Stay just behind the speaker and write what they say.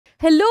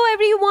Hello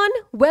everyone,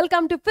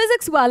 welcome to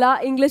Physics Wala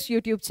English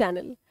YouTube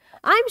channel.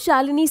 I'm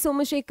Shalini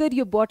Somashekar,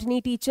 your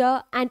botany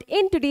teacher, and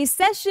in today's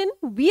session,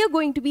 we are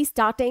going to be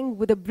starting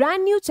with a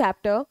brand new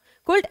chapter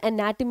called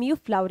Anatomy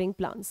of Flowering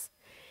Plants.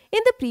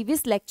 In the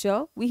previous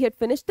lecture, we had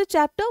finished the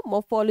chapter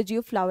Morphology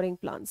of Flowering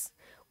Plants.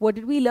 What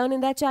did we learn in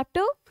that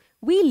chapter?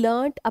 We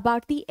learned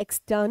about the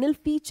external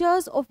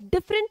features of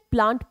different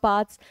plant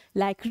parts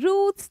like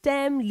roots,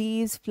 stem,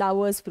 leaves,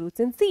 flowers, fruits,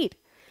 and seed.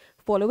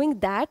 Following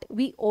that,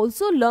 we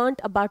also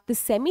learnt about the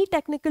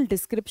semi-technical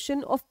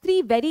description of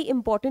three very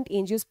important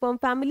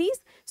angiosperm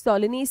families,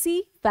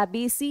 Solanaceae,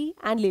 Fabaceae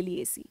and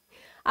Liliaceae.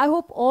 I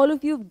hope all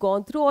of you have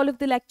gone through all of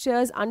the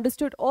lectures,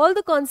 understood all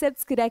the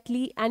concepts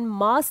correctly and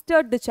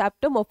mastered the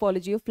chapter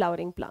Morphology of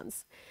Flowering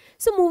Plants.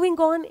 So moving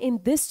on, in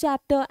this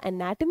chapter,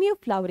 Anatomy of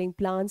Flowering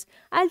Plants,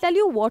 I'll tell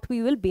you what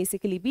we will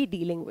basically be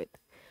dealing with.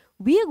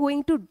 We are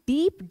going to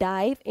deep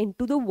dive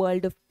into the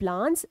world of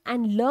plants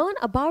and learn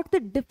about the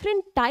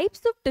different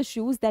types of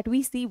tissues that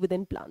we see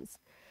within plants.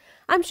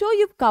 I'm sure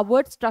you've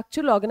covered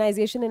structural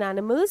organization in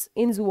animals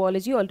in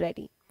zoology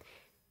already.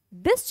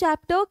 This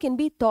chapter can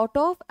be thought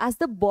of as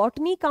the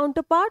botany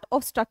counterpart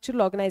of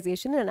structural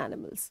organization in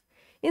animals.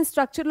 In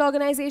structural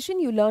organization,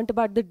 you learnt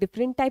about the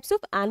different types of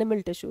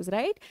animal tissues,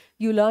 right?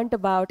 You learnt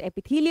about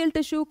epithelial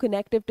tissue,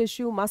 connective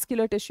tissue,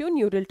 muscular tissue,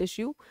 neural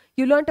tissue.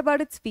 You learnt about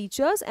its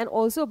features and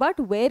also about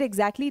where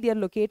exactly they are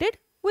located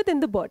within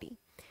the body.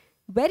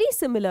 Very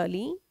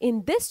similarly,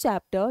 in this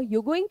chapter,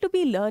 you're going to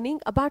be learning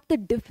about the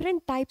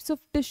different types of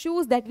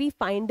tissues that we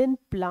find in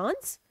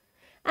plants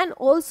and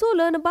also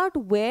learn about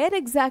where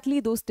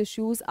exactly those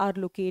tissues are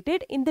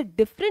located in the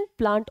different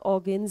plant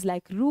organs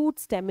like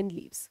roots, stem and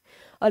leaves.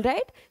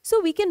 Alright,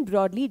 so we can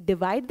broadly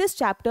divide this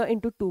chapter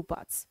into two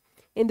parts.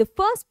 In the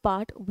first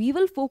part, we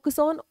will focus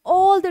on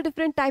all the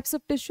different types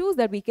of tissues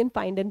that we can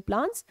find in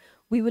plants.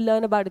 We will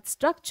learn about its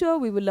structure,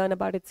 we will learn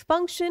about its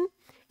function,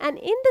 and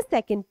in the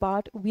second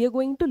part, we are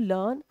going to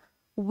learn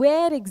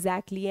where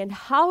exactly and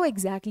how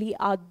exactly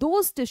are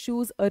those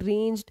tissues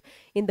arranged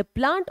in the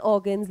plant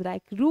organs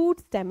like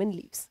roots, stem and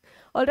leaves.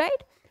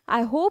 Alright,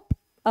 I hope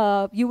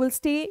you will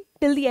stay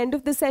till the end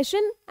of the session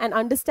and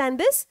understand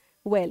this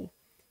well.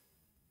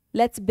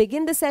 Let's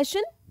begin the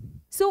session.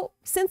 So,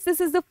 since this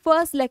is the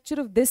first lecture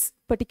of this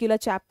particular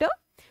chapter,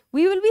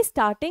 we will be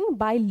starting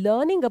by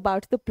learning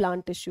about the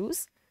plant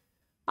tissues.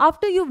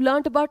 After you've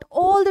learnt about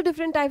all the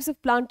different types of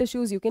plant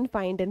tissues you can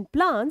find in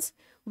plants,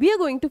 we are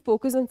going to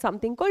focus on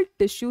something called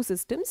tissue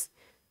systems.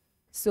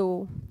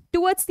 So,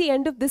 towards the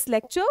end of this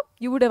lecture,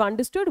 you would have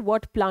understood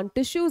what plant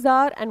tissues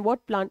are and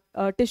what plant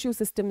tissue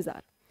systems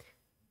are.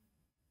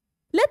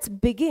 Let's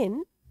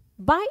begin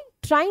by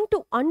trying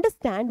to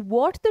understand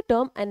what the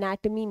term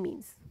anatomy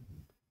means.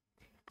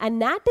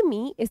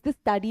 Anatomy is the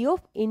study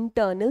of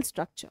internal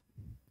structure.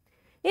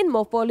 In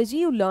morphology,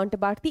 you learnt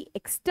about the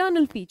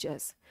external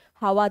features.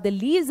 How are the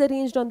leaves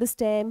arranged on the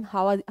stem?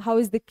 How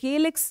is the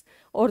calyx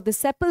or the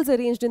sepals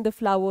arranged in the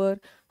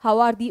flower? How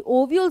are the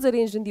ovules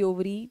arranged in the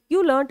ovary?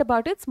 You learnt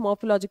about its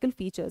morphological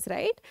features,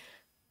 right?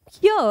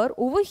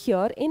 Over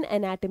here in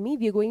anatomy,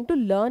 we are going to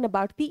learn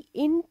about the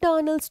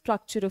internal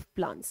structure of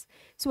plants.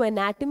 So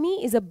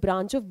anatomy is a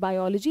branch of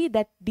biology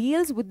that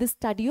deals with the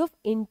study of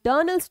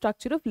internal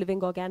structure of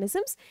living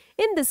organisms.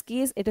 In this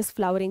case, it is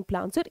flowering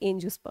plants or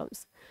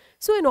angiosperms.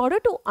 So in order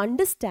to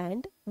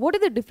understand what are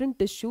the different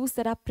tissues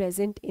that are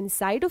present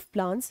inside of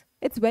plants,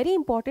 it's very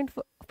important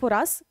for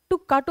us to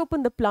cut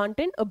open the plant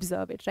and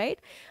observe it, right?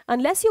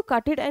 Unless you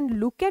cut it and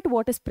look at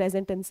what is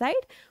present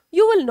inside,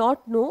 you will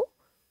not know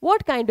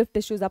what kind of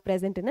tissues are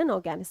present in an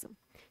organism.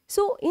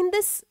 So in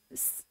this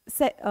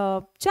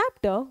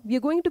chapter, we are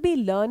going to be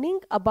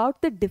learning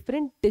about the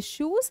different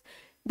tissues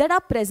that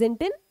are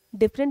present in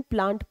different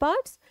plant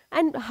parts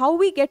and how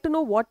we get to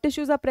know what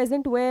tissues are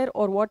present where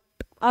or what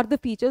are the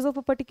features of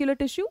a particular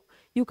tissue.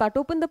 You cut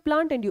open the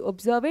plant and you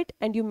observe it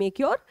and you make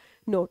your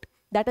note.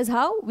 That is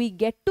how we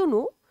get to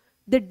know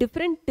the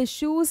different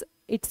tissues,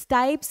 its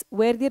types,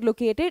 where they're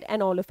located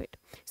and all of it.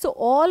 So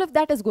all of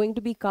that is going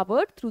to be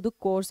covered through the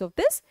course of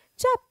this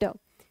chapter.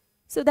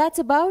 So that's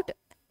about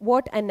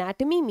what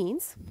anatomy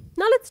means.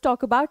 Now let's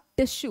talk about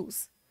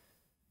tissues.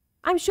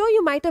 I'm sure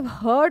you might have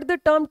heard the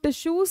term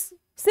tissues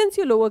since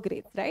your lower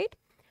grades, right?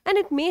 And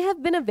it may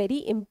have been a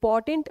very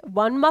important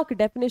 1-mark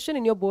definition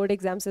in your board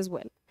exams as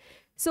well.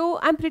 So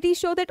I'm pretty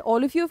sure that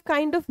all of you have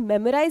kind of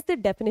memorized the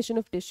definition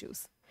of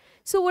tissues.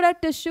 So what are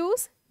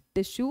tissues?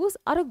 Tissues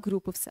are a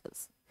group of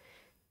cells.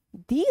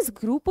 These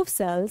group of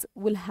cells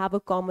will have a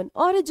common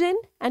origin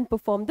and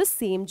perform the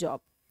same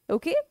job.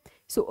 Okay?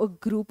 So a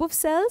group of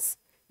cells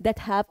that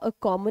have a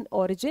common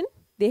origin,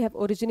 they have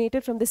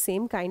originated from the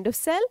same kind of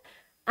cell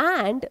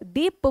and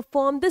they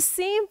perform the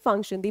same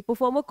function, they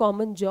perform a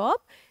common job,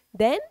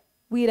 then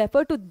we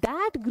refer to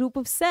that group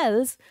of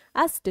cells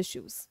as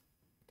tissues.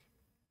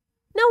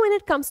 Now when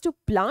it comes to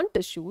plant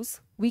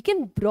tissues, we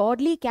can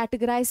broadly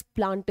categorize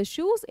plant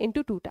tissues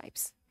into two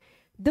types.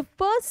 The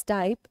first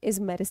type is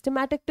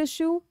meristematic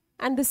tissue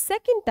and the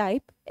second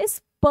type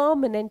is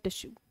permanent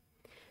tissue.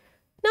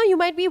 Now you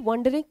might be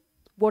wondering,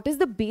 what is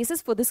the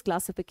basis for this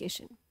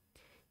classification?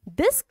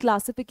 This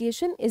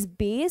classification is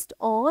based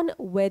on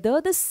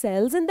whether the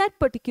cells in that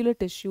particular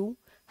tissue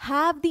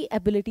have the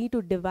ability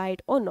to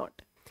divide or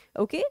not.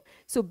 Okay,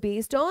 so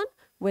based on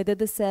whether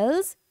the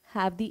cells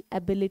have the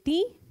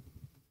ability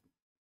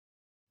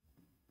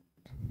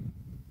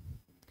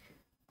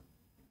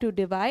to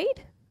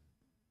divide,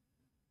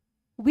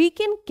 we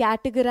can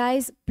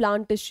categorize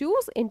plant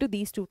tissues into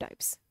these two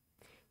types.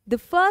 The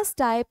first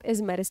type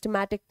is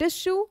meristematic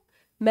tissue.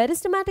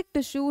 Meristematic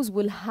tissues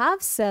will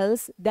have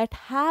cells that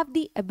have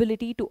the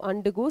ability to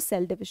undergo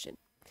cell division.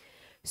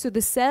 So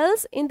the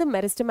cells in the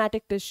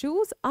meristematic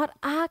tissues are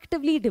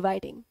actively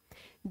dividing.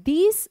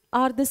 These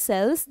are the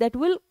cells that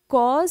will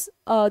cause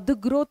the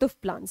growth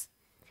of plants.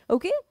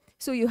 Okay,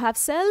 so you have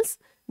cells,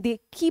 they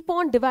keep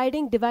on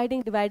dividing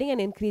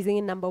and increasing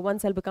in number. One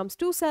cell becomes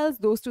 2 cells,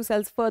 those 2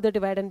 cells further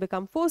divide and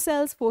become 4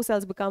 cells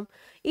become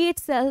 8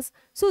 cells.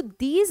 So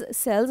these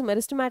cells,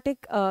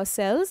 meristematic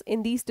cells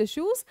in these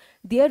tissues,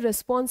 they are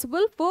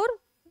responsible for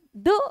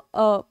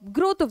the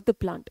growth of the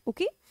plant.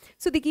 Okay,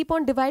 so they keep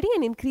on dividing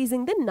and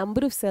increasing the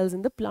number of cells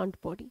in the plant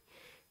body.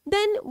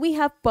 Then we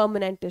have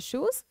permanent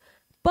tissues.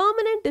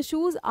 Permanent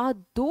tissues are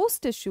those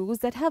tissues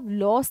that have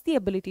lost the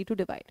ability to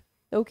divide.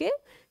 Okay,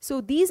 so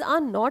these are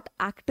not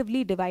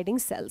actively dividing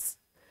cells.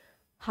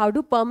 How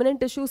do permanent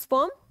tissues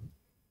form?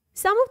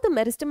 Some of the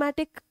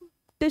meristematic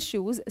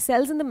tissues,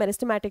 cells in the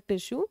meristematic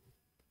tissue,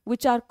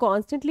 which are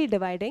constantly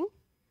dividing,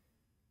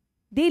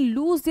 they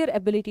lose their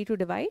ability to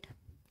divide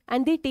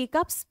and they take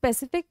up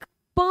specific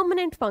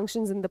permanent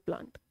functions in the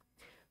plant.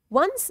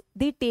 Once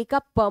they take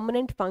up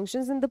permanent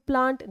functions in the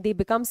plant, they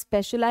become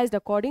specialized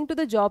according to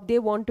the job they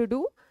want to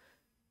do.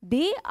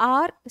 They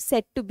are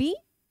said to be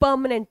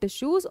permanent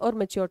tissues or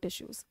mature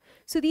tissues.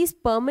 So these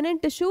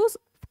permanent tissues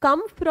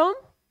come from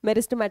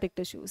meristematic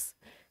tissues.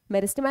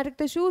 Meristematic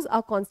tissues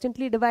are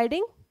constantly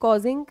dividing,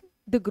 causing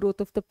the growth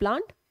of the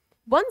plant.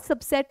 One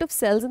subset of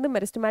cells in the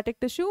meristematic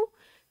tissue,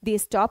 they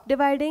stop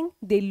dividing,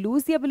 they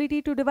lose the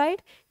ability to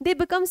divide, they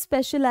become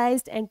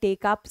specialized and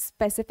take up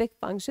specific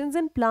functions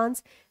in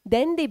plants,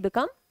 then they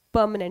become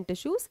permanent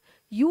tissues.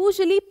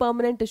 Usually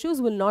permanent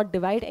tissues will not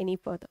divide any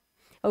further.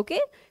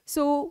 Okay,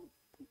 so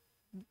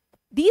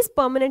these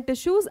permanent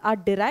tissues are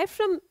derived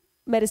from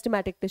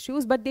meristematic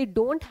tissues, but they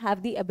don't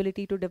have the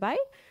ability to divide,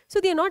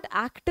 so they are not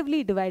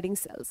actively dividing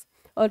cells.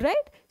 All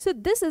right, so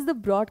this is the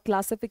broad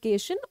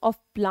classification of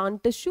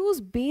plant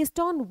tissues based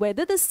on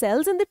whether the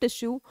cells in the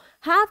tissue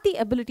have the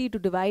ability to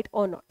divide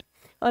or not.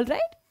 All right,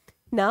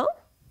 now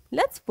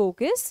let's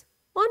focus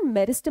on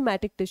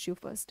meristematic tissue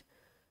first.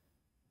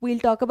 We'll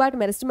talk about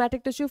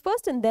meristematic tissue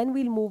first and then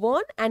we'll move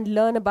on and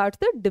learn about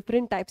the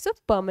different types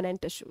of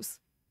permanent tissues.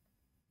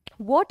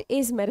 What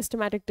is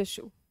meristematic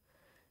tissue?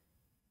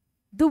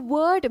 The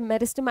word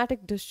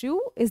meristematic tissue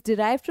is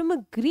derived from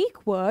a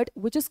Greek word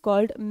which is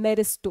called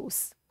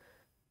meristos.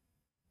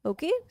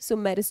 Okay, so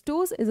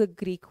meristos is a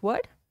Greek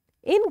word.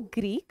 In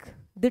Greek,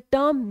 the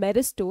term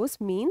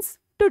meristos means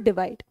to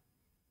divide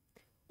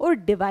or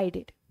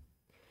divided.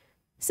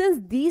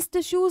 Since these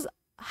tissues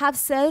have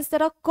cells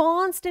that are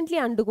constantly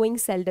undergoing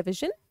cell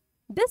division,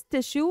 this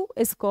tissue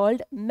is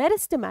called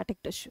meristematic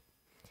tissue.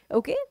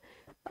 Okay,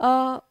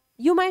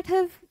 you might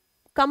have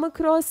come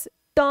across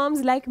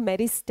terms like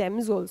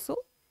meristems also.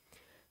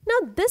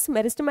 Now this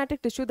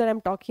meristematic tissue that I'm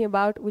talking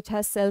about, which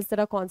has cells that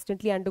are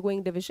constantly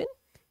undergoing division,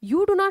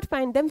 you do not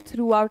find them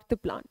throughout the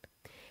plant.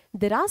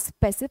 There are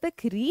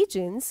specific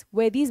regions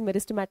where these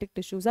meristematic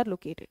tissues are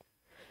located.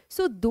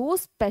 So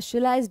those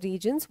specialized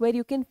regions where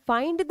you can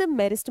find the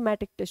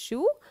meristematic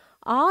tissue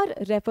are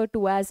referred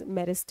to as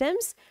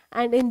meristems,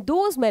 and in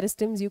those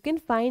meristems you can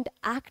find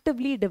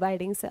actively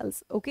dividing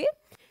cells. Okay,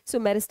 so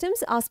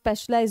meristems are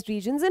specialized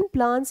regions in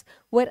plants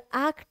where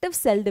active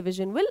cell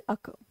division will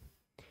occur.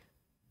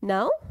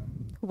 Now,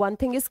 one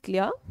thing is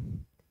clear,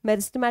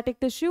 meristematic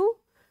tissue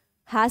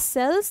has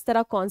cells that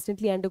are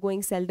constantly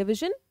undergoing cell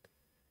division.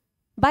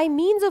 By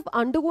means of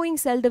undergoing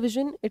cell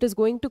division, it is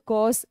going to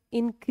cause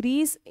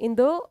increase in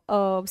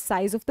the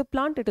size of the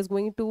plant. It is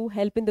going to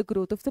help in the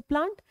growth of the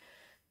plant.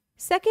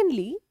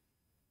 Secondly,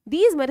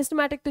 these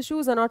meristematic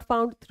tissues are not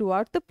found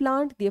throughout the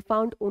plant. They are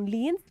found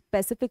only in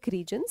specific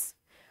regions.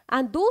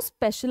 And those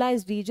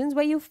specialized regions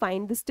where you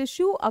find this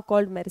tissue are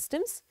called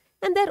meristems.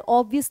 And there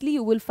obviously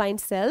you will find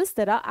cells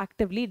that are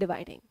actively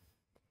dividing.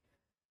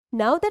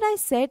 Now that I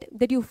said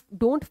that you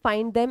don't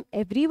find them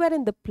everywhere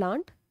in the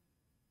plant,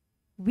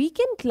 we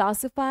can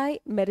classify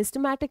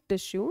meristematic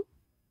tissue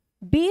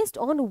based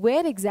on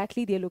where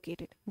exactly they are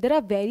located. There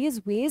are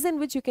various ways in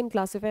which you can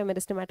classify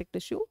meristematic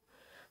tissue,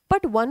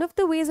 but one of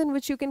the ways in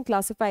which you can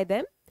classify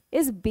them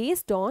is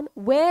based on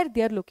where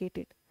they are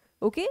located.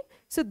 Okay,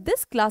 so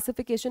this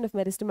classification of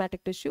meristematic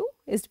tissue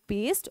is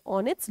based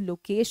on its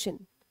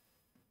location.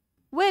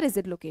 Where is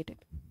it located?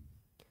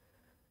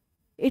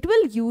 It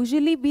will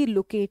usually be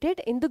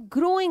located in the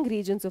growing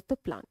regions of the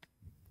plant.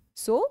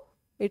 So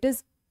it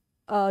is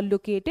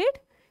located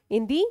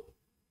in the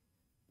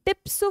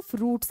tips of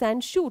roots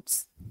and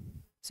shoots.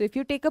 So if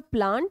you take a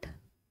plant,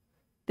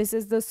 this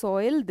is the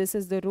soil, this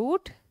is the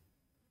root,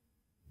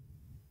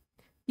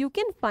 you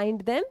can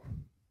find them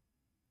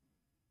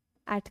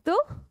at the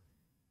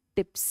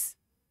tips.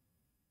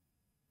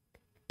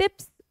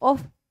 Tips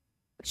of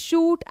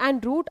shoot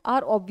and root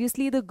are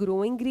obviously the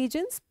growing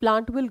regions.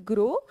 Plant will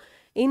grow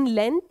in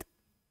length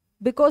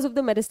because of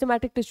the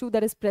meristematic tissue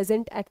that is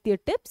present at their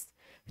tips.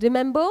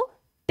 Remember,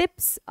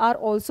 tips are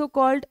also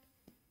called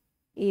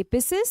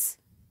apices,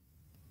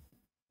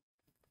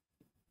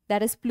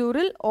 that is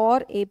plural,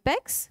 or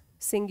apex,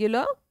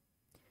 singular.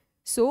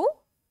 So,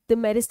 the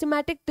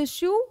meristematic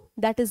tissue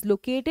that is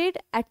located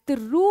at the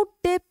root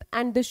tip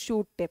and the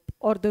shoot tip,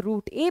 or the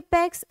root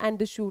apex and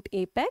the shoot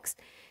apex,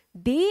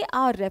 they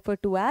are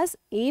referred to as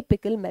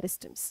apical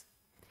meristems.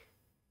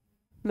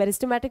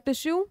 Meristematic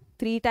tissue,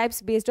 3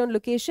 types based on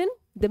location.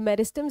 The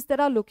meristems that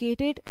are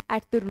located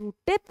at the root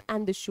tip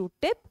and the shoot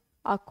tip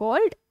are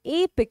called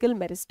apical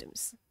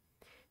meristems.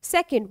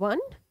 Second one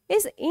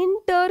is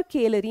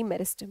intercalary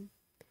meristem.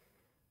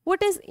 What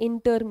does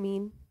inter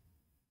mean?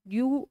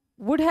 You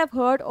would have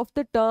heard of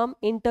the term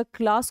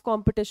inter-class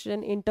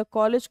competition,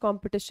 inter-college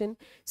competition.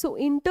 So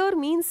inter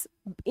means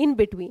in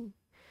between,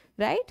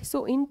 right?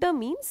 So inter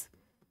means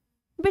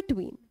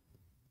between.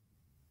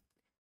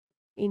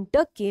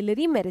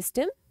 Intercalary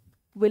meristem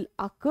will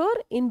occur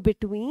in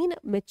between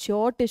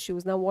mature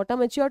tissues. Now, what are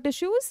mature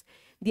tissues?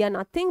 They are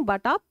nothing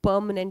but our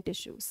permanent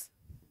tissues.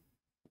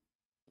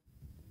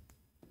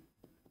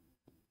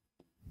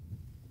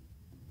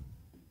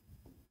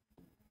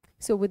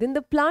 So, within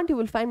the plant, you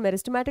will find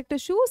meristematic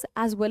tissues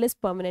as well as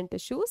permanent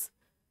tissues.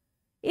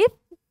 If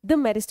the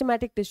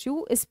meristematic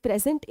tissue is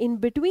present in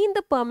between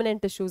the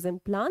permanent tissues in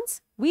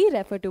plants, we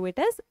refer to it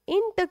as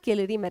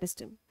intercalary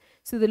meristem.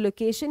 So, the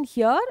location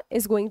here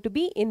is going to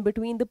be in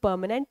between the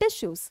permanent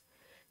tissues.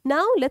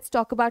 Now, let's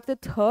talk about the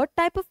third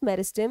type of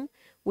meristem,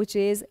 which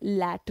is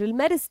lateral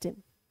meristem.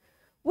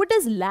 What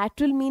does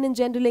lateral mean in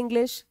general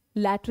English?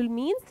 Lateral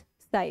means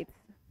sides,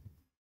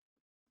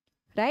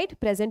 right?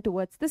 Present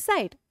towards the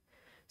side.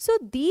 So,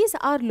 these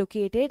are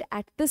located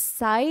at the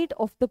side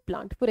of the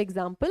plant. For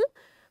example,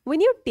 when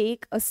you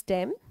take a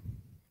stem,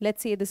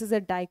 let's say this is a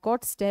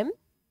dicot stem.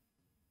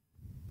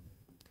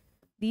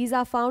 These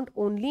are found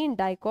only in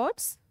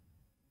dicots.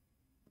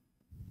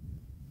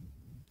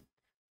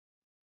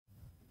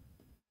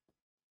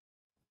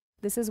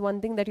 This is one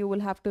thing that you will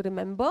have to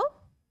remember.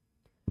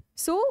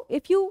 So,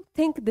 if you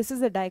think this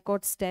is a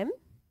dicot stem,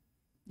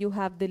 you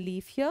have the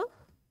leaf here.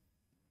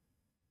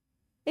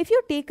 If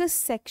you take a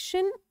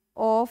section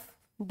of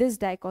this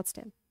dicot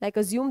stem, like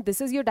assume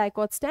this is your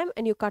dicot stem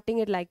and you're cutting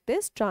it like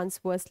this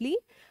transversely,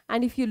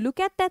 and if you look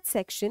at that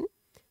section,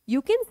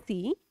 you can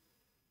see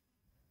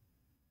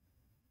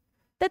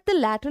that the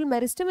lateral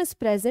meristem is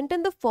present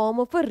in the form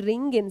of a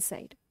ring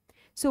inside.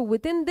 So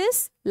within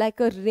this,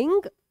 like a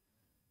ring,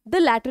 the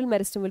lateral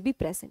meristem will be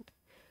present.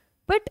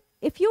 But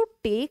if you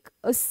take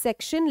a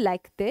section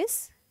like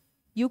this,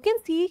 you can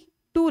see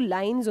 2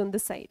 lines on the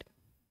side.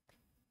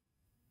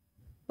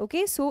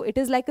 Okay, so it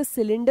is like a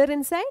cylinder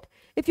inside.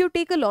 If you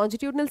take a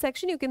longitudinal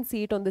section, you can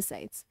see it on the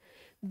sides.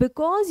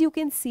 Because you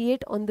can see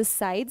it on the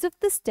sides of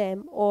the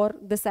stem or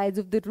the sides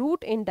of the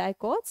root in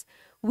dicots,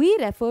 we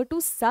refer to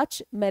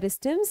such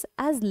meristems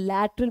as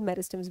lateral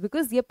meristems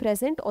because they are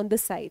present on the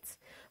sides.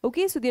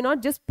 Okay, so they're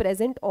not just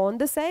present on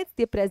the sides,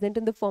 they're present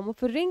in the form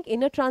of a ring.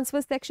 In a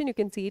transverse section, you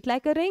can see it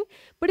like a ring.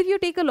 But if you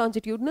take a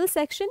longitudinal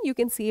section, you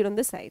can see it on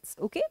the sides.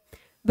 Okay,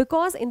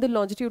 because in the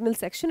longitudinal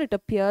section, it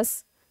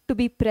appears to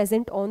be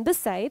present on the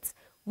sides,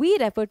 we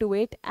refer to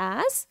it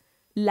as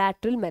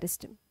lateral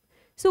meristem.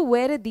 So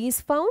where are these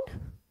found?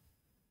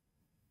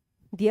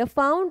 They are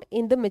found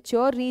in the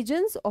mature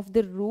regions of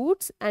the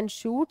roots and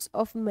shoots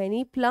of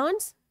many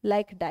plants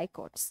like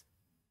dicots.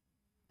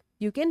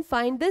 You can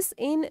find this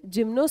in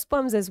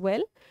gymnosperms as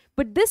well,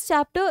 but this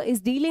chapter is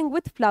dealing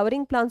with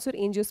flowering plants or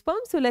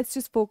angiosperms, so let's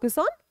just focus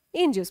on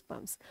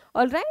angiosperms.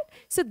 Alright,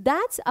 so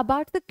that's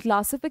about the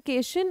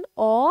classification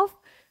of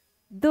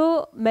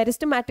the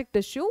meristematic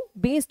tissue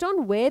based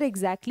on where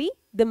exactly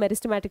the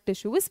meristematic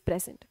tissue is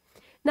present.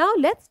 Now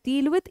let's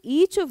deal with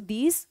each of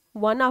these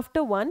one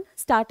after one,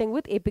 starting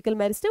with apical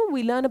meristem.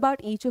 We learn about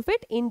each of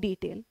it in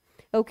detail.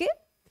 Okay,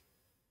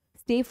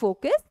 stay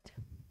focused.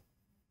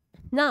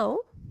 Now,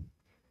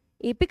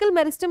 apical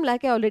meristem,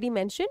 like I already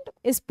mentioned,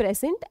 is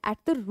present at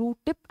the root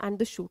tip and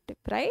the shoot tip,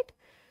 right?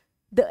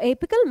 The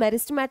apical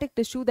meristematic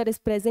tissue that is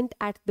present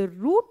at the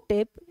root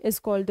tip is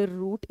called the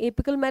root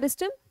apical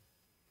meristem.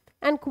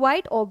 And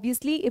quite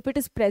obviously, if it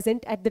is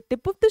present at the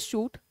tip of the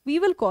shoot, we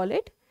will call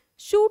it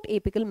shoot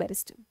apical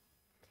meristem,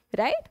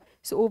 right?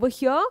 So over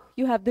here,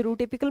 you have the root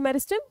apical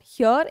meristem.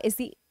 Here is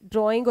the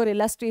drawing or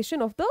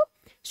illustration of the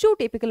shoot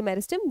apical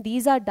meristem.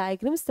 These are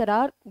diagrams that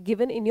are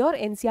given in your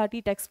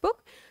NCERT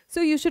textbook.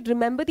 So you should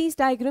remember these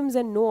diagrams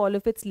and know all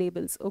of its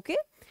labels, okay?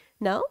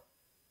 Now,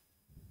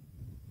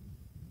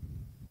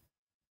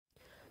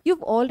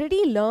 you've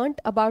already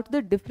learnt about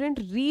the different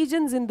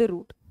regions in the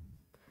root,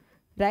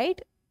 right?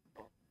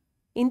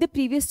 In the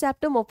previous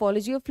chapter,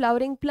 Morphology of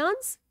Flowering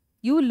Plants,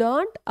 you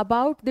learned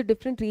about the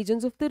different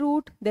regions of the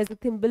root. There's a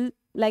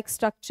thimble-like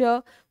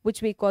structure,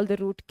 which we call the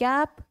root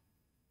cap.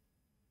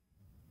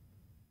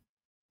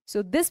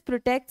 So this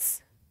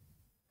protects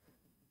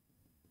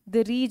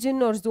the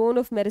region or zone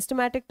of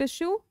meristematic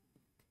tissue,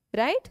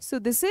 right? So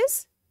this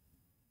is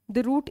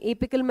the root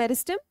apical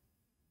meristem.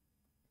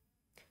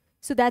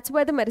 So that's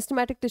where the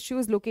meristematic tissue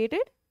is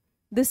located.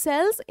 The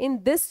cells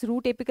in this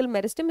root apical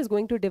meristem is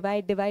going to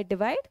divide,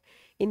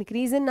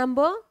 increase in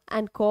number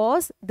and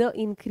cause the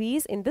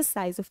increase in the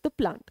size of the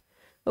plant.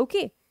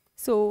 Okay,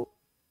 so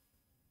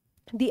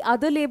the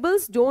other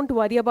labels, don't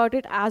worry about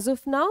it as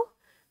of now.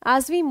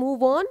 As we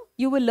move on,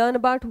 you will learn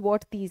about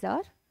what these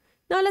are.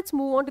 Now let's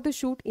move on to the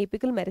shoot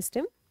apical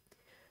meristem.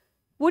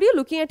 What you're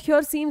looking at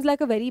here seems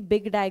like a very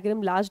big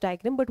diagram, large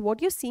diagram, but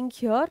what you're seeing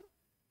here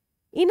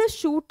in a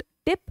shoot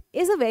tip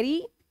is a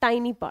very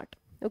tiny part.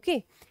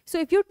 Okay, so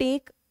if you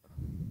take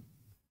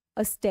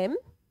a stem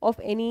of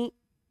any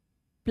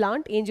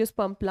plant,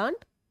 angiosperm plant,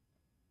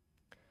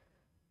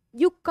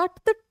 you cut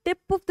the tip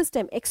of the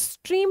stem,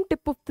 extreme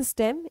tip of the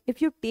stem.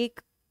 If you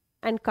take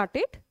and cut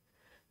it,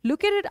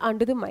 look at it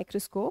under the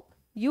microscope,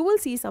 you will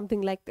see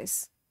something like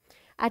this.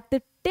 At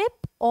the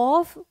tip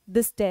of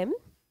the stem,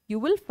 you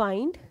will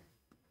find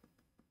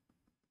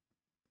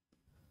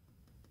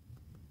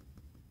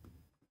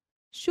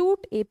shoot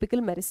apical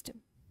meristem.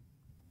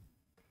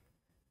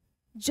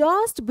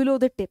 Just below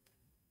the tip,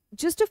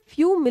 just a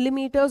few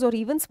millimeters or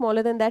even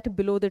smaller than that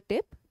below the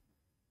tip,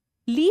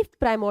 leaf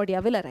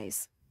primordia will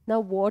arise.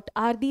 Now, what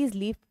are these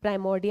leaf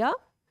primordia?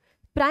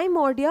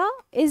 Primordia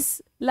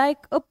is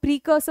like a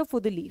precursor for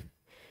the leaf.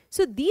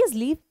 So these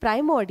leaf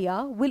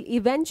primordia will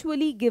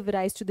eventually give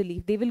rise to the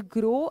leaf. They will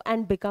grow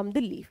and become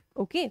the leaf.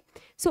 Okay.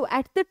 So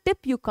at the tip,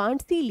 you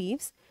can't see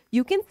leaves.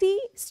 You can see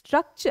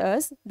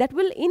structures that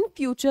will in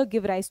future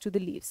give rise to the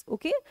leaves.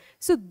 Okay.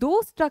 So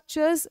those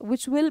structures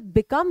which will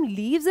become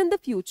leaves in the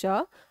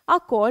future are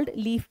called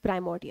leaf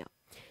primordia.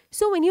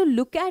 So when you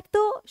look at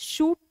the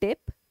shoot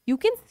tip, you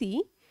can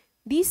see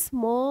these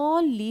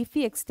small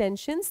leafy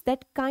extensions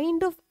that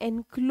kind of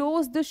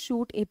enclose the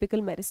shoot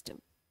apical meristem.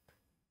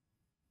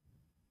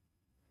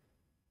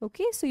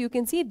 Okay, so you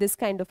can see this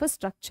kind of a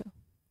structure.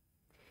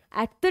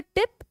 At the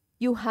tip,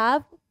 you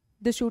have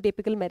the shoot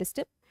apical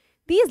meristem.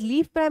 These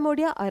leaf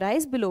primordia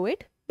arise below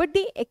it, but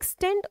they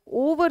extend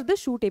over the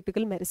shoot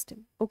apical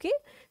meristem. Okay,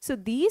 so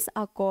these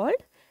are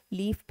called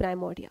leaf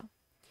primordia.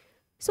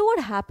 So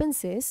what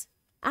happens is,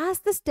 as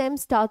the stem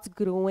starts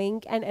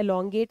growing and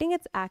elongating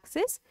its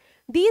axis,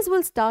 these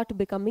will start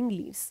becoming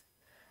leaves.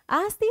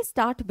 As they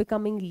start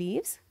becoming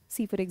leaves,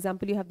 see for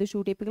example, you have the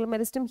shoot apical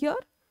meristem here,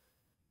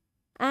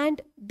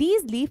 and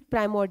these leaf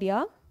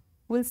primordia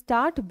will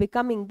start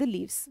becoming the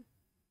leaves.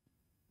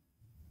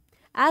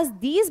 As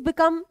these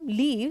become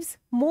leaves,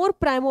 more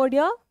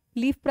primordia,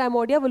 leaf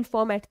primordia will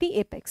form at the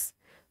apex.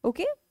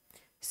 Okay,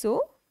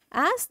 so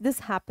as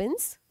this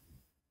happens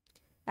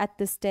at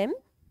the stem,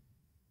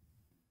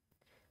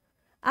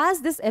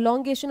 as this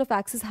elongation of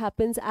axis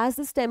happens, as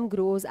the stem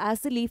grows,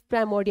 as the leaf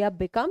primordia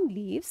become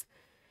leaves,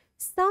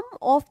 some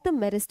of the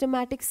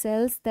meristematic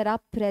cells that are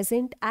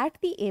present at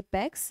the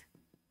apex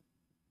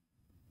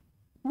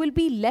will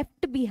be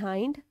left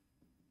behind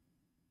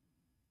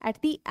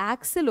at the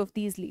axil of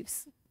these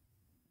leaves.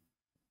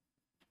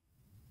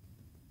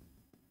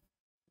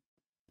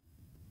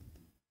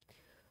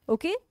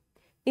 Okay,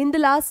 in the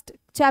last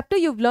chapter,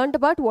 you've learned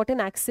about what an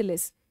axil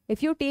is.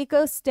 If you take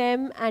a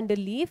stem and a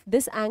leaf,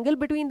 this angle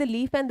between the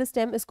leaf and the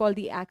stem is called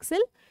the axil.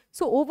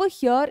 So over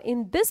here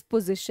in this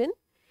position,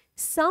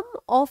 some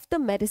of the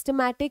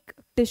meristematic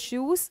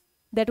tissues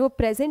that were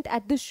present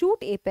at the shoot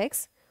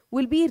apex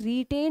will be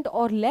retained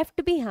or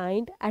left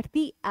behind at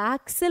the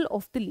axil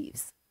of the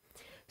leaves.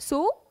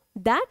 So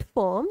that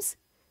forms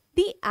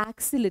the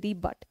axillary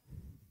bud.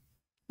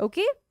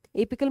 Okay,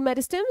 apical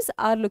meristems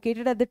are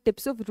located at the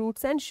tips of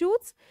roots and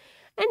shoots.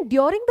 And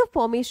during the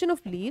formation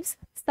of leaves,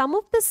 some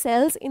of the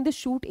cells in the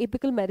shoot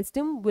apical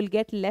meristem will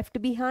get left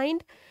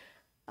behind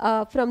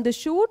from the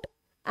shoot,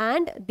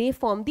 and they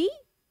form the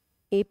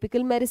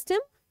apical meristem,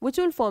 which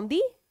will form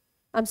the,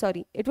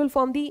 it will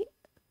form the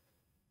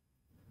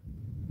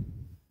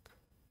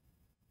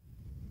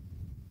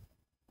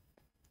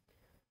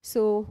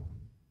So,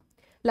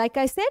 like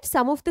I said,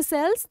 some of the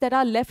cells that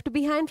are left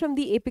behind from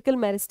the apical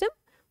meristem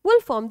will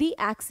form the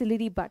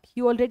axillary bud.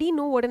 You already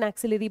know what an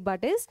axillary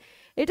bud is.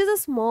 It is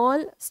a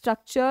small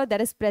structure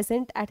that is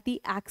present at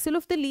the axil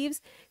of the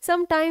leaves.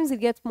 Sometimes it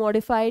gets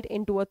modified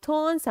into a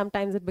thorn,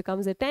 sometimes it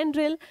becomes a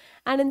tendril,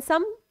 and in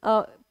some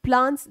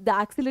plants, the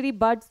axillary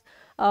buds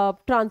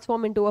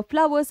transform into a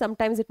flower.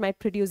 Sometimes it might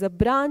produce a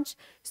branch.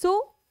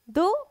 So,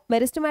 the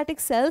meristematic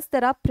cells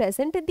that are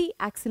present in the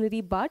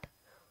axillary bud,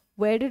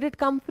 where did it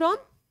come from?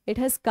 It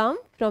has come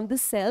from the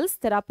cells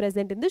that are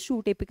present in the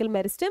shoot apical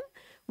meristem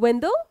when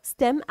the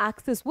stem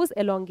axis was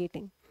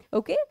elongating.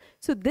 Okay,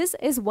 so this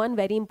is one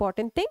very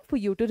important thing for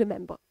you to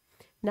remember.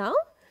 Now,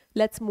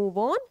 let's move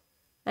on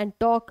and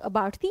talk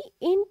about the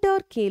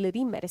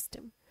intercalary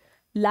meristem.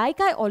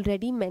 Like I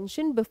already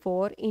mentioned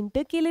before,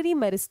 intercalary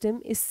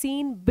meristem is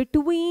seen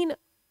between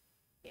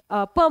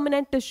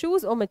permanent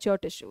tissues or mature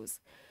tissues.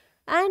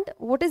 And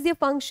what is their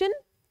function?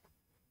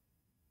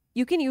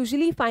 You can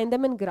usually find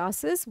them in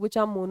grasses, which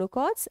are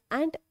monocots,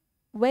 and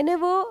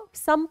whenever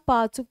some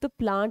parts of the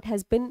plant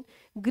has been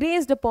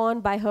grazed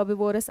upon by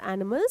herbivorous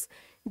animals,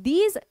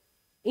 these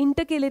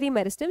intercalary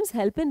meristems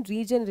help in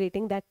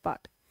regenerating that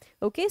part.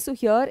 Okay, so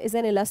here is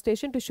an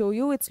illustration to show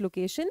you its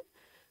location.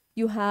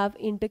 You have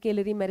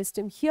intercalary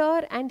meristem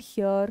here and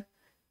here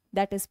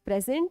that is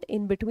present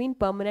in between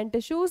permanent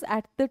tissues.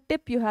 At the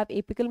tip you have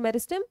apical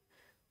meristem.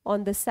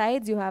 On the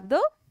sides you have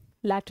the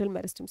lateral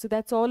meristem. So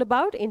that's all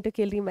about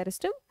intercalary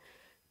meristem.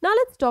 Now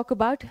let's talk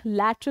about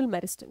lateral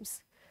meristems.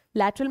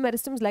 Lateral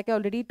meristems, like I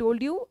already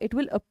told you, it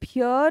will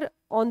appear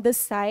on the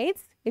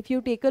sides if you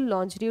take a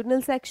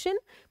longitudinal section,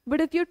 but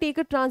if you take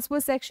a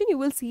transverse section, you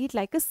will see it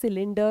like a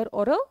cylinder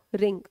or a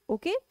ring.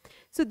 Okay,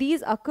 so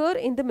these occur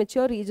in the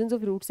mature regions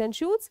of roots and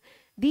shoots.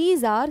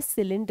 These are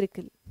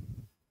cylindrical.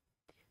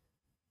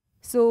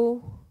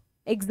 So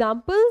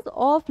examples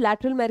of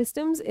lateral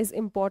meristems is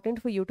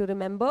important for you to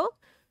remember.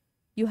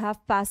 You have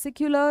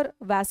fascicular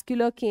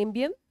vascular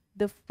cambium,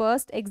 the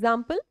first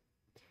example.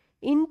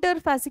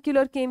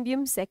 Interfascicular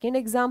cambium, second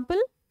example.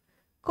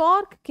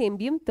 Cork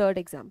cambium, third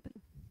example.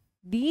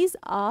 These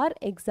are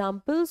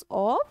examples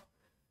of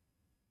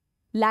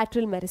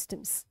lateral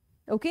meristems.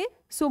 Okay,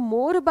 so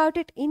more about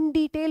it in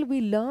detail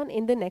we learn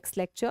in the next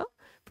lecture.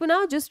 For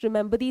now, just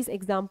remember these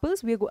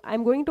examples.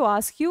 I'm going to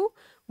ask you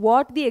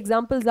what the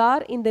examples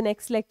are in the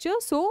next lecture,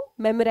 so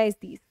memorize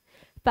these.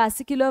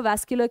 Fascicular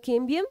vascular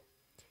cambium,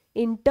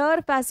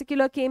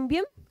 interfascicular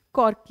cambium,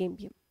 cork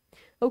cambium.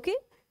 Okay,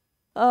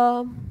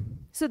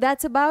 so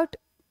that's about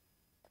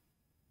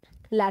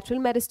lateral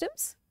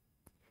meristems.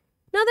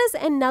 Now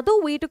there's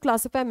another way to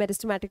classify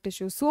meristematic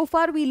tissues. So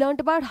far we learned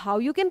about how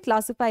you can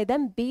classify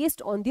them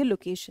based on their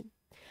location.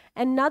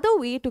 Another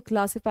way to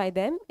classify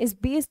them is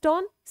based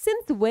on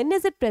since when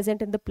is it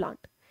present in the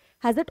plant.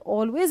 Has it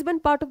always been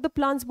part of the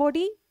plant's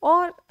body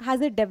or has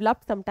it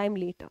developed sometime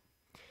later?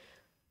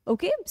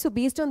 Okay, so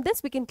based on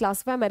this we can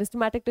classify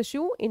meristematic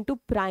tissue into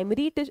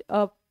primary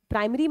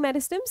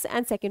meristems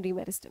and secondary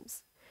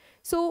meristems.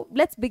 So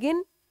let's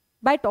begin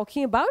by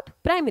talking about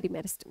primary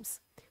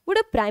meristems. What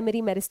are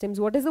primary meristems?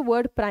 What does the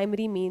word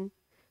primary mean?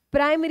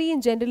 Primary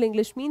in general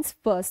English means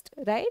first,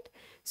 right?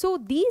 So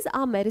these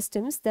are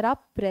meristems that are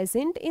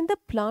present in the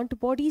plant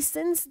body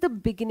since the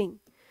beginning.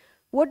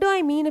 What do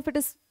I mean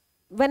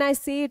when I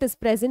say it is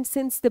present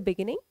since the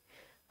beginning?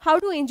 How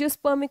do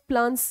angiospermic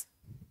plants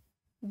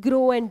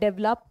grow and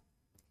develop?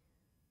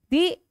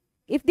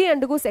 If they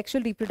undergo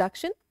sexual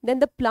reproduction, then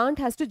the plant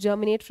has to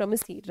germinate from a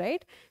seed,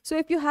 right? So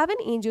if you have an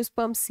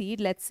angiosperm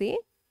seed, let's say,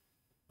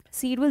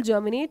 seed will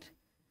germinate,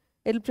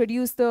 it will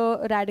produce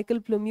the radical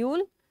plumule,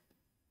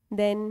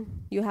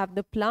 then you have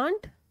the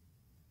plant.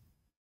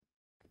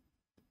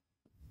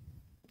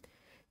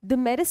 The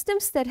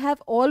meristems that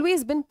have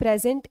always been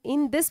present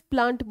in this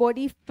plant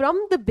body from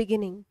the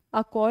beginning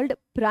are called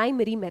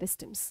primary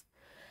meristems.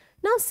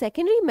 Now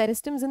secondary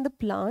meristems in the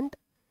plant,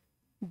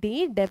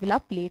 they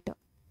develop later.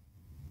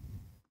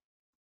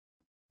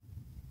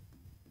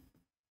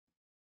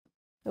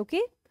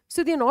 Okay,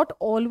 so they are not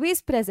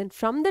always present.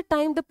 From the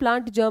time the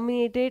plant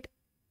germinated,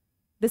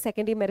 the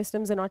secondary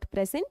meristems are not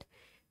present.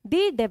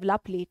 They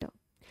develop later.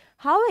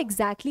 How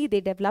exactly they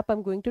develop,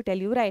 I'm going to tell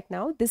you right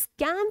now. This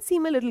can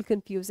seem a little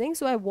confusing,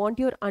 so I want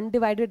your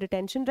undivided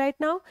attention right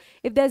now.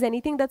 If there's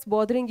anything that's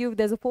bothering you, if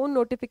there's a phone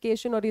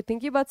notification or you're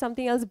thinking about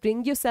something else,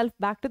 bring yourself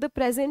back to the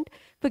present,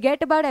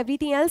 forget about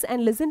everything else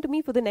and listen to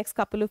me for the next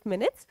couple of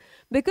minutes,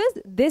 because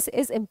this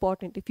is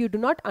important. If you do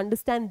not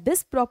understand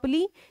this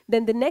properly,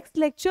 then the next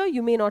lecture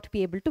you may not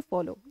be able to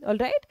follow. All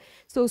right.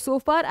 So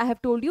far I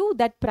have told you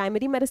that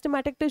primary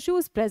meristematic tissue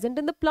is present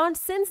in the plant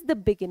since the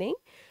beginning.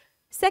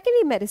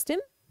 Secondary meristem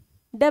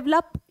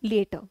develop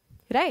later,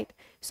 right?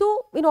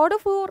 So in order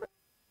for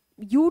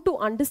you to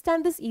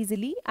understand this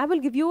easily, I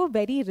will give you a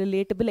very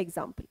relatable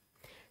example.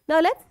 Now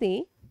let's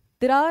say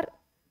there are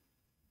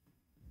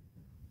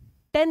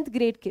 10th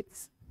grade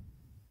kids.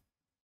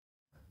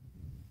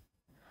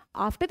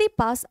 After they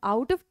pass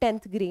out of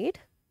 10th grade,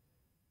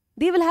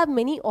 they will have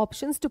many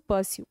options to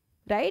pursue,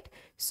 right?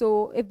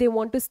 So if they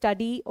want to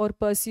study or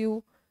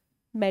pursue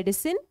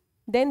medicine,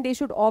 then they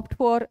should opt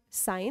for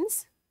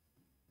science,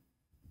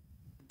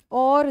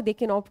 or they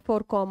can opt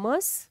for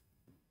commerce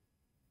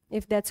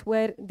if that's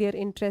where their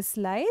interest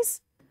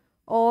lies,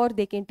 or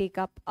they can take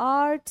up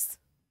arts,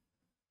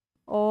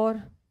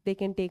 or they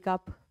can take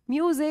up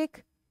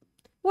music,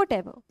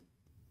 whatever.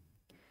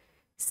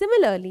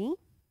 Similarly,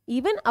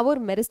 even our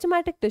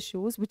meristematic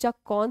tissues, which are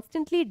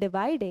constantly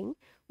dividing,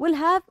 will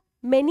have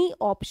many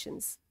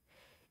options.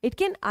 It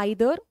can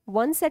either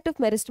one set of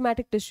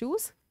meristematic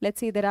tissues, let's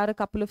say there are a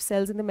couple of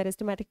cells in the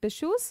meristematic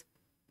tissues,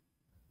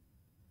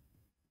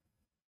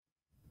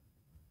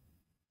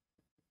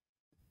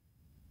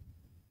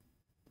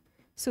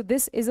 so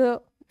this is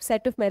a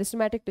set of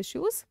meristematic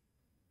tissues.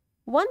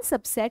 One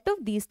subset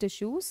of these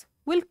tissues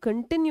will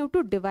continue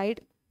to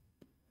divide.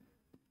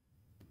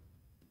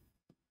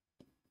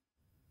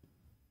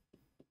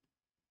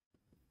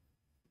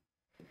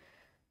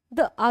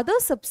 The other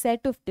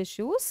subset of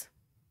tissues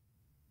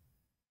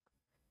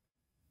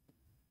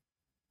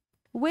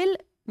will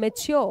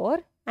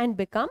mature and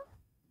become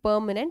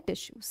permanent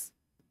tissues.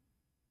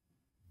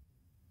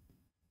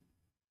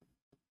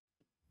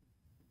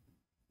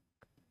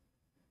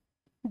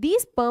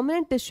 these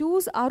permanent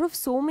tissues are of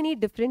so many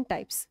different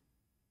types.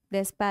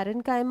 There's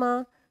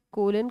parenchyma,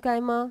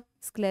 collenchyma,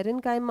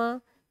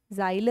 sclerenchyma,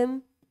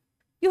 xylem.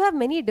 You have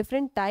many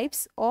different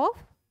types of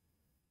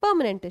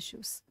permanent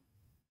tissues.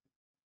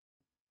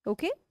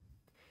 Okay?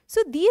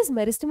 So these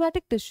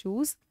meristematic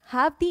tissues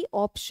have the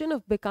option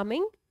of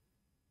becoming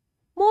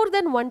more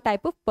than one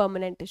type of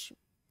permanent tissue.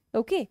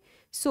 Okay?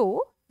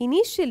 So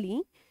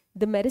initially,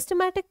 the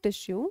meristematic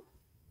tissue,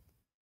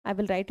 I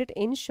will write it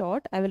in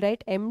short, I will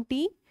write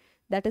MT,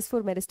 that is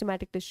for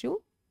meristematic tissue.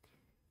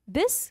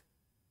 This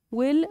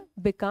will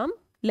become,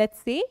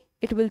 let's say,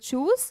 it will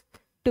choose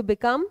to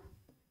become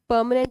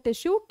permanent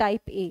tissue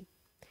type A.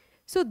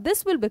 So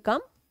this will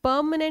become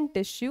permanent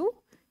tissue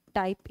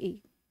type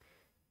A.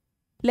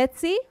 Let's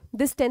say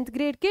this 10th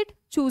grade kid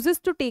chooses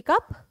to take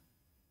up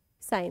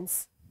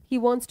science. He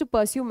wants to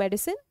pursue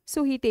medicine,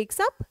 so he takes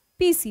up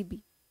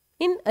PCB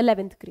in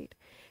 11th grade.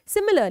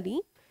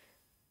 Similarly,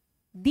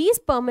 these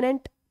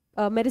permanent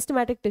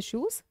meristematic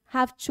tissues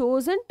have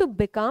chosen to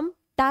become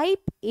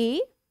type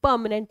A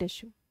permanent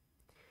tissue.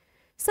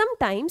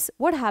 Sometimes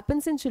what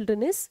happens in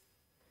children is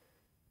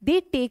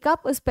they take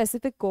up a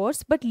specific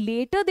course, but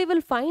later they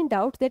will find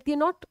out that they're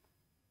not,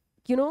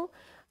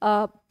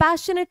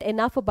 passionate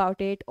enough about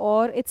it,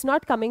 or it's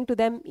not coming to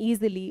them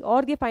easily,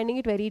 or they're finding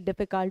it very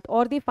difficult,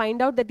 or they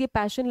find out that their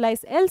passion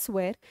lies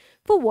elsewhere.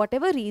 For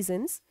whatever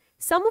reasons,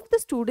 some of the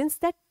students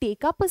that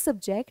take up a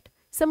subject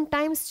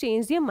sometimes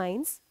change their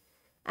minds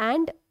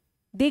and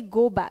they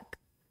go back.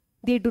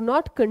 They do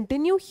not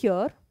continue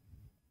here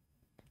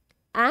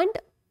and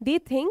they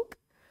think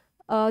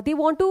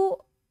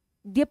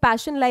their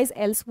passion lies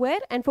elsewhere,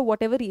 and for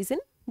whatever reason,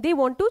 they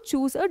want to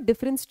choose a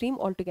different stream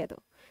altogether.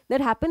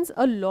 That happens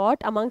a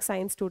lot among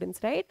science students,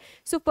 right?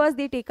 So first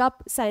they take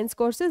up science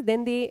courses,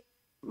 then they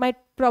might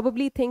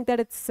probably think that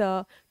it's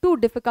too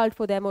difficult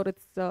for them, or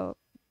it's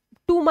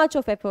too much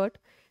of effort.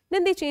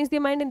 Then they change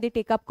their mind and they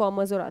take up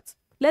commerce or arts.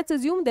 Let's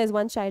assume there's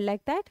one child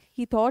like that.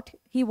 He thought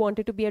he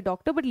wanted to be a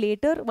doctor, but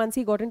later once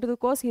he got into the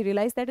course, he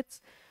realized that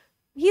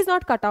he's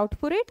not cut out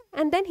for it,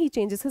 and then he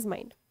changes his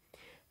mind.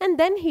 And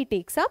then he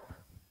takes up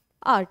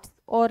arts,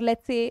 or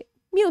let's say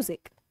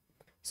music.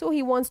 So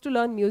he wants to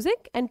learn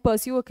music and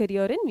pursue a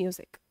career in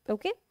music.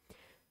 Okay.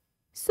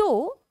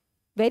 So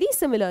very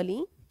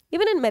similarly,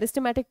 even in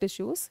meristematic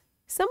tissues,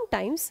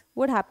 sometimes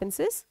what happens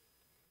is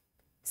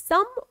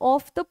some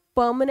of the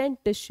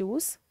permanent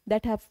tissues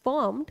that have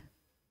formed,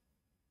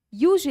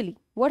 usually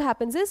what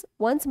happens is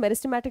once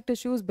meristematic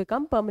tissues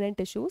become permanent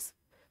tissues,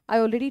 I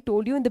already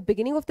told you in the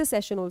beginning of the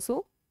session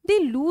also, they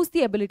lose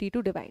the ability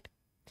to divide.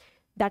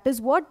 That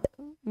is what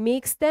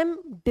makes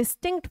them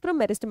distinct from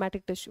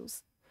meristematic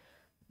tissues.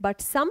 But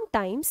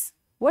sometimes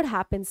what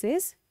happens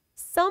is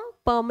some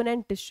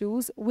permanent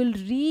tissues will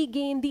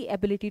regain the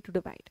ability to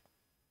divide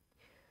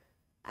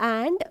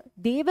and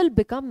they will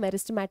become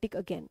meristematic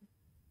again.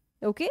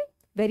 Okay?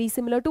 Very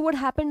similar to what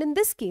happened in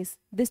this case.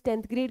 This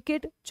 10th grade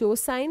kid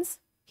chose science.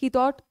 He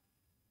thought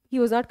he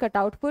was not cut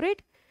out for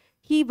it.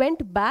 He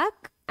went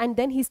back and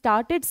then he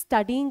started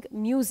studying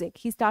music.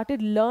 He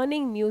started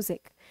learning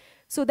music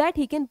so that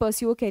he can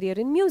pursue a career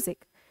in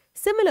music.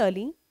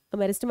 Similarly, a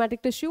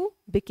meristematic tissue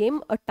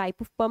became a type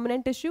of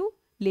permanent tissue.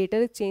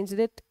 Later it changed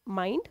its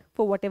mind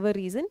for whatever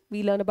reason.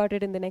 We learn about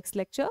it in the next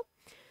lecture.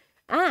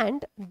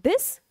 And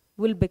this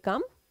will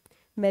become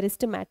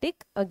meristematic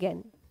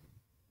again.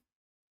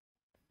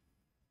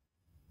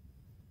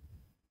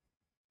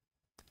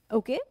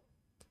 Okay?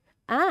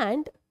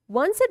 And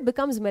once it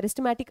becomes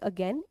meristematic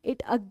again,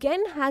 it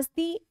again has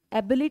the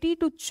ability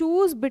to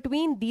choose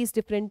between these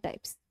different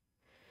types.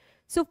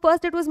 So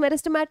first it was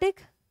meristematic,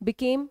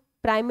 became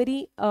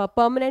primary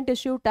permanent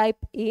tissue type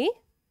A.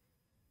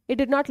 It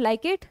did not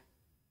like it.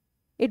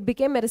 It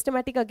became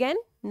meristematic again.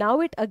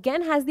 Now it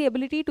again has the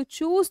ability to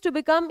choose to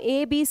become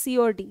A, B, C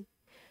or D.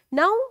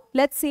 Now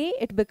let's say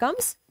it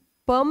becomes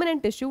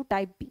permanent tissue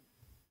type B.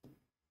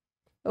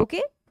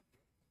 Okay.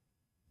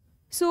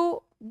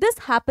 So this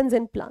happens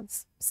in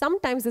plants.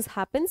 Sometimes this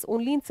happens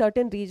only in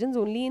certain regions,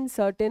 only in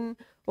certain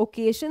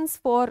occasions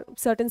for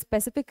certain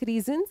specific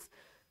reasons.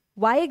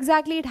 Why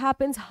exactly it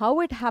happens, how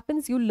it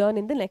happens, you'll learn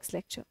in the next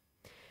lecture.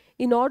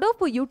 In order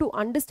for you to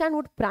understand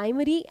what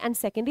primary and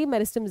secondary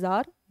meristems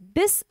are,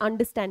 this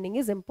understanding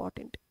is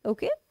important.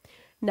 Okay.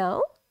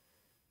 Now,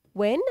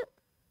 when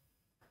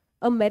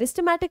a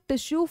meristematic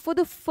tissue for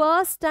the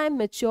first time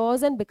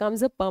matures and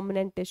becomes a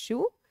permanent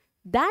tissue,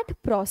 that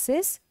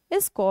process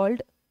is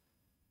called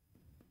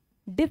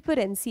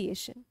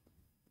differentiation.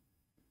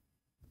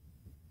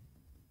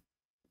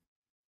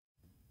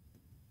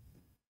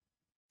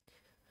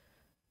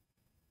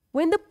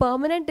 When the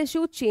permanent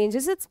tissue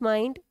changes its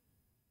mind,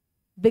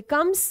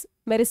 becomes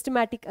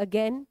meristematic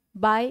again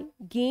by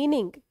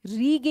regaining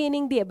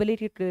the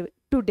ability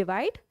to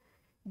divide,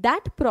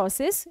 that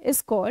process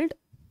is called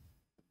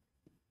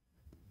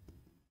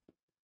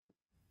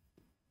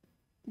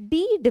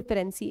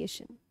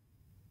de-differentiation.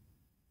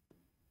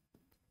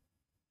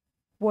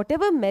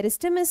 Whatever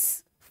meristem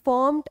is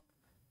formed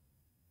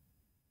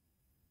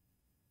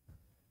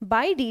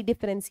by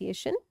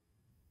de-differentiation,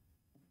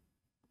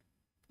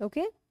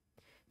 okay,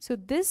 So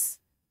this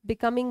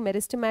becoming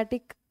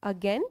meristematic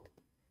again,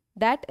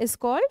 that is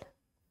called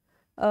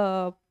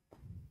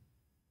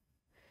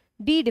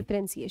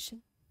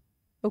de-differentiation.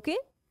 Okay.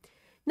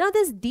 Now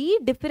this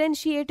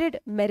de-differentiated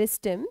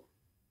meristem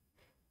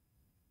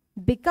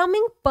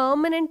becoming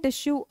permanent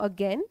tissue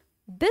again,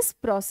 this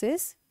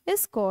process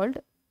is called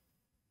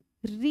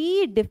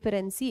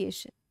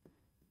redifferentiation.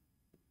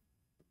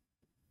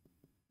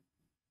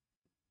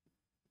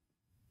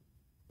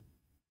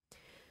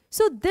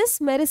 So this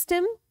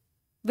meristem,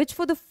 which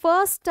for the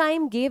first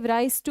time gave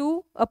rise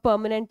to a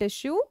permanent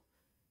tissue,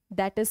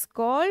 that is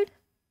called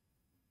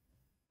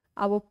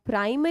our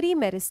primary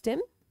meristem.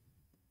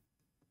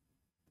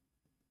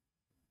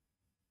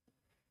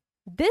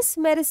 This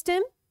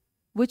meristem,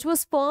 which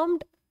was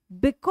formed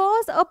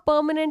because a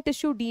permanent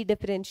tissue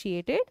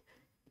de-differentiated,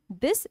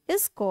 this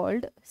is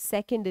called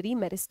secondary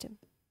meristem.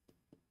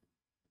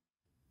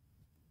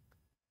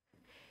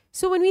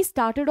 So when we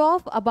started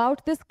off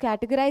about this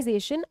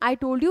categorization, I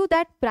told you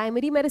that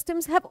primary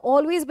meristems have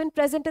always been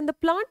present in the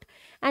plant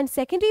and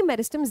secondary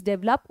meristems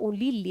develop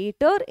only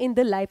later in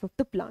the life of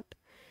the plant.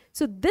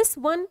 So this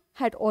one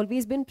had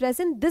always been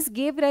present. This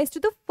gave rise to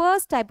the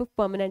first type of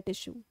permanent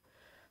tissue.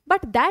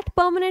 But that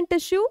permanent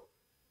tissue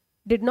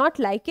did not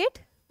like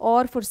it,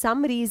 or for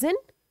some reason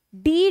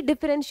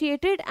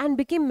de-differentiated and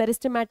became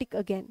meristematic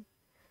again.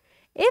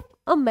 If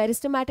a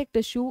meristematic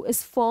tissue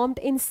is formed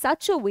in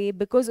such a way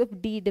because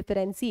of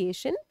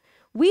de-differentiation,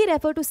 we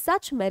refer to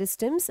such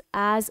meristems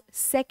as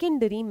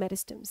secondary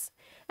meristems.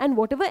 And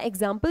whatever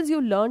examples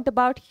you learnt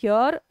about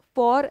here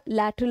for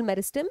lateral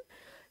meristem,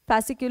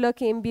 fascicular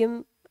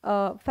cambium,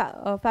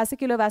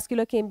 fascicular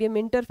vascular cambium,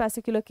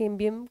 interfascicular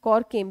cambium,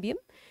 core cambium,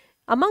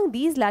 among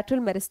these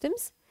lateral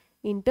meristems,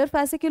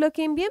 interfascicular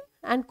cambium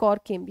and core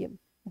cambium,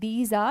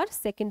 these are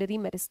secondary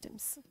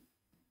meristems.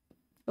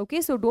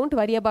 Okay, so don't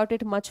worry about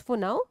it much for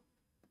now.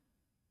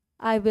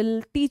 I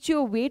will teach you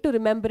a way to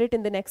remember it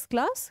in the next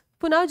class.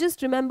 For now,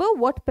 just remember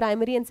what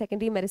primary and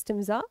secondary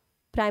meristems are.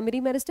 Primary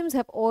meristems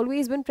have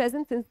always been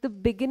present since the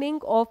beginning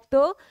of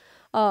the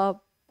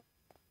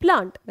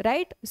plant,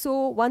 right?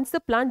 So once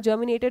the plant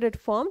germinated, it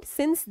formed.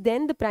 Since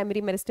then, the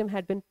primary meristem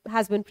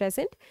has been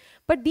present.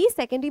 But these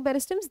secondary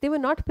meristems, they were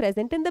not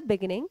present in the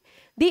beginning.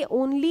 They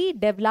only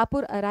develop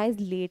or arise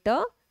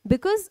later,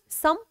 because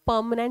some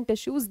permanent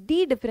tissues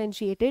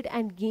de-differentiated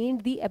and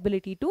gained the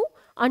ability to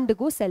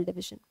undergo cell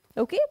division.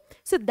 Okay,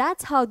 so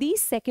that's how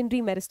these secondary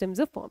meristems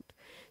are formed.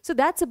 So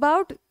that's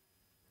about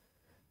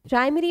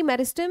primary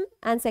meristem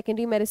and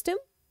secondary meristem,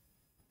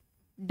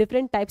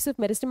 different types of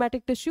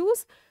meristematic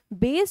tissues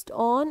based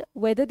on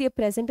whether they are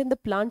present in the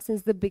plant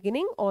since the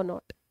beginning or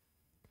not.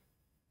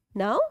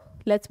 Now,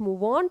 let's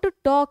move on to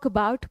talk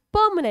about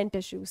permanent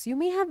tissues. You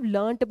may have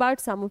learnt about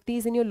some of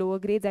these in your lower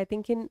grades. I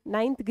think in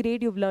 9th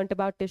grade, you've learnt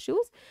about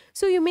tissues.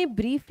 So you may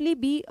briefly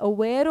be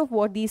aware of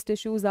what these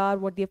tissues are,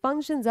 what their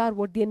functions are,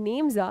 what their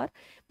names are.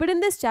 But in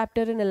this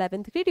chapter in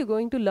 11th grade, you're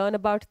going to learn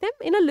about them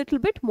in a little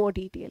bit more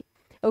detail.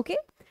 Okay.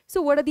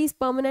 So what are these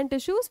permanent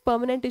tissues?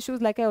 Permanent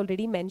tissues, like I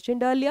already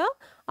mentioned earlier,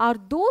 are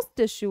those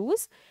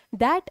tissues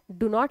that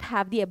do not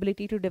have the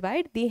ability to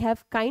divide. They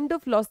have kind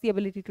of lost the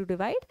ability to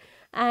divide,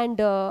 and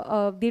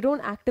they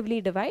don't actively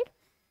divide.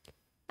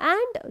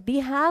 And they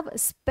have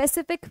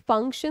specific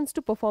functions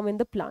to perform in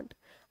the plant.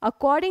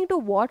 According to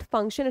what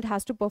function it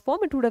has to perform,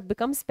 it would have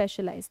become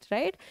specialized,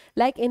 right?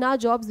 Like in our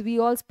jobs, we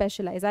all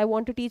specialize. I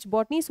want to teach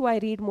botany, so I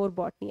read more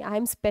botany. I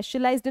am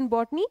specialized in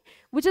botany,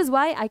 which is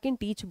why I can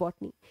teach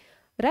botany.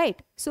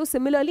 Right. So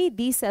similarly,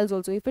 these cells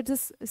also, if it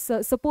is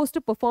supposed to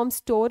perform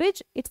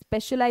storage, it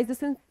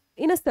specializes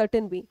in a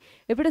certain way.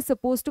 If it is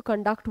supposed to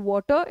conduct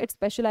water, it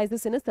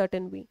specializes in a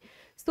certain way.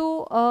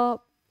 So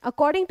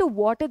according to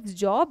what its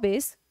job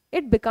is,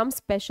 it becomes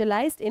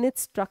specialized in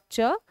its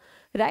structure,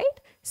 right?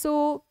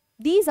 So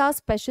these are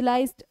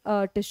specialized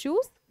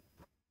tissues,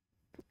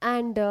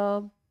 and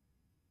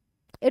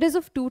it is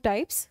of two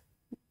types: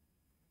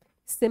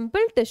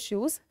 simple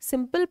tissues,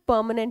 simple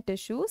permanent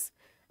tissues,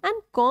 and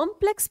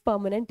complex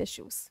permanent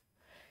tissues.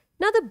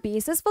 Now, the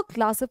basis for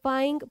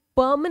classifying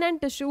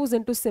permanent tissues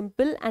into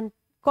simple and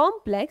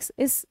complex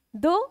is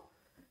the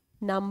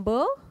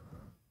number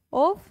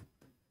of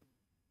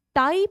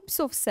types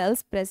of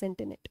cells present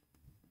in it.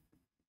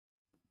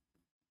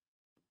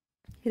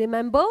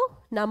 Remember,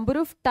 number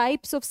of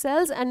types of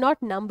cells and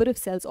not number of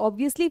cells.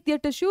 Obviously, if they are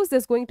tissues,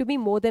 there's going to be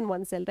more than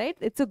one cell, right?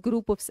 It's a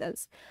group of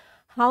cells.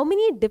 How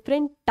many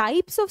different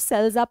types of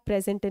cells are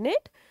present in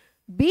it?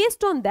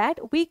 Based on that,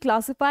 we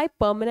classify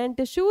permanent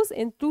tissues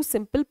into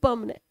simple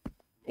permanent,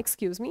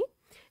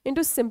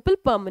 into simple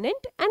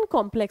permanent and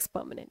complex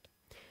permanent.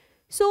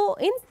 So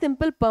in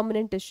simple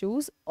permanent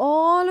tissues,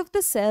 all of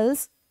the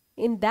cells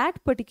in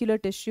that particular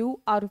tissue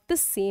are of the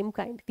same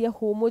kind. They are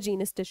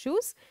homogeneous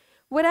tissues,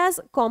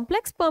 whereas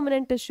complex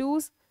permanent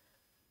tissues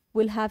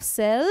will have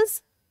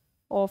cells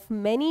of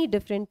many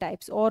different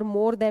types or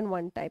more than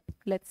one type.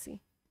 Let's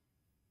see.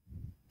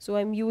 So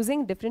I'm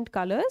using different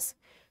colors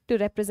to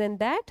represent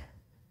that.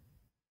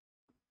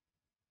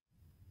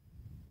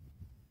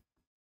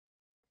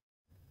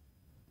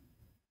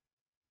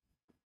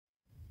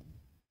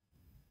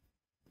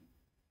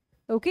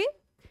 Okay.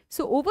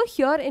 So over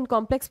here in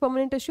complex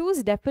permanent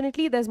tissues,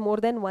 definitely there's more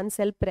than one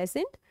cell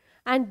present,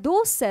 and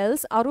those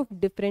cells are of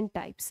different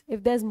types.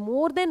 If there's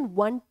more than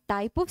one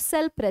type of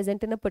cell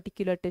present in a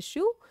particular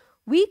tissue,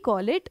 we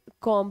call it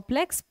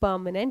complex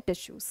permanent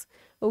tissues.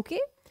 Okay.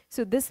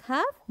 So this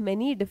have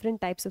many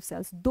different types of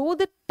cells. Though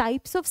the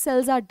types of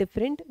cells are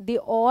different, they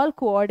all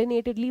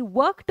coordinatedly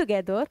work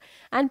together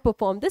and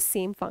perform the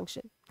same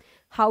function.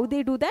 How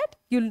they do that,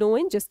 you'll know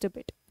in just a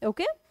bit.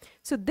 Okay.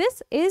 So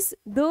this is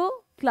the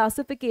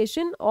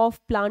classification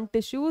of permanent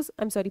tissues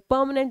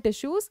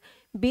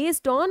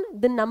based on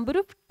the number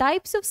of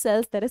types of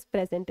cells that is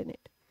present in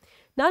it.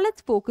 Now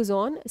let's focus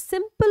on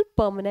simple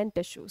permanent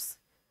tissues.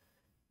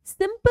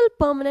 Simple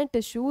permanent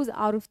tissues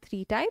are of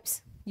three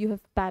types. You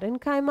have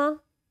parenchyma,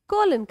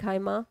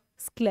 collenchyma,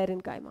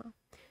 sclerenchyma.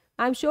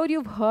 I'm sure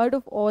you've heard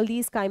of all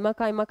these chyma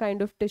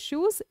kind of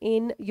tissues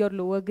in your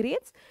lower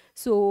grades.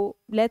 So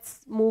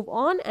let's move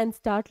on and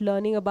start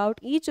learning about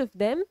each of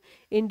them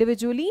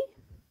individually,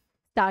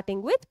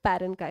 starting with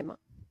parenchyma.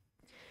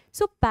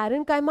 So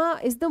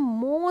parenchyma is the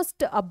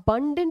most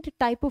abundant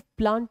type of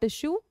plant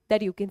tissue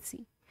that you can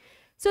see.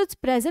 So it's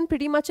present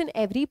pretty much in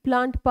every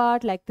plant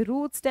part, like the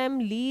root, stem,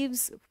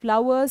 leaves,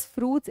 flowers,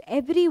 fruits,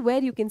 everywhere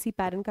you can see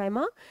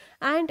parenchyma,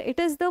 and it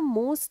is the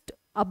most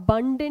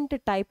abundant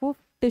type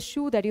of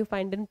tissue that you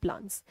find in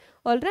plants.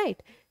 All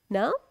right.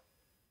 Now,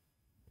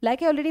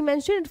 like I already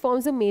mentioned, it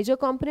forms a major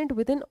component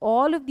within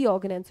all of the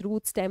organelles: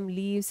 root, stem,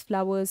 leaves,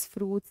 flowers,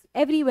 fruits,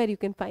 everywhere you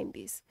can find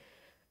these.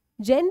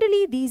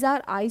 Generally, these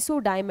are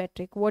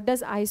isodiametric. What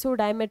does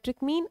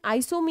isodiametric mean?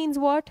 Iso means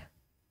what?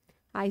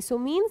 Iso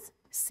means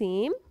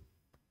same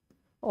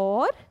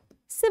or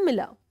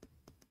similar.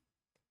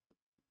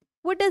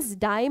 What does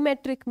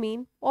diametric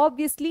mean?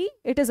 Obviously,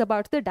 it is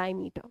about the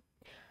diameter.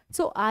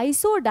 So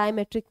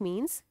isodiametric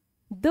means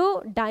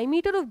the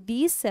diameter of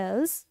these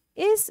cells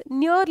is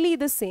nearly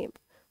the same.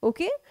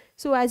 Okay.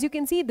 So as you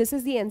can see, this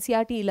is the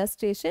NCERT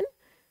illustration.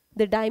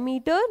 The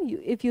diameter,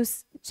 if you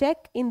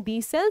check in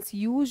these cells,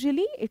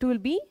 usually it will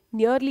be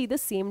nearly the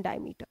same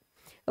diameter.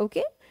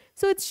 Okay.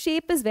 So its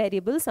shape is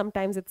variable.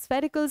 Sometimes it's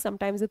spherical,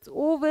 sometimes it's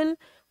oval.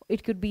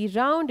 It could be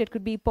round, it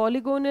could be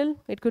polygonal,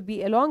 it could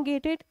be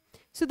elongated.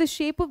 So the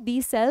shape of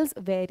these cells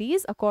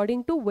varies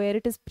according to where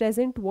it is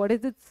present, what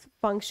is its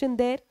function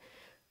there.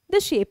 The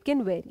shape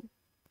can vary.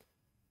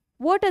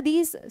 What are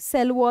these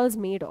cell walls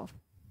made of?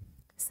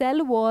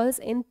 Cell walls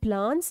in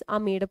plants are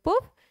made up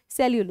of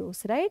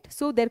cellulose, right?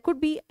 So there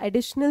could be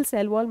additional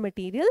cell wall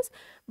materials,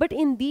 but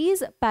in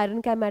these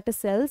parenchymatous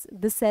cells,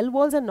 the cell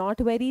walls are not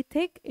very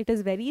thick. It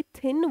is very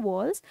thin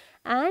walls,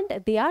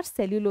 and they are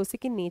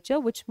cellulosic in nature,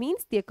 which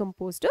means they are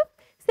composed of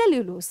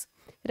cellulose,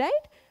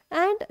 right?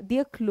 And they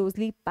are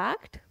closely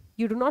packed.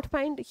 You do not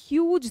find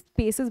huge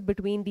spaces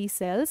between these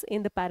cells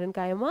in the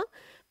parenchyma,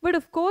 but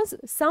of course,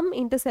 some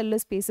intercellular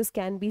spaces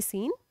can be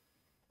seen.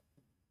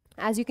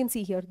 As you can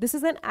see here, this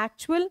is an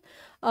actual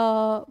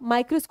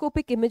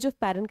microscopic image of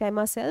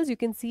parenchyma cells. You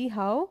can see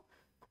how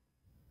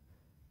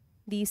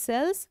these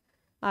cells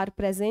are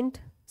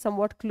present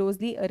somewhat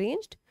closely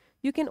arranged.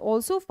 You can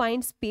also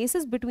find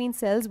spaces between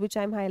cells, which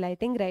I'm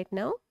highlighting right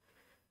now.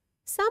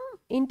 Some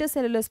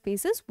intercellular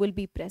spaces will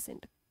be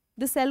present.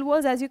 The cell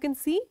walls, as you can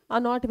see, are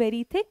not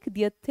very thick.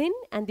 They are thin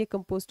and they're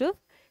composed of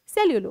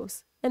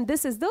cellulose. And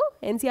this is the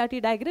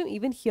NCERT diagram.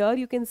 Even here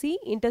you can see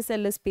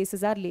intercellular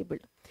spaces are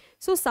labeled.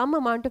 So some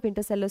amount of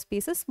intercellular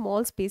spaces,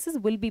 small spaces,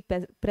 will be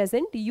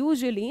present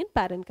usually in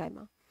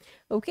parenchyma.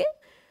 Okay.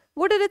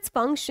 What are its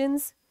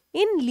functions?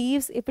 In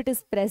leaves, if it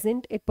is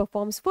present, it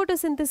performs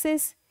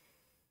photosynthesis.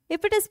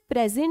 If it is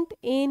present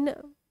in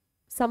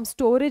some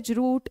storage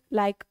root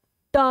like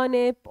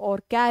turnip or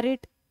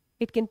carrot,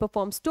 it can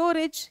perform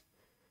storage.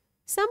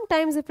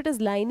 Sometimes if it is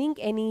lining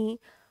any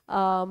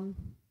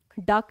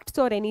ducts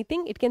or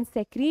anything, it can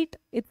secrete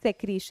its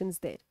secretions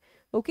there.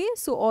 Okay,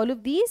 so all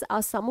of these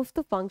are some of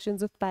the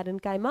functions of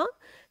parenchyma.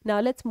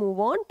 Now let's move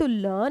on to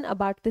learn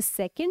about the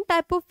second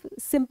type of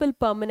simple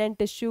permanent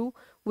tissue,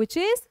 which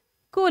is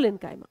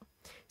collenchyma.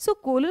 So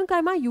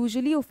collenchyma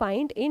usually you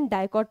find in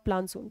dicot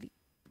plants only.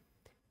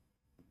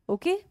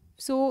 Okay,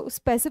 so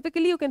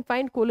specifically you can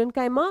find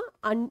collenchyma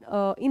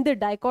in the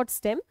dicot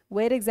stem,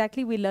 where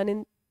exactly we learn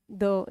in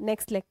the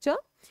next lecture.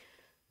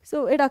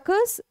 So it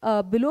occurs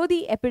below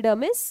the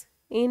epidermis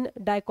in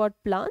dicot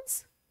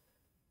plants.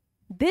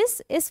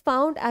 This is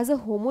found as a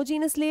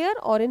homogeneous layer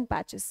or in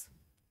patches.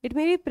 It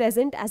may be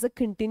present as a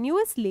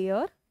continuous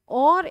layer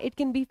or it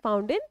can be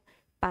found in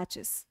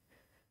patches.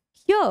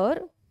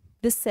 Here,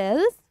 the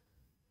cells,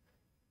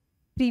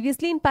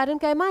 previously in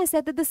parenchyma, I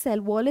said that the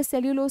cell wall is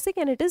cellulosic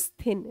and it is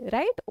thin,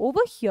 right?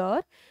 Over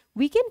here,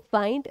 we can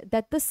find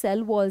that the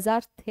cell walls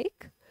are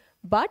thick,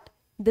 but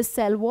the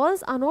cell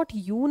walls are not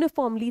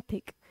uniformly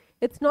thick.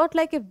 It's not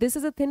like if this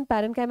is a thin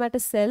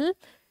parenchymatous cell,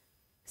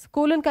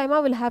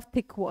 collenchyma will have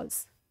thick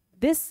walls.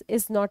 This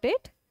is not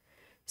it.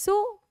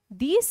 So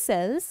these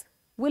cells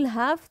will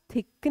have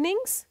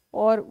thickenings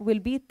or will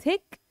be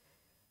thick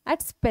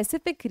at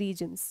specific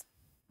regions.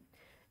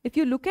 if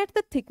you look at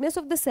the thickness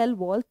of the cell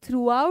wall,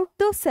 throughout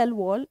the cell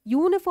wall,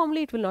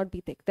 uniformly it will not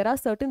be thick. There are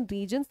certain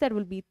regions that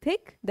will be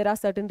thick, there are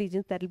certain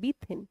regions that will be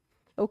thin.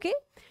 Okay,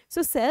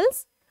 so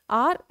cells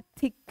are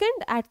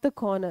thickened at the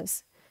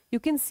corners. You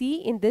can see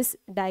in this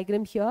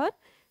diagram here,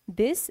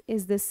 this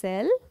is the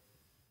cell.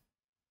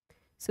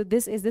 So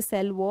this is the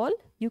cell wall.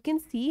 You can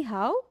see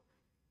how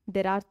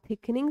there are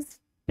thickenings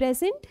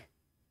present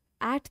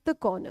at the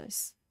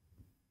corners,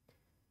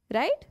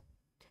 right?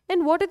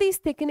 And what are these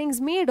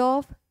thickenings made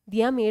of?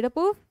 They are made up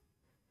of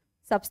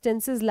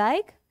substances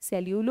like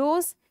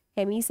cellulose,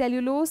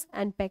 hemicellulose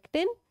and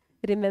pectin.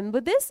 Remember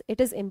this,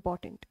 it is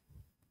important.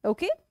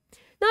 Okay.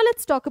 Now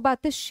let's talk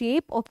about the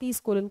shape of these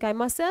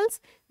collenchyma cells.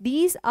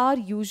 These are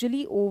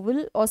usually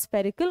oval or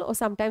spherical, or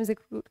sometimes it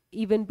could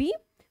even be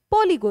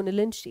polygonal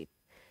in shape.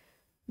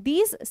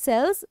 These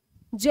cells,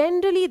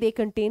 generally they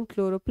contain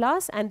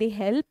chloroplasts and they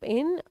help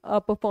in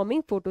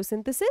performing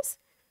photosynthesis.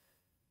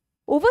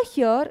 Over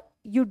here,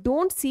 you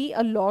don't see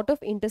a lot of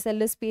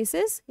intercellular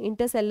spaces.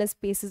 Intercellular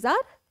spaces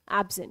are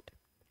absent.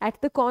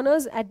 At the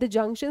corners, at the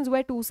junctions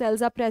where two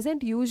cells are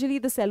present, usually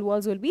the cell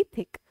walls will be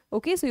thick.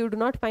 Okay, so you do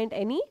not find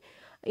any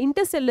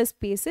intercellular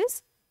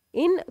spaces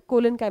in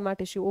collenchyma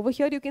tissue. Over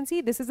here you can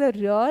see this is a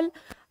real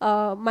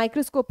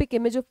microscopic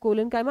image of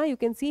collenchyma. You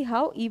can see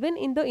how even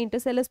in the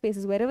intercellular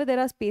spaces, wherever there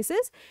are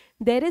spaces,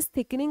 there is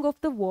thickening of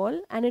the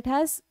wall and it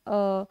has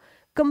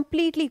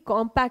completely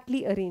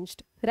compactly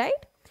arranged,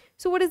 right?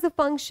 So what is the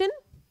function?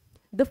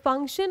 The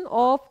function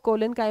of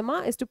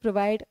collenchyma is to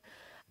provide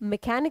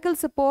mechanical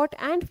support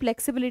and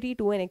flexibility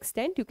to an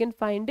extent. You can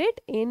find it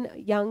in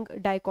young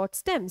dicot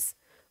stems.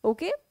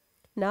 Okay,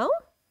 now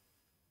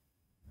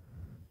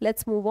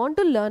let's move on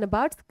to learn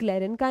about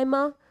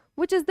sclerenchyma,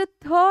 which is the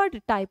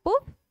third type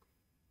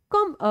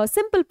of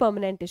simple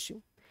permanent tissue.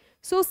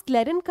 So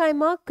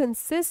sclerenchyma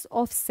consists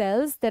of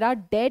cells that are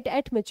dead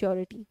at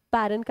maturity.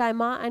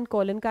 Parenchyma and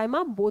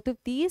collenchyma, both of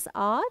these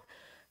are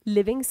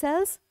living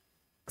cells.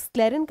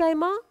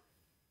 Sclerenchyma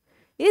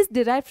is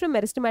derived from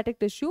meristematic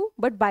tissue,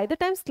 but by the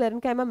time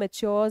sclerenchyma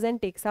matures and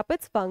takes up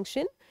its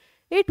function,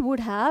 it would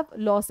have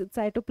lost its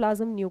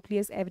cytoplasm,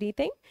 nucleus,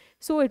 everything.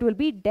 So it will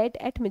be dead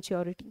at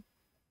maturity.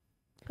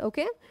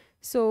 Okay,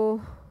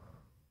 so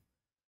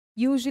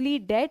usually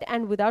dead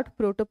and without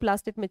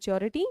protoplast at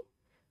maturity.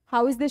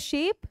 How is the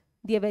shape?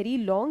 They are very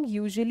long,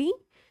 usually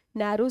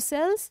narrow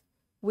cells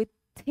with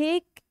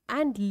thick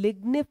and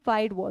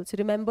lignified walls.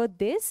 Remember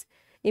this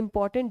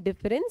important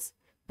difference.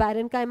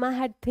 Parenchyma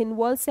had thin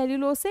walls,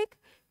 cellulosic.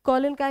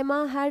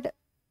 Collenchyma had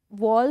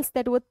walls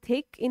that were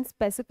thick in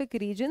specific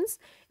regions.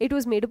 It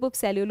was made up of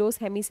cellulose,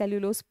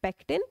 hemicellulose,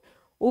 pectin.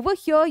 Over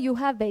here you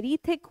have very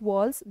thick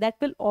walls that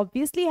will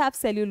obviously have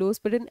cellulose,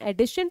 but in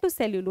addition to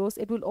cellulose,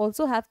 it will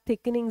also have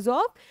thickenings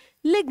of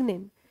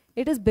lignin.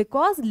 It is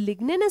because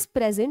lignin is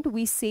present,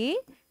 we say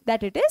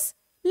that it is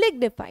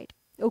lignified.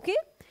 Okay,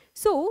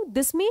 so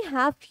this may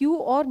have few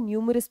or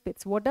numerous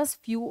pits. What does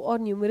few or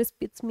numerous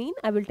pits mean?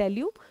 I will tell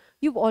you.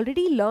 You've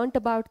already learnt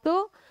about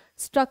the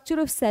structure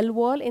of cell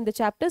wall in the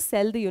chapter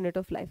Cell, the Unit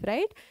of Life,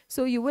 right?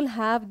 So you will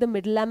have the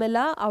middle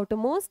lamella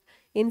outermost.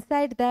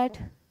 Inside that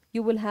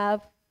you will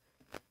have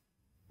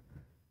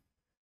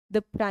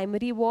the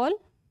primary wall.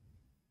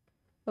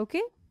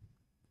 Okay,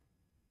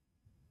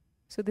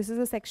 so this is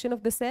a section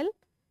of the cell.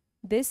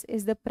 This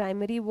is the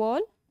primary wall.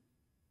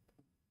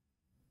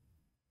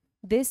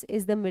 This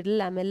is the middle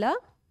lamella.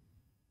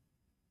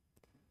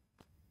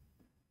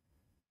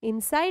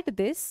 Inside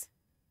this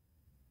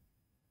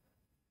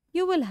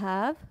you will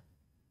have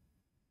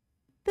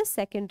the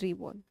secondary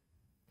wall.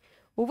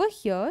 Over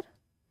here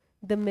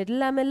the middle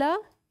lamella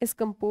is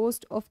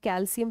composed of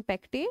calcium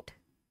pectate.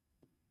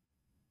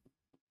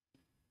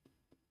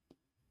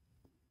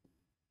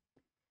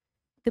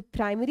 The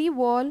primary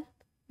wall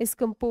is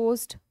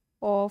composed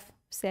of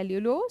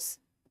cellulose,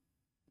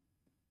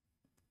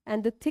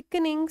 and the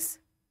thickenings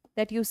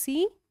that you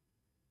see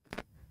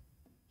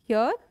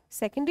here,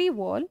 secondary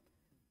wall,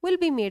 will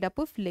be made up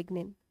of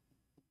lignin.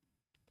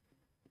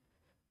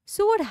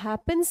 So what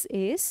happens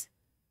is,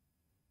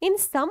 in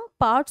some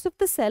parts of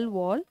the cell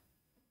wall,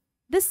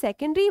 the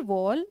secondary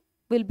wall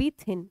will be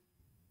thin.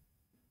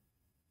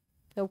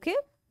 Okay,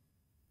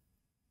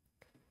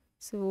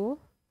 so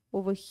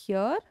over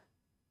here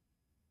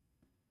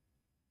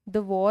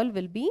the wall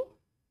will be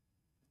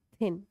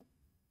thin.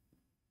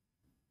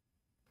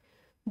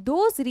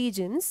 Those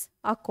regions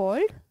are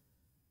called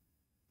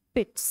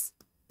pits.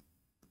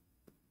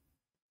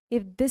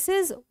 If this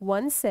is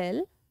one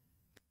cell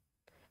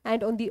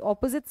and on the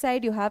opposite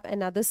side you have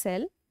another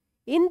cell,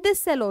 in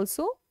this cell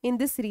also, in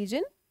this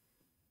region,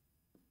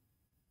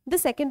 the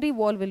secondary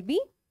wall will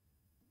be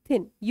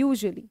thin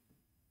usually.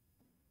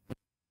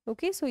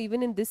 Okay, so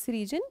even in this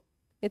region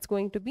it's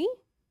going to be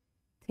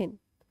thin.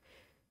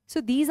 So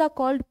these are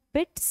called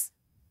pits,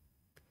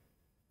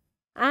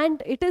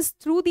 and it is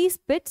through these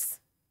pits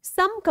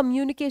some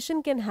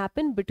communication can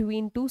happen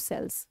between two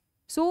cells.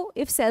 So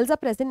if cells are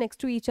present next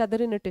to each other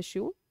in a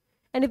tissue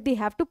And if they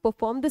have to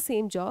perform the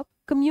same job,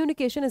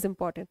 communication is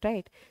important,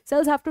 right?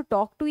 Cells have to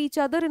talk to each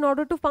other in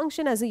order to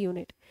function as a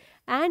unit.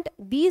 And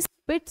these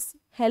pits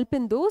help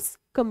in those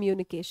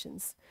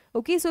communications.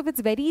 Okay, so if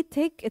it's very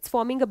thick, it's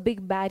forming a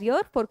big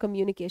barrier for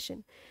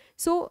communication.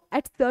 So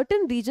at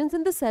certain regions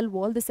in the cell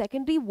wall, the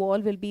secondary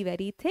wall will be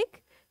very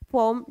thick,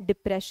 form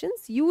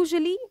depressions,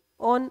 usually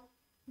on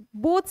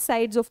both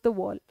sides of the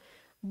wall.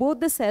 Both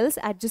the cells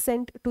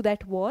adjacent to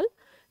that wall,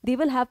 they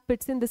will have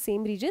pits in the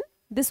same region.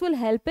 This will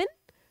help in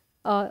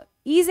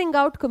easing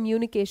out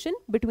communication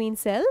between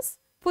cells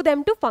for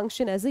them to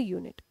function as a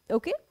unit.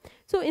 Okay,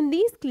 so in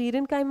these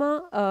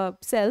sclerenchyma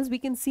cells, we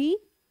can see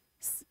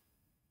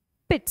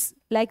pits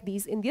like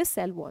these in their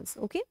cell walls.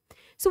 Okay,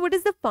 so what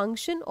is the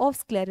function of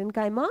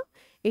sclerenchyma?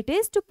 It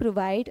is to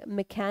provide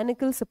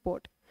mechanical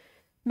support.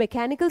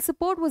 Mechanical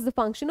support was the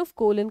function of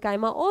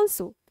collenchyma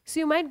also. So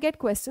you might get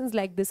questions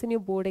like this in your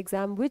board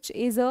exam, which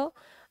is a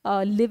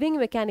living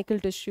mechanical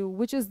tissue,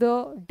 which is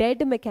the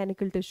dead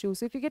mechanical tissue.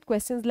 So if you get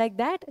questions like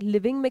that,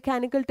 living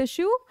mechanical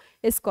tissue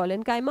is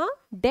collenchyma,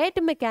 dead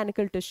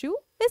mechanical tissue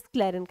is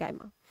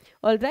sclerenchyma.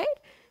 All right.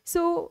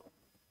 So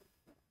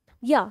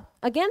yeah,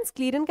 again,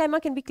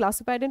 sclerenchyma can be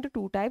classified into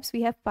two types.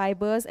 We have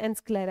fibers and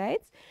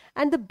sclerites,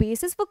 and the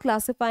basis for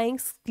classifying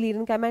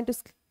sclerenchyma into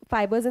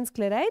fibers and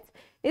sclerites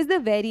is the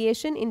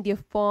variation in their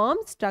form,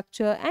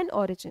 structure, and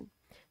origin.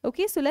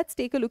 Okay, so let's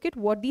take a look at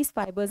what these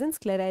fibers and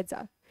sclerites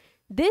are.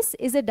 This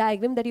is a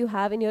diagram that you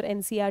have in your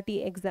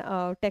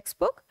NCERT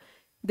textbook.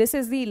 This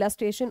is the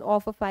illustration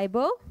of a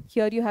fiber.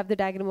 Here you have the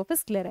diagram of a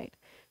sclerite.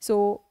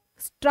 So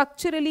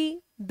structurally,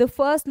 the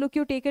first look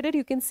you take at it,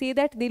 you can see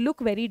that they look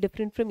very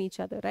different from each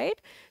other,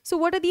 right? So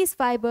what are these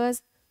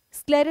fibers?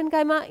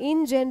 Sclerenchyma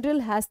in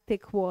general has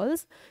thick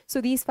walls.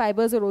 So these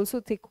fibers are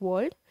also thick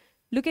walled.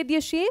 Look at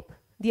their shape.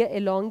 They are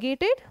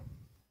elongated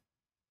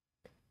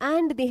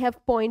and they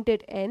have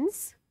pointed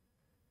ends.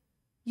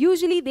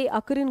 Usually they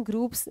occur in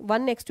groups,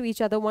 one next to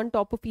each other, one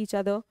top of each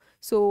other.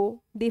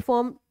 So they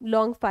form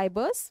long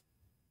fibers.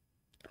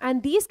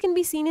 And these can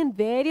be seen in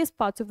various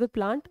parts of the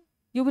plant.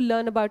 You will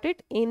learn about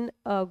it in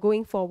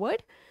going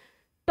forward.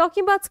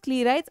 Talking about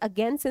sclerites,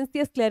 again, since they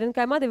are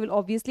sclerenchyma, they will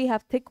obviously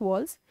have thick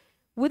walls.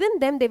 Within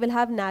them, they will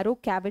have narrow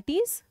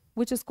cavities,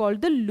 which is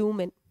called the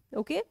lumen.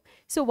 Okay,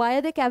 so why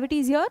are there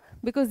cavities here?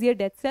 Because they are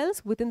dead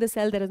cells. Within the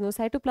cell, there is no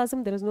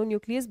cytoplasm, there is no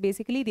nucleus.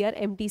 Basically, they are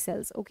empty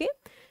cells. Okay,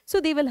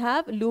 so they will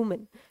have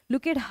lumen.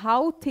 Look at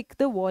how thick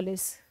the wall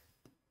is.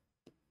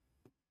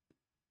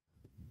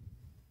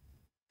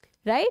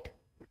 Right?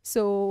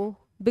 So,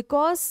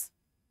 because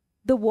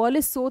the wall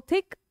is so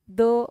thick,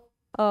 the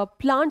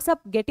plants are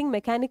getting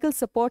mechanical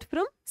support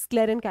from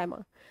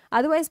sclerenchyma.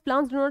 Otherwise,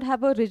 plants do not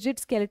have a rigid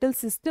skeletal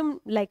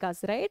system like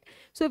us, right?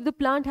 So if the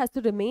plant has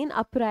to remain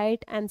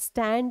upright and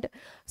stand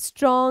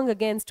strong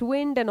against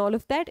wind and all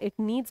of that, it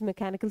needs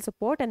mechanical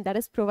support, and that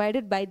is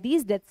provided by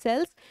these dead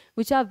cells,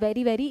 which are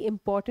very, very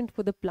important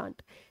for the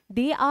plant.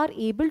 They are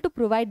able to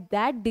provide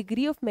that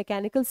degree of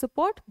mechanical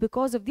support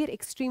because of their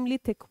extremely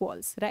thick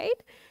walls,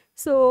 right?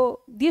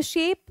 So their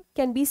shape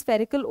can be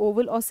spherical,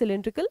 oval, or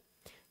cylindrical.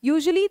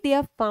 Usually they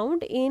are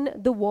found in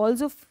the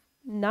walls of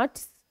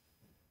nuts.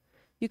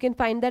 You can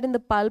find that in the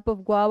pulp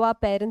of guava,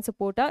 pear, and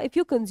sapota. If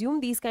you consume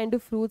these kind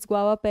of fruits,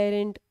 guava, pear,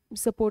 and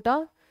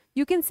sapota,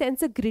 you can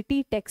sense a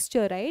gritty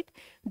texture, right?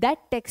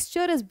 That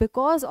texture is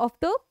because of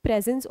the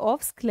presence of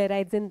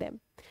sclerites in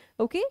them.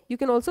 Okay, you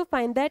can also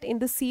find that in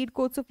the seed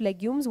coats of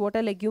legumes. What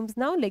are legumes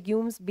now?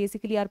 Legumes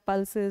basically are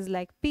pulses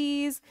like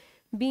peas,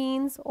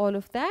 beans, all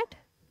of that.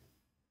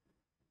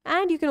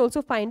 And you can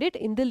also find it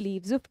in the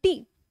leaves of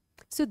tea.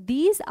 So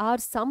these are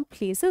some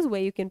places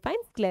where you can find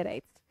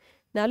sclerites.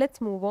 Now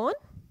let's move on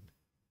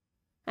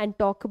and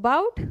talk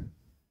about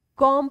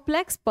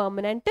complex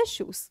permanent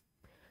tissues.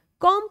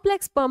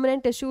 Complex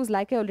permanent tissues,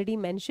 like I already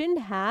mentioned,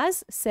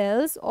 has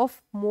cells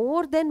of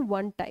more than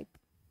one type.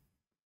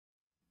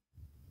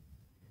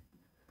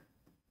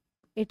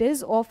 It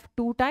is of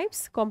two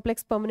types,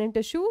 complex permanent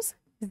tissues,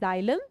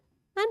 xylem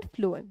and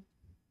phloem.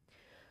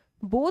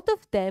 Both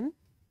of them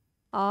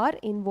are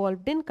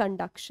involved in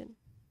conduction.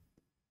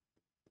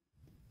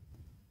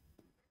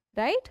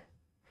 Right?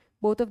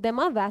 Both of them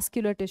are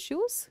vascular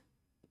tissues.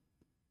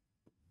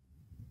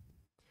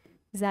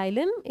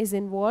 Xylem is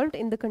involved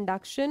in the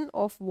conduction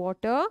of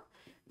water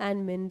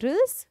and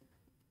minerals,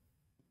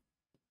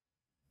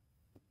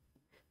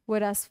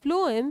 whereas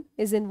phloem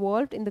is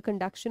involved in the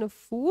conduction of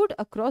food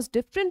across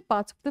different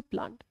parts of the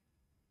plant.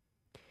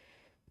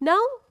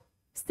 Now,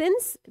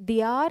 since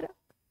they are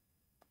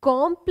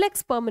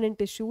complex permanent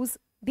tissues,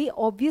 they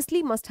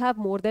obviously must have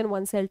more than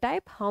one cell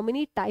type. How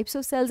many types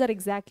of cells are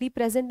exactly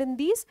present in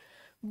these?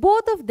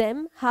 Both of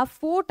them have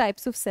 4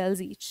 types of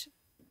cells each.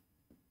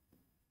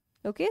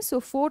 Okay, so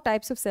 4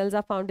 types of cells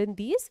are found in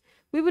these.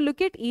 We will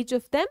look at each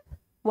of them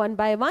one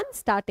by one,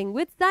 starting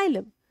with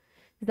xylem.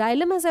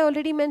 Xylem, as I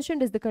already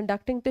mentioned, is the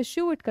conducting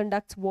tissue. It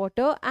conducts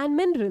water and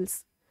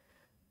minerals.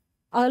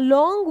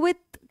 Along with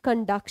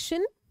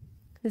conduction,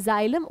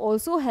 xylem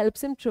also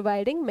helps in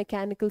providing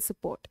mechanical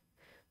support.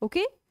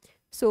 Okay,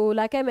 so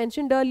like I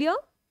mentioned earlier,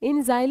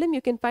 In xylem,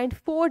 you can find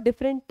 4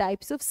 different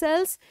types of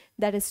cells,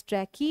 that is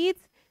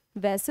tracheids,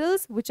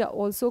 vessels, which are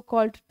also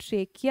called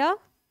trachea,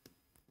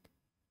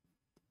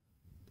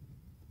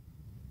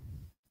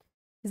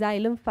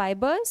 xylem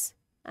fibers,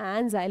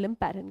 and xylem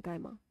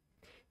parenchyma.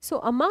 So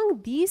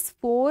among these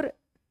 4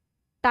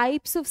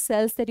 types of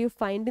cells that you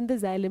find in the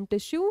xylem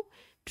tissue,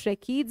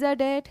 tracheids are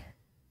dead,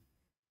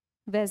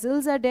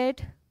 vessels are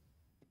dead,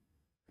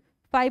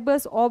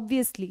 fibers,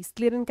 obviously,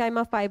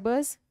 sclerenchyma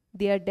fibers,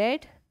 they are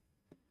dead,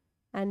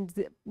 and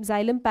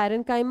xylem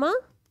parenchyma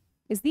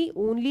is the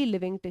only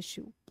living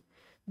tissue.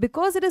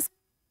 Because it is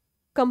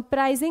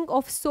comprising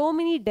of so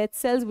many dead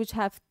cells which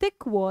have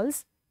thick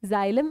walls,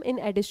 xylem, in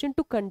addition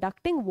to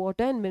conducting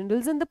water and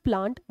minerals in the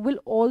plant, will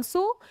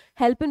also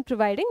help in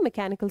providing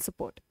mechanical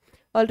support.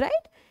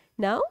 Alright,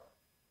 now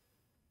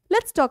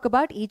let's talk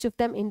about each of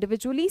them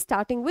individually,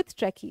 starting with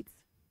tracheids.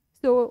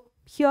 So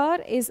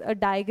here is a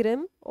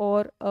diagram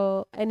or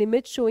an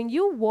image showing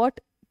you what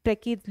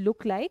tracheids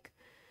look like.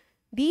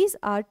 These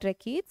are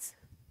tracheids.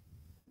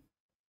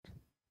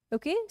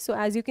 Okay, so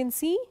as you can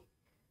see,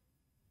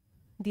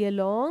 they are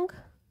long,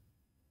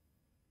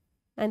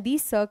 and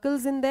these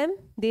circles in them,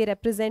 they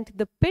represent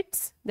the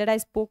pits that I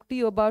spoke to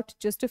you about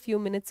just a few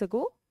minutes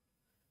ago.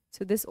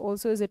 So this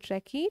also is a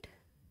tracheid.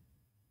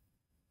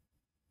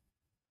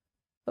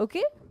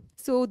 Okay,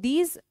 so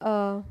these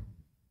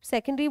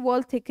secondary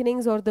wall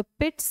thickenings or the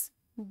pits,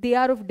 they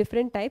are of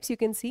different types. You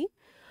can see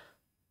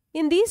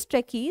in these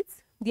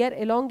tracheids, they are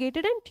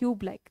elongated and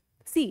tube-like.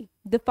 See,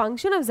 the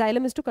function of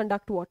xylem is to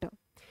conduct water.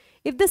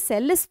 If the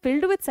cell is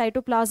filled with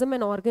cytoplasm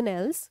and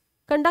organelles,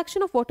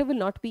 conduction of water will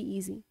not be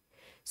easy.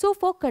 So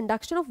for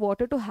conduction of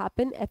water to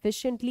happen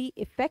efficiently,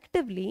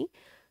 effectively,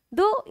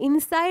 the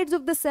insides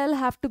of the cell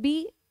have to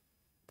be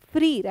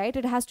free, right?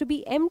 It has to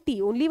be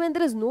empty. Only when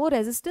there is no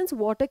resistance,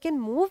 water can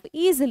move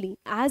easily.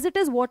 As it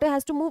is, water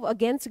has to move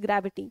against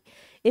gravity.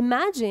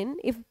 Imagine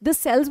if the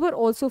cells were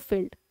also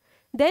filled.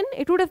 Then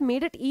it would have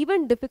made it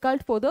even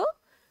difficult for the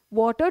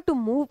water to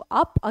move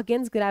up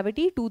against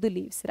gravity to the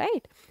leaves,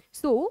 right?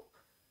 So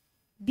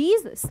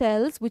these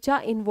cells which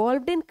are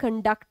involved in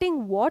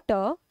conducting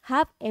water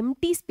have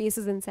empty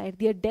spaces inside.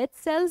 They are dead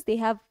cells, they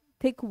have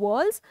thick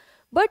walls,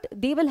 but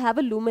they will have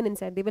a lumen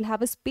inside. They will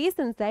have a space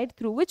inside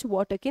through which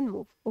water can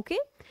move. Okay,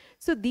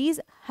 so these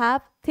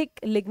have thick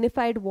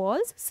lignified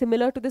walls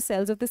similar to the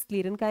cells of the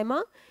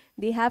sclerenchyma.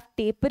 They have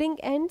tapering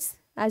ends.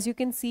 As you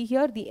can see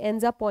here, the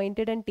ends are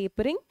pointed and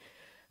tapering.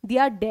 They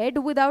are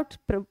dead without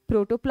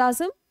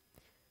protoplasm.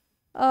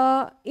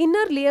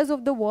 Inner layers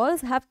of the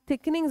walls have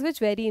thickenings which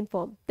vary in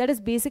form. That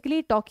is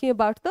basically talking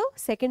about the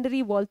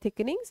secondary wall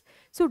thickenings.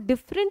 So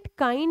different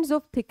kinds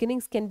of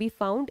thickenings can be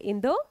found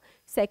in the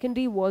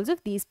secondary walls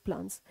of these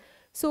plants.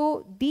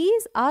 So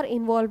these are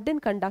involved in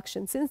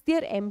conduction. Since they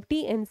are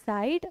empty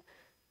inside,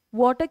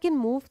 water can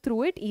move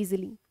through it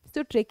easily.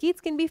 So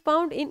tracheids can be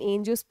found in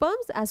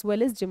angiosperms as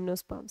well as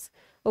gymnosperms.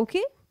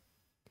 Okay.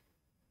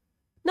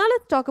 Now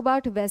let's talk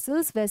about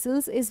vessels.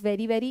 Vessels is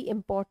very, very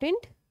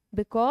important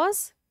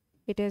because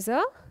it is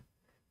a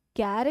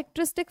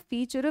characteristic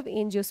feature of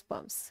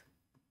angiosperms.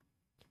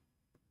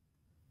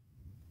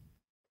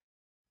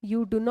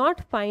 You do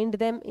not find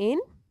them in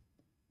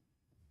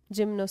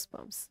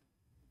gymnosperms.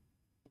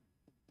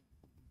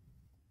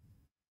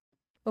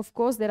 Of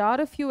course, there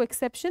are a few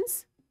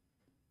exceptions,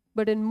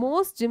 but in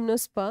most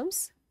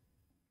gymnosperms,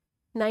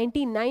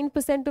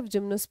 99% of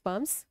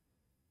gymnosperms,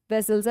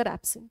 vessels are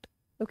absent.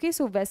 Okay,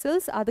 so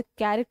vessels are the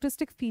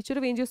characteristic feature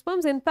of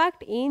angiosperms. In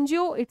fact,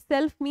 angio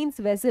itself means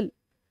vessel.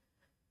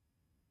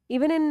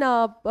 Even in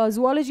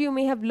zoology, you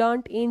may have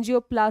learnt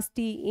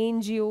angioplasty,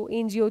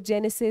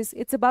 angiogenesis.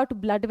 It's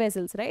about blood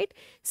vessels, right?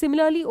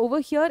 Similarly, over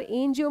here,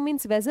 angio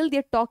means vessel.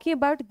 They're talking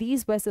about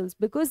these vessels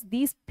because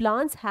these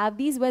plants have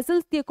these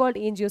vessels. They're called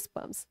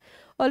angiosperms.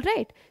 All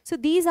right. So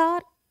these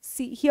are,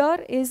 see,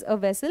 here is a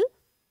vessel.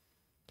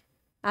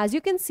 As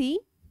you can see,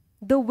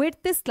 the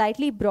width is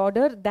slightly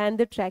broader than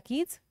the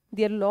tracheids.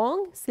 They're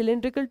long,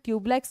 cylindrical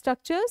tube-like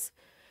structures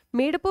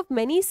made up of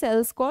many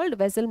cells called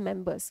vessel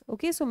members.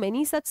 Okay, so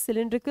many such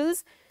cylindrical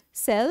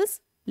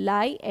cells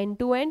lie end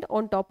to end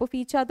on top of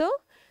each other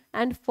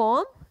and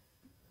form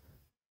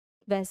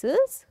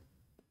vessels.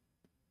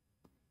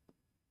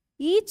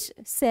 Each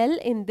cell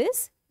in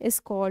this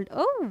is called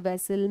a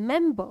vessel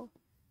member.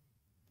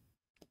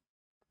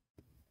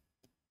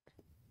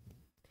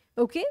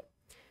 Okay,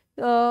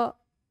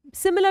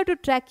 similar to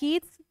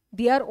tracheids,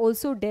 they are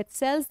also dead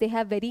cells. They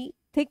have very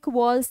thick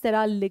walls that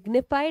are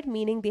lignified,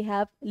 meaning they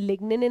have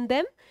lignin in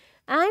them,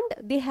 and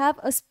they have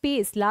a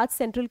space, large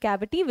central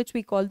cavity, which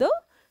we call the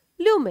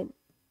lumen.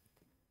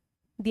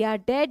 They are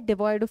dead,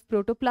 devoid of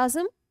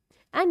protoplasm,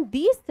 and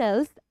these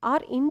cells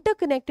are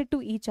interconnected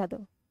to each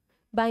other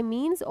by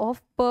means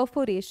of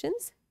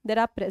perforations that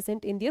are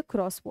present in their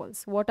cross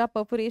walls. What are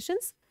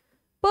perforations?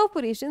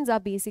 Perforations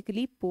are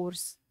basically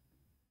pores.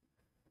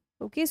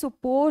 Okay, so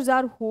pores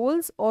are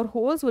holes, or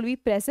holes will be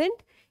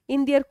present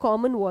in their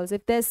common walls.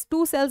 If there's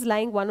two cells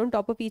lying one on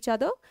top of each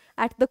other,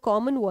 at the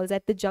common walls,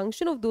 at the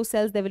junction of those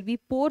cells, there will be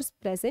pores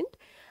present,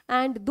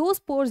 and those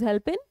pores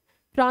help in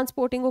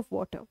transporting of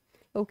water.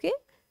 Okay.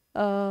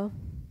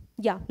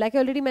 Yeah, like I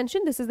already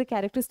mentioned, this is the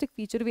characteristic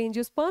feature of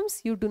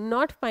angiosperms. You do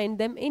not find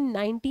them in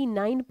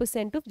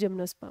 99% of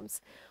gymnosperms.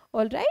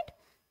 All right.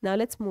 Now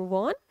let's move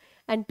on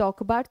and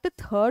talk about the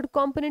third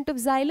component of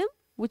xylem,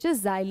 which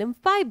is xylem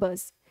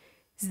fibers.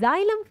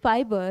 Xylem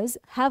fibers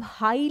have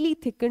highly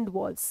thickened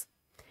walls.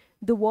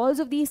 The walls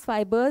of these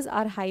fibers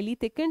are highly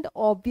thickened,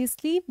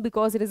 obviously,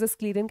 because it is a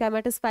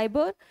sclerenchymatous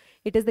fiber.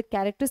 It is the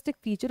characteristic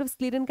feature of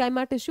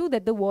sclerenchyma tissue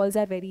that the walls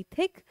are very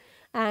thick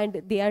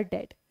and they are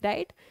dead,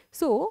 right?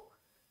 So,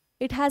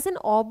 it has an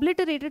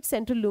obliterated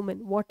central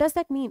lumen. What does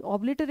that mean?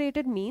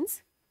 Obliterated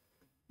means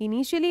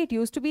initially it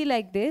used to be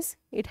like this.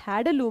 It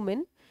had a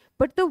lumen,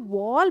 but the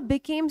wall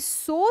became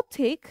so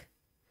thick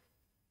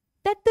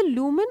that the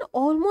lumen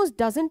almost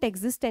doesn't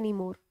exist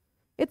anymore.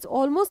 It's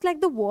almost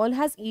like the wall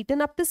has eaten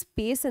up the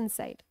space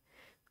inside.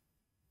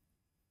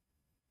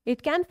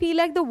 It can feel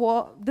like the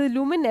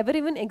lumen never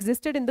even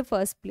existed in the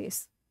first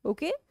place.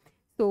 Okay?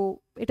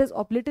 So it is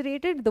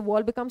obliterated. The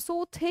wall becomes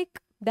so thick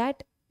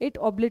that it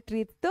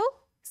obliterates the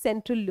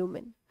central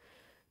lumen.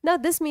 Now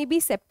this may be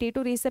septate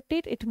or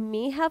aseptate. It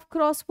may have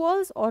cross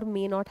walls or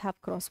may not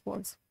have cross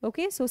walls.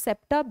 Okay? So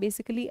septa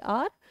basically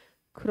are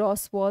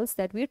cross walls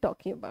that we are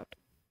talking about.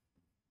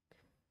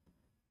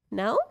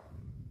 Now,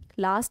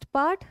 last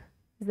part,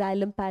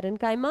 xylem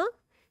parenchyma.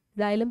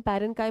 Xylem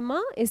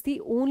parenchyma is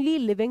the only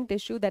living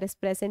tissue that is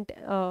present,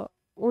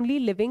 only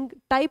living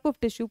type of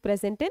tissue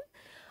present in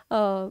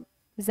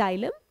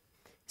xylem.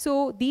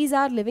 So these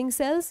are living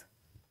cells.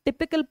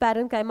 Typical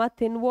parenchyma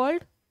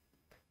thin-walled.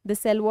 The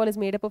cell wall is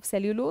made up of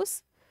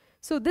cellulose.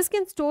 So this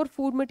can store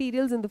food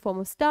materials in the form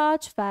of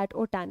starch, fat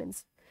or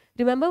tannins.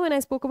 Remember when I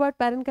spoke about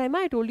parenchyma,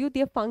 I told you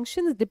their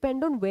functions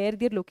depend on where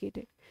they're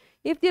located.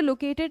 If they're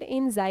located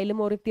in xylem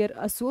or if they're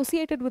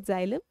associated with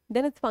xylem,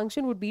 then its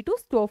function would be to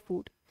store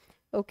food.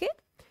 Okay.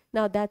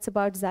 Now that's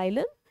about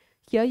xylem.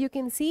 Here you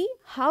can see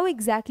how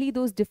exactly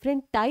those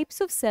different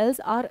types of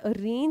cells are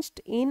arranged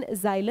in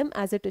xylem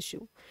as a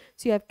tissue.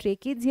 So you have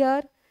tracheids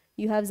here,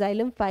 you have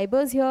xylem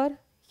fibers here,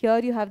 here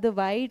you have the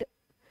wide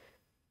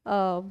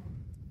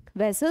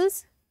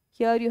vessels,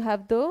 here you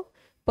have the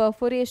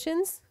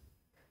perforations,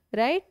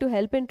 right, to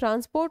help in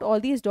transport. All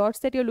these dots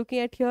that you're looking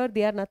at here,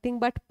 they are nothing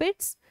but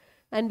pits.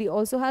 And we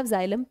also have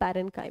xylem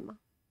parenchyma.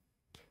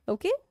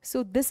 Okay,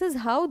 so this is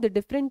how the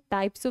different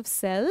types of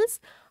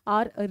cells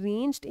are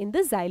arranged in the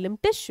xylem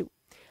tissue.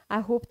 I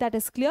hope that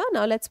is clear.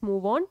 Now let's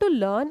move on to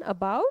learn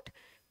about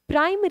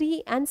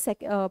primary and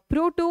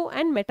proto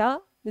and meta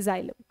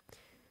xylem.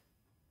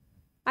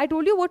 I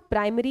told you what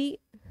primary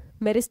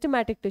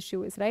meristematic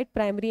tissue is, right?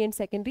 Primary and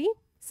secondary.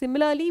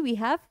 Similarly, we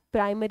have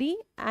primary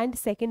and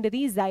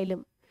secondary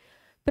xylem.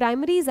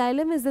 Primary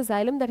xylem is the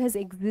xylem that has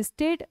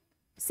existed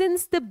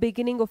since the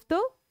beginning of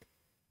the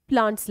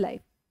plant's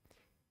life.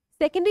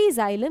 Secondary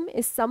xylem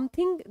is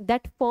something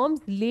that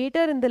forms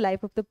later in the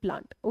life of the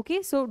plant.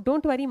 Okay, so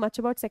don't worry much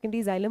about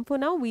secondary xylem for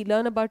now. We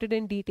learn about it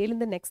in detail in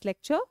the next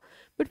lecture.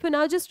 But for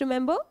now, just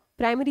remember,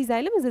 primary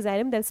xylem is a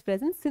xylem that's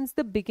present since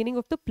the beginning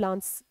of the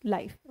plant's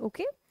life.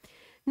 Okay,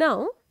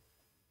 now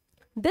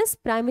this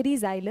primary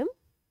xylem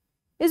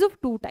is of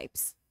two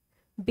types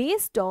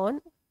based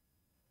on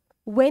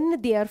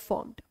when they are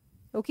formed.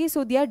 Okay,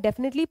 so they are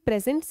definitely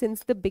present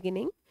since the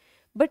beginning.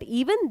 But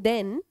even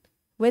then,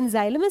 when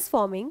xylem is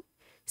forming,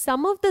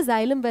 some of the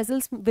xylem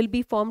vessels will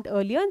be formed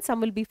earlier and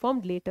some will be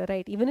formed later,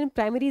 right? Even in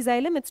primary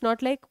xylem, it's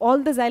not like all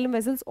the xylem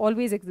vessels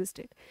always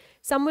existed.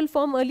 Some will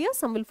form earlier,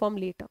 some will form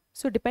later.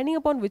 So depending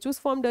upon which was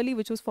formed early,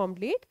 which was formed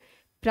late,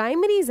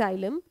 primary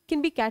xylem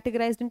can be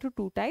categorized into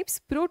two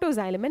types,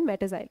 protoxylem and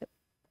metaxylem.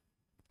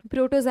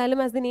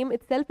 Protoxylem, as the name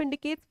itself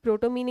indicates,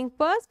 proto meaning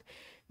first.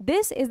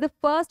 This is the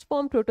first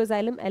form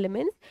protoxylem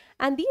elements,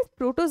 and these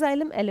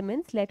protoxylem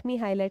elements, let me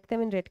highlight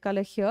them in red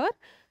color here.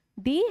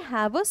 They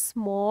have a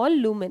small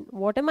lumen.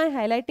 What am I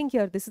highlighting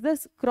here? This is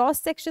the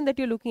cross section that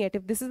you're looking at.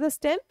 If this is the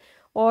stem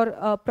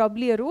or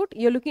probably a root,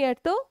 you're looking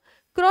at the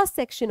cross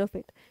section of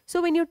it.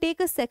 So when you take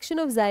a section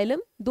of xylem,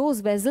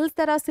 those vessels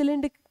that are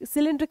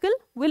cylindrical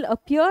will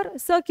appear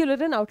circular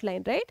in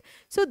outline, right?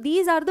 So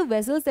these are the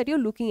vessels that you're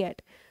looking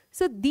at.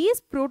 So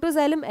these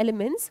protoxylem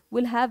elements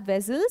will have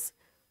vessels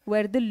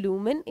where the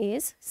lumen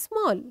is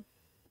small.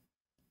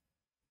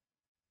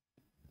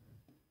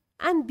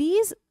 And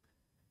these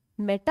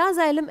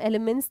metaxylem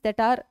elements that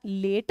are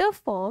later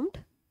formed,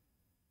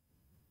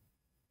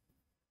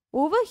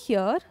 over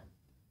here,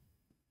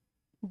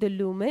 the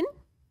lumen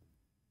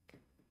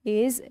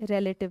is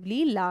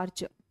relatively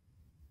larger.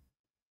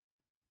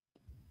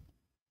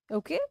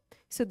 Okay,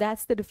 so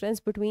that's the difference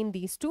between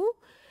these two.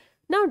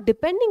 Now,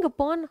 depending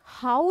upon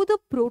how the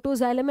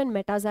protoxylem and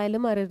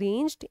metaxylem are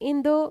arranged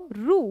in the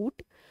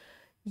root,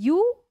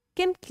 you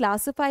can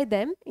classify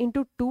them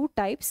into two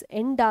types,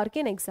 endark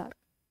and exarch.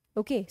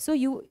 Okay, so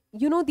you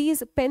know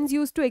these pens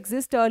used to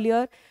exist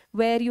earlier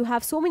where you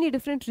have so many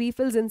different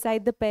refills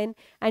inside the pen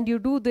and you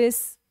do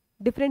this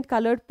different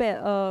colored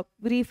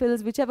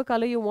refills, whichever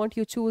color you want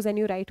you choose and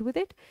you write with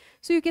it.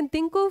 So you can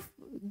think of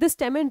the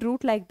stem and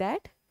root like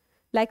that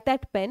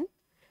pen,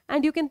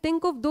 and you can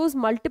think of those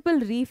multiple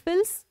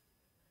refills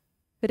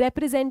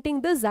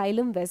representing the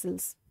xylem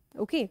vessels.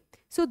 Okay,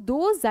 so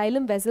those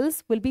xylem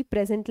vessels will be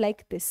present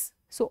like this.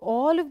 So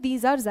all of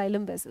these are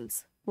xylem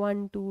vessels.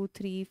 1, 2,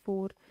 3,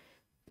 4,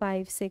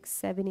 5, 6,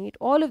 7, 8.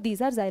 All of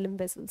these are xylem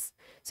vessels.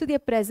 So they are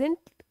present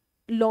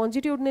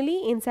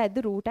longitudinally inside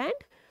the root and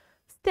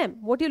stem.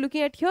 What you're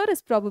looking at here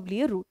is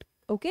probably a root.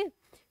 Okay.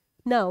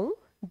 Now,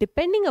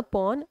 depending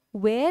upon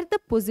where the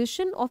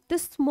position of the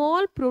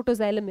small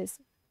protoxylem is,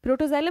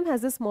 protoxylem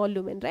has a small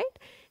lumen, right?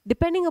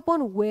 Depending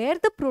upon where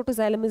the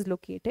protoxylem is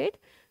located,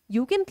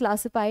 you can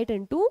classify it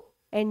into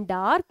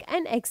endark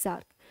and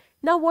exarch.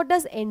 Now, what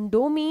does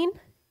endo mean?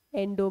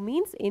 Endo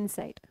means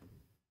inside.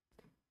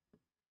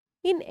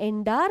 In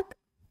endark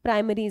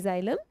primary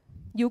xylem,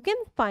 you can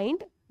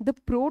find the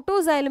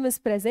protoxylem is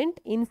present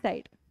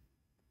inside,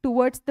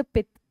 towards the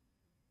pith.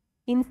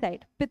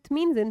 Inside. Pith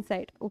means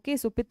inside. Okay,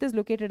 so pith is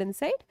located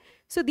inside.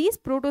 So these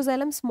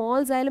protoxylem,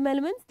 small xylem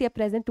elements, they are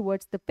present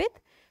towards the pith.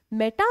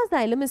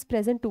 Metaxylem is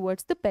present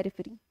towards the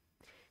periphery.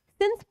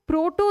 Since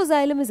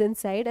protoxylem is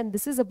inside, and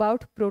this is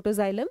about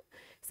protoxylem,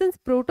 since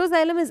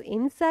protoxylem is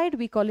inside,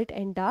 we call it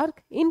endark.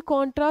 In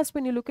contrast,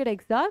 when you look at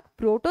exarch,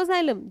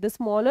 protoxylem, the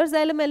smaller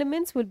xylem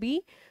elements will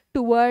be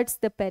towards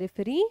the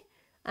periphery,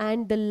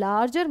 and the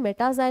larger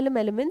metaxylem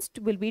elements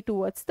will be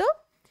towards the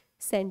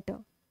center.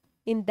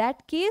 In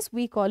that case,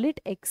 we call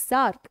it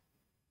exarch.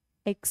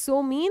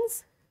 Exo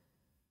means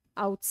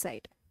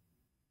outside.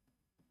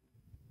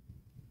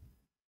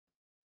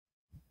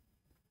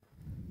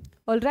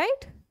 All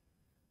right?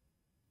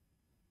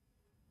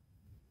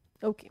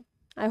 Okay,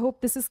 I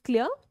hope this is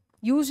clear.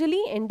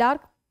 Usually,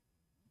 endark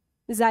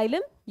xylem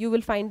you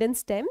will find in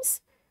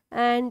stems,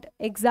 and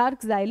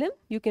exarch xylem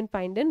you can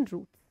find in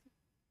roots.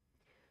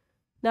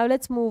 Now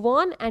let's move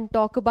on and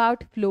talk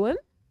about phloem.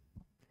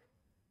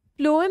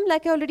 Phloem,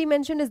 like I already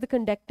mentioned, is the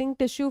conducting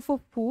tissue for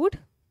food.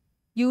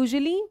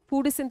 Usually,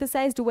 food is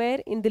synthesized where?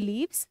 In the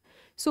leaves.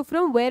 So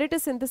from where it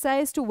is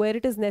synthesized to where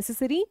it is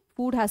necessary,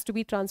 food has to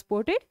be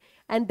transported,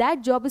 and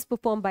that job is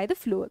performed by the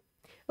phloem.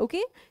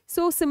 Okay,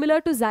 so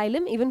similar to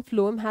xylem, even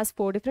phloem has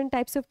 4 different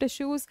types of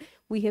tissues.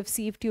 We have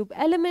sieve tube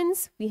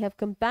elements, we have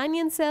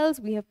companion cells,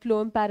 we have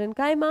phloem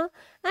parenchyma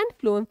and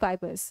phloem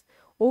fibers.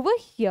 Over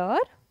here,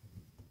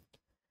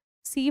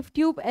 sieve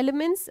tube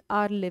elements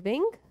are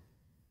living,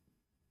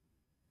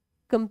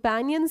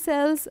 companion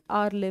cells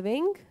are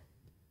living,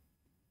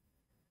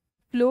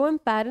 phloem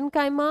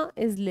parenchyma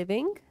is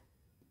living,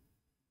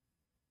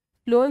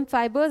 phloem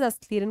fibers are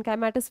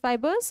sclerenchymatous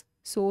fibers,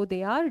 so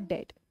they are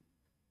dead.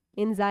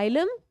 In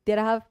xylem, there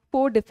are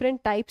 4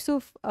 different types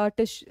of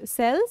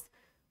cells,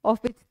 of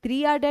which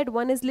 3 are dead,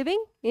 1 is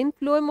living. In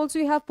phloem also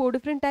you have 4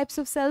 different types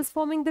of cells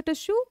forming the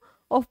tissue,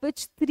 of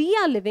which 3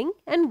 are living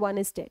and 1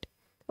 is dead.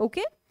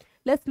 Okay,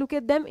 let's look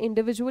at them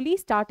individually,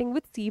 starting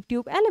with sieve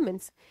tube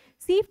elements.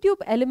 Sieve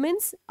tube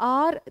elements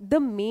are the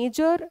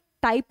major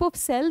type of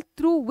cell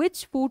through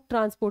which food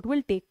transport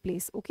will take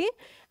place. Okay,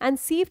 and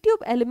sieve tube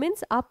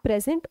elements are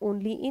present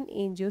only in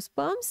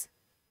angiosperms.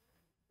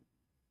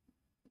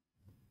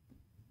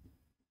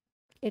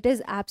 It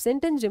is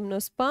absent in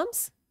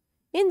gymnosperms.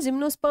 In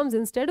gymnosperms,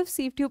 instead of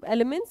sieve tube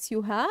elements,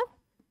 you have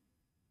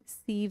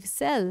sieve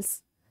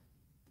cells.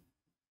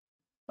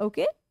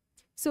 Okay.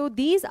 So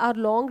these are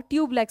long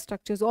tube-like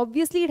structures.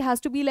 Obviously, it has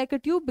to be like a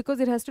tube because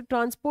it has to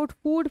transport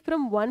food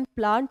from one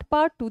plant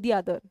part to the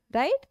other,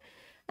 right?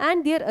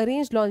 And they are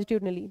arranged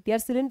longitudinally. They are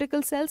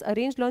cylindrical cells.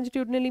 Arranged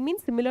longitudinally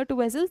means similar to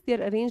vessels. They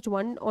are arranged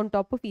one on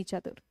top of each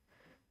other.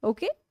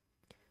 Okay.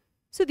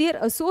 So they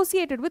are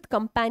associated with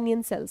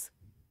companion cells.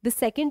 The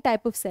second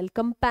type of cell,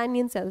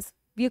 companion cells.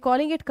 We are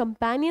calling it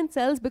companion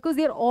cells because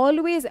they are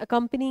always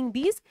accompanying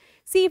these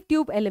sieve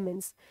tube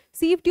elements.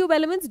 Sieve tube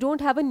elements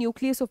don't have a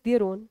nucleus of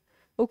their own.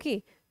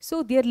 Okay,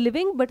 so they are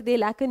living but they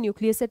lack a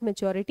nucleus at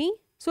maturity.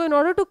 So in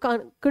order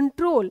to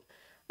control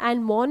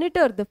and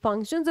monitor the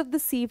functions of the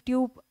sieve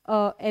tube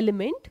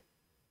element,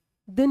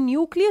 the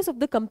nucleus of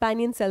the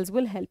companion cells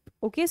will help.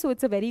 Okay, so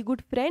it's a very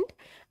good friend,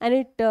 and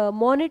it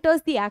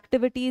monitors the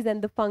activities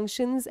and the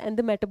functions and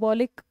the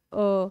metabolic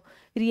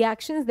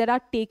reactions that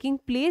are taking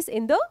place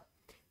in the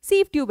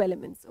sieve tube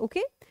elements.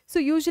 Okay, so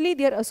usually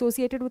they are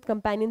associated with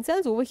companion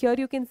cells. Over here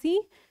you can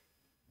see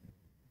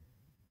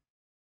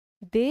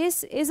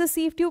this is a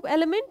sieve tube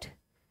element.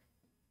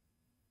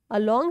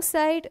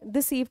 Alongside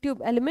the sieve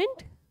tube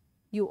element,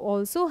 you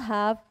also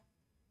have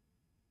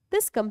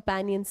this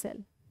companion cell.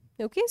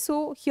 Okay,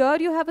 so here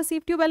you have a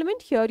sieve tube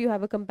element, here you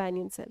have a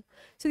companion cell.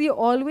 So they are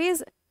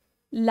always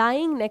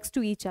lying next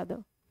to each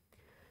other.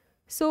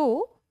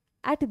 So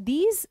at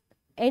these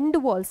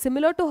end walls,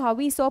 similar to how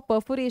we saw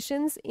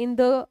perforations in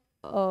the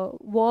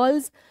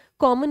walls,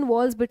 common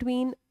walls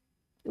between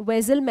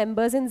vessel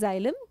members in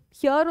xylem,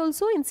 here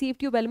also in sieve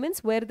tube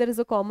elements where there is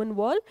a common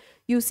wall,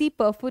 you see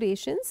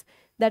perforations.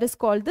 That is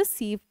called the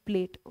sieve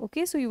plate.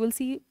 Okay, so you will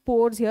see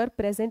pores here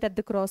present at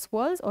the cross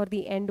walls or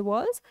the end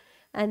walls,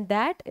 and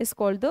that is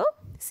called the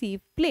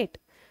sieve plate.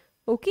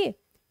 Okay,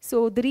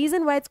 so the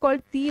reason why it's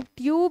called sieve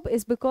tube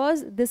is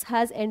because this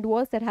has end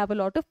walls that have a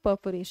lot of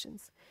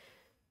perforations.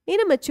 In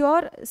a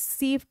mature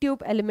sieve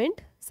tube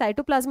element,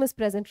 cytoplasm is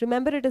present.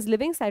 Remember, it is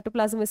living,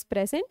 cytoplasm is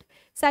present.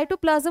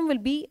 Cytoplasm will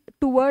be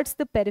towards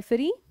the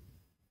periphery.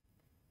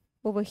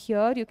 Over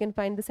here, you can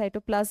find the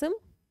cytoplasm.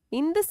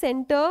 In the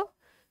center,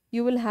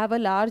 you will have a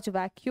large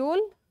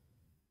vacuole.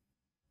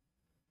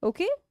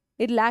 Okay,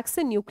 it lacks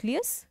a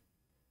nucleus.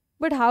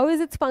 But how is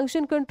its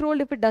function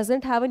controlled if it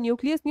doesn't have a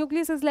nucleus?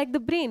 Nucleus is like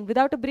the brain.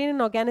 Without a brain, an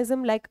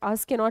organism like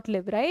us cannot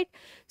live, right?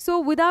 So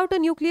without a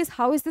nucleus,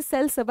 how is the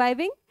cell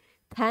surviving?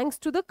 Thanks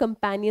to the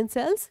companion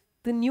cells.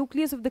 The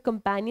nucleus of the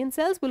companion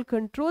cells will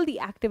control the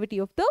activity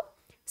of the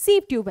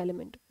sieve tube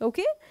element.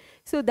 Okay,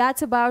 so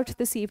that's about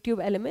the sieve tube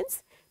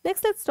elements.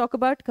 Next, let's talk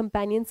about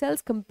companion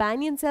cells.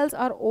 Companion cells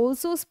are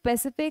also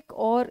specific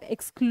or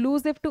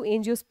exclusive to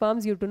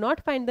angiosperms. You do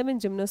not find them in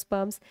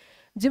gymnosperms.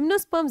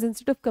 Gymnosperms,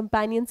 instead of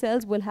companion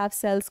cells, will have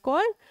cells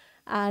called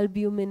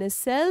albuminous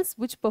cells,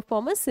 which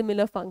perform a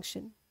similar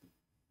function.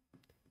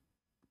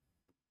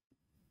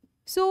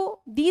 So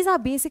these are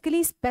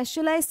basically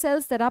specialized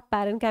cells that are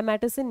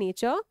parenchymatous in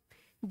nature.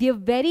 They are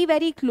very,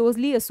 very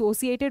closely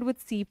associated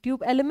with sieve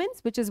tube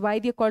elements, which is why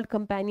they are called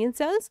companion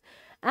cells.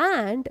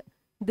 And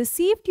the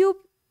sieve tube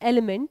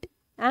element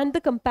and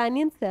the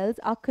companion cells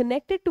are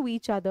connected to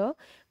each other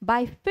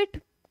by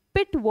pit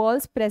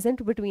walls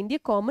present between the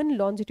common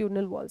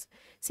longitudinal walls.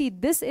 See,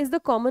 this is the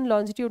common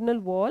longitudinal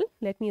wall.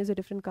 Let me use a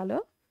different color.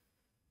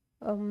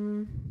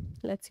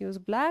 Let's use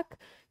black.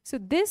 So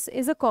this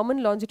is a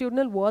common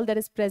longitudinal wall that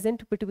is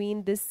present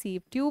between this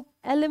sieve tube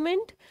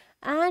element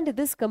and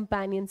this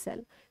companion cell.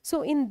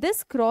 So in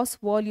this cross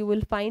wall, you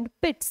will find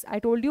pits. I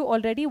told you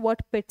already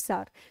what pits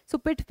are. So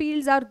pit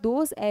fields are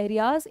those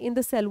areas in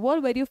the cell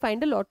wall where you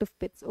find a lot of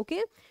pits.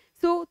 Okay.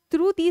 So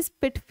through these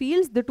pit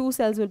fields, the two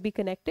cells will be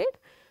connected.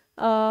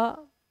 When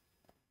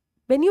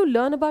you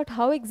learn about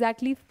how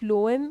exactly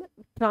phloem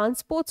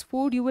transports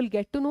food, you will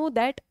get to know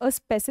that a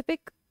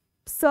specific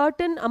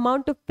certain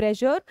amount of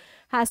pressure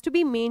has to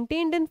be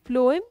maintained in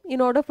phloem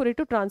in order for it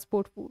to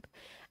transport food.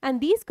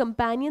 And these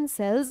companion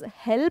cells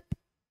help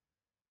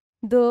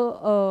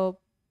the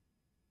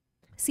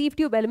sieve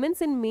tube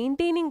elements in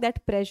maintaining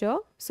that pressure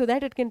so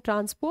that it can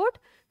transport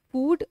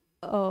food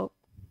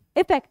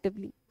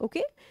effectively.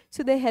 Okay,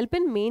 so they help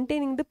in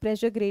maintaining the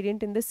pressure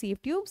gradient in the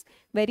sieve tubes.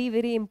 Very,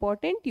 very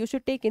important. You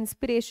should take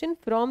inspiration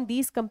from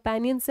these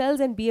companion cells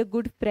and be a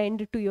good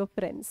friend to your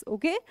friends.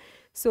 Okay,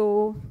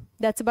 so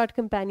that's about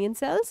companion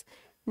cells.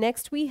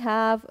 Next, we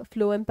have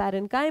phloem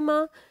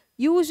parenchyma.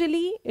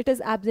 Usually it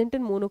is absent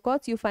in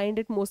monocots. You find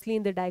it mostly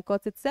in the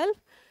dicots itself.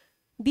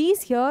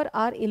 These here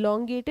are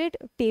elongated,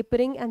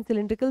 tapering and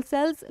cylindrical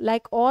cells.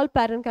 Like all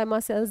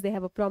parenchyma cells, they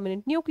have a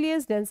prominent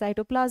nucleus, then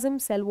cytoplasm,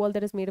 cell wall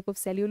that is made up of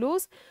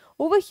cellulose.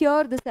 Over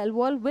here, the cell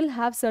wall will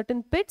have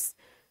certain pits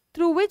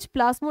through which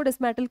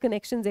plasmodesmatal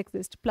connections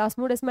exist.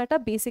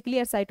 Plasmodesmata basically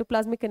are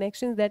cytoplasmic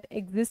connections that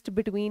exist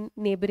between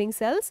neighboring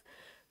cells.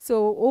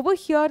 So over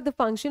here, the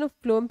function of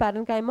phloem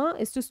parenchyma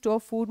is to store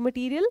food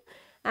material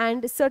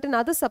and certain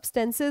other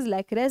substances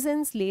like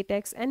resins,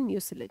 latex and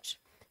mucilage.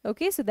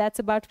 Okay, so that's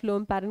about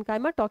phloem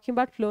parenchyma. Talking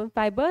about phloem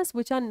fibers,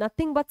 which are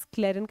nothing but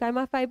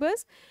sclerenchyma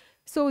fibers.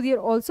 So they are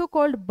also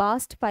called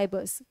bast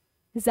fibers.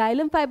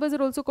 Xylem fibers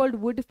are also called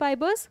wood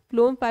fibers.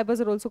 Phloem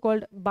fibers are also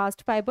called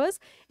bast fibers.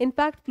 In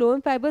fact,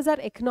 phloem fibers are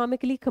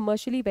economically,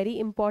 commercially very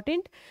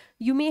important.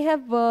 You may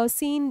have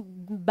seen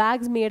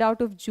bags made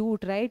out of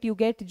jute, right? You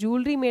get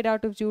jewelry made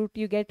out of jute.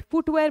 You get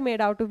footwear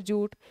made out of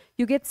jute.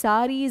 You get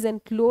saris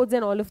and clothes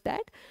and all of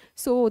that.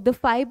 So the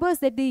fibers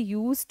that they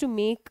use to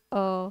make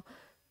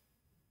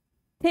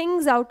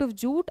things out of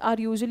jute are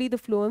usually the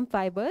phloem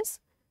fibers.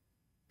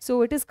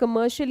 So it is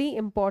commercially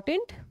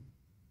important.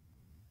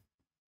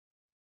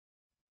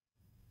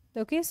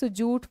 Okay, so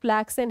jute,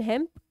 flax and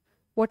hemp,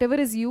 whatever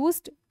is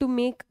used to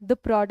make the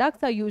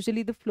products are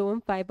usually the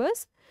phloem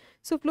fibers.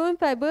 So phloem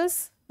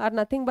fibers are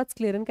nothing but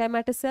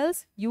sclerenchymatous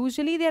cells.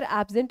 Usually they are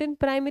absent in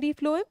primary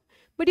phloem,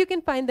 but you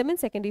can find them in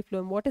secondary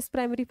phloem. What is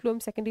primary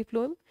phloem, secondary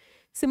phloem?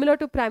 Similar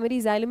to primary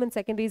xylem and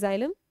secondary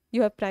xylem,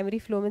 you have primary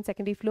phloem and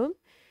secondary phloem.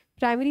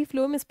 Primary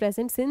phloem is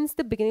present since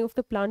the beginning of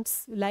the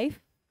plant's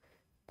life.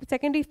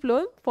 Secondary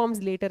phloem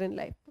forms later in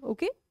life.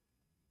 Okay.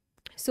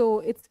 So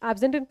it's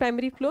absent in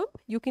primary phloem.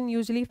 You can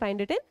usually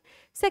find it in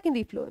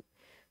secondary phloem.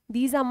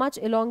 These are much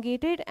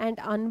elongated and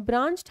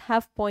unbranched,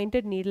 have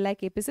pointed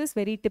needle-like apices,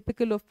 very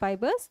typical of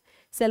fibers.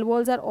 Cell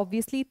walls are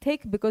obviously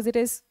thick because it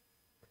is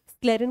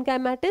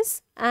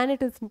sclerenchymatous and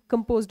it is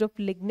composed of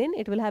lignin.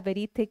 It will have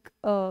very thick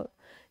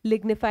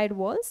lignified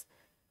walls.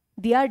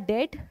 They are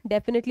dead,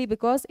 definitely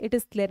because it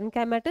is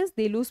sclerenchymatous.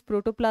 They lose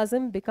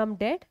protoplasm, become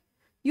dead,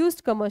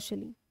 used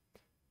commercially.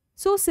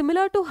 So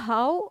similar to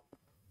how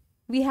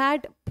we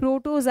had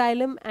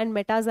protoxylem and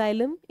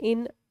metaxylem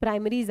in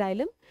primary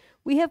xylem,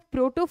 we have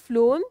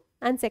protophlloem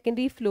and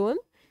secondary phloem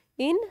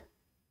in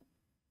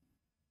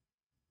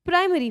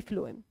primary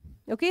phloem.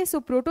 Okay, so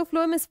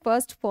protophlloem is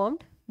first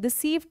formed. The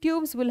sieve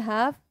tubes will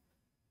have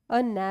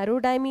a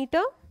narrow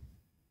diameter.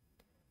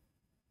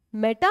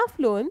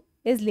 Metaphloem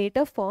is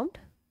later formed.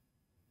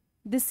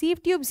 The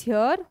sieve tubes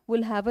here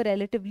will have a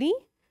relatively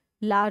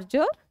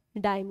larger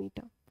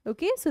diameter.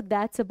 Okay, so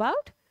that's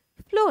about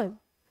phloem.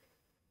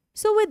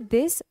 So with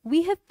this,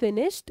 we have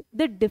finished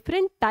the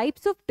different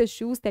types of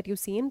tissues that you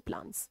see in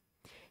plants.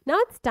 Now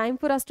it's time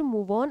for us to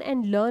move on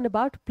and learn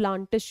about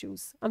plant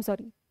tissues.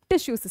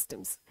 Tissue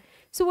systems.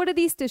 So what are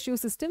these tissue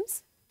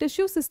systems?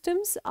 Tissue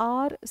systems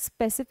are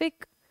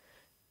specific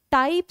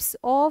types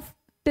of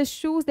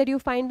tissues that you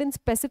find in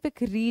specific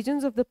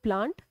regions of the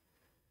plant.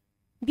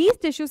 These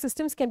tissue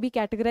systems can be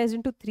categorized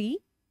into three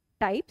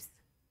types.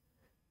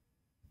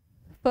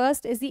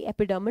 First is the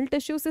epidermal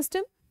tissue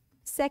system.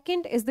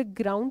 Second is the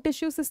ground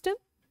tissue system.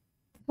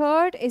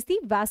 Third is the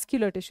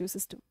vascular tissue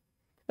system.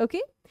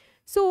 Okay.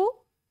 So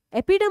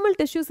epidermal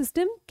tissue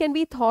system can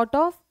be thought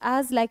of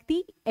as like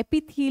the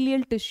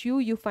epithelial tissue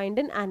you find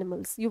in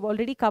animals. You've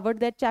already covered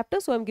that chapter,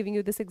 so I'm giving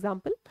you this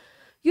example.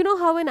 You know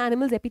how in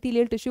animals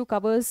epithelial tissue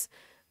covers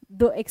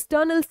the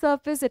external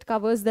surface, it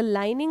covers the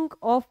lining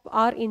of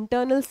our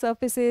internal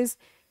surfaces,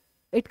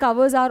 it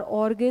covers our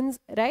organs,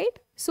 right?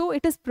 So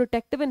it is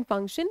protective in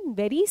function,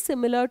 very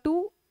similar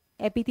to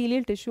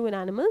epithelial tissue in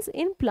animals.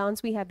 In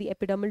plants, we have the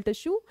epidermal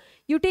tissue.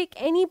 You take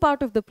any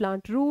part of the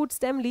plant, root,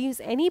 stem,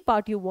 leaves, any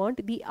part you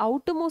want, the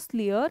outermost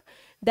layer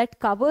that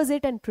covers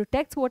it and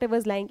protects whatever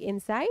is lying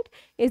inside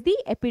is the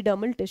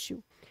epidermal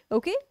tissue.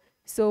 Okay,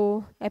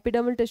 so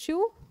epidermal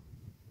tissue,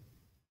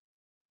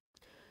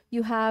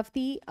 you have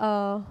the,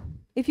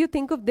 if you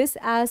think of this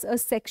as a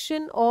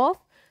section of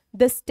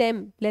the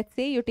stem, let's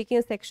say you're taking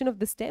a section of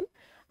the stem,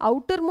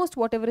 outermost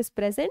whatever is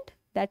present,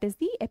 that is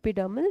the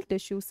epidermal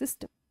tissue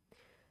system.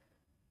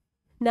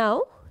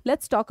 Now,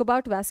 let's talk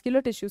about vascular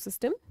tissue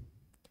system.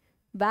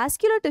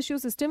 Vascular tissue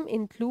system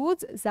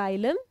includes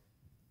xylem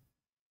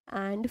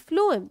and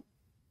phloem.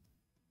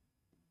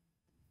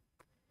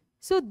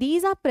 So,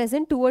 these are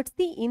present towards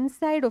the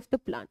inside of the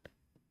plant.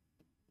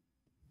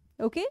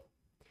 Okay.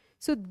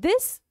 So,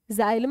 this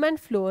xylem and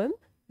phloem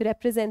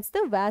represents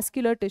the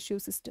vascular tissue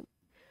system.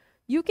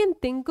 You can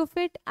think of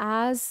it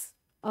as,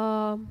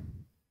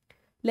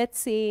 let's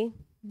say,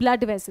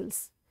 blood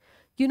vessels.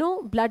 You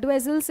know, blood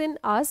vessels in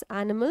us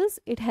animals,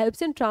 it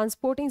helps in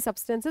transporting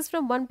substances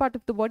from one part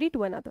of the body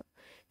to another.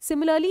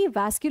 Similarly,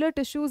 vascular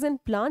tissues in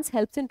plants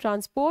helps in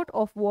transport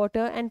of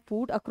water and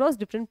food across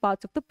different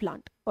parts of the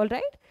plant. All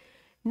right.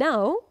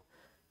 Now,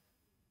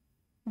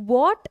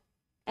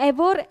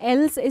 whatever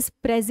else is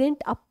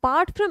present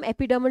apart from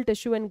epidermal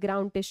tissue and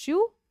ground tissue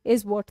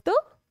is what the,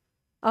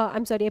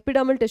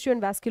 epidermal tissue and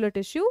vascular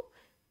tissue,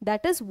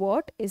 that is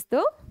what is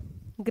the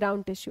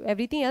ground tissue.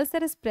 Everything else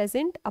that is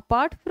present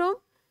apart from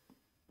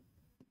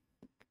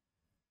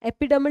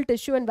epidermal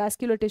tissue and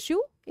vascular tissue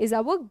is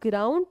our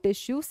ground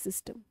tissue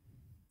system.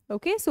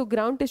 Okay, so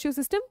ground tissue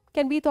system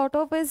can be thought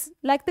of as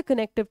like the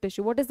connective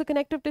tissue. What does the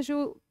connective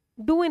tissue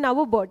do in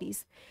our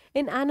bodies?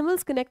 In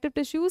animals, connective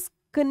tissues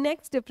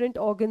connects different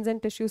organs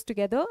and tissues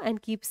together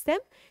and keeps them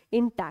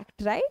intact,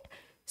 right?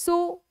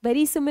 So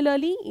very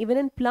similarly, even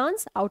in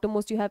plants,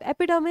 outermost you have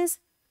epidermis,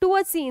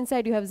 towards the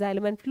inside you have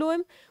xylem and phloem.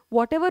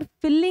 Whatever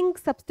filling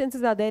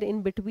substances are there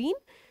in between,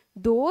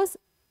 those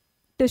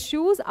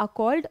tissues are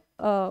called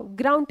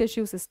ground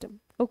tissue system.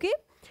 Okay,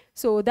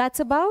 so that's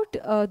about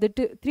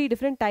the three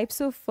different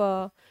types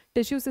of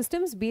tissue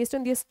systems based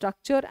on their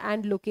structure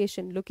and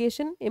location.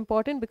 Location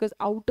important because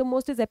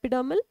outermost is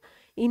epidermal,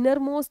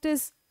 innermost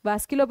is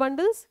vascular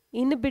bundles,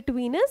 in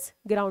between is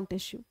ground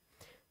tissue.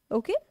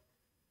 Okay,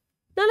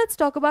 now let's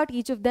talk about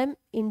each of them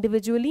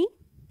individually,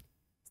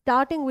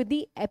 starting with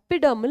the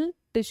epidermal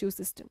tissue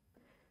system.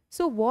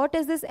 So what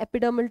is this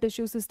epidermal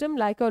tissue system?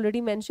 Like I already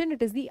mentioned,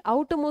 it is the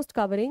outermost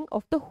covering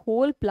of the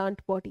whole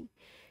plant body.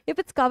 If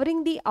it's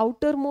covering the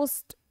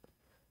outermost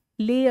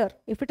layer,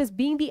 if it is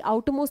being the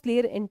outermost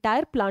layer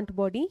entire plant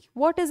body,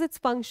 what is its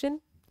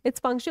function? Its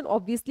function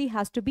obviously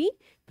has to be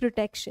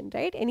protection,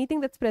 right?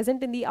 Anything that's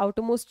present in the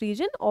outermost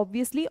region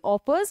obviously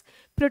offers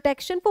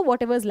protection for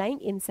whatever is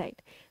lying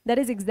inside. That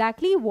is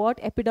exactly what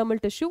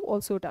epidermal tissue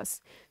also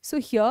does. So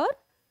here,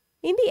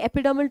 in the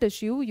epidermal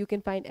tissue, you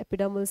can find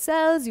epidermal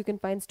cells, you can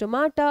find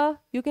stomata,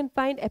 you can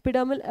find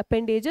epidermal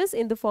appendages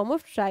in the form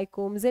of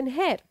trichomes and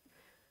hair.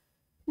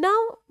 Now,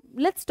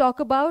 let's talk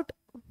about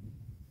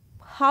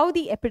how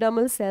the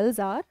epidermal cells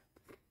are.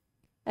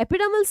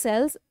 Epidermal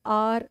cells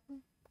are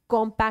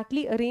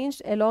compactly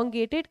arranged,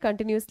 elongated,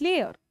 continuous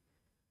layer.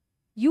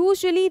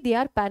 Usually, they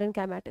are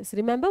parenchymatous.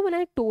 Remember when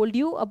I told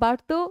you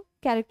about the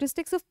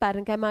characteristics of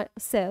parenchyma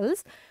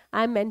cells,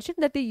 I mentioned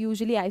that they're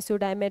usually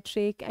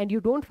isodiametric and you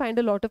don't find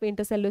a lot of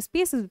intercellular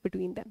spaces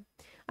between them.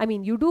 I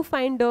mean, you do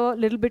find a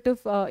little bit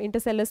of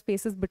intercellular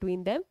spaces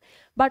between them.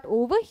 But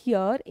over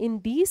here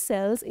in these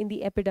cells in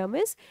the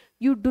epidermis,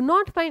 you do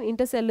not find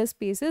intercellular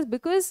spaces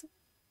because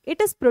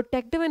it is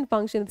protective in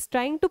function. It's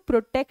trying to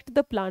protect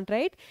the plant,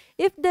 right?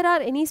 If there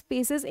are any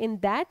spaces in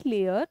that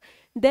layer,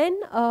 then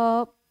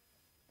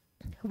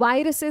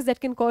viruses that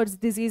can cause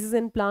diseases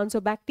in plants or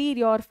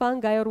bacteria or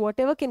fungi or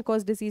whatever can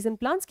cause disease in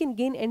plants can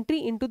gain entry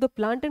into the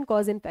plant and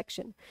cause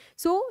infection.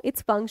 So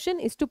its function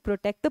is to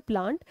protect the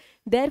plant.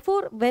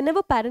 Therefore,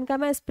 whenever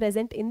parenchyma is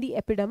present in the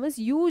epidermis,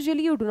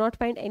 usually you do not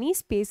find any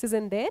spaces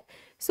in there.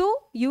 So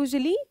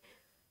usually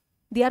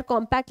They are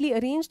compactly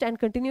arranged and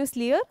continuous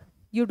layer.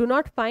 You do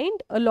not find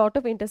a lot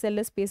of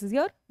intercellular spaces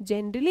here.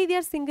 Generally, they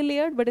are single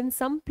layered, but in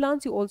some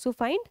plants you also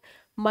find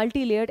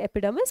multi-layered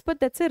epidermis, but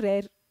that's a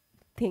rare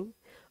thing.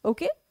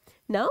 Okay.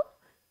 Now,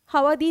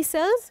 how are these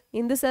cells?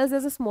 In the cells,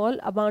 there's a small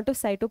amount of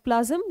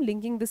cytoplasm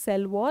linking the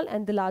cell wall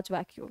and the large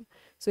vacuole.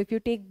 So if you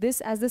take this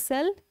as the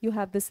cell, you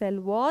have the cell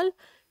wall,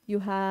 you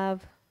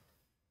have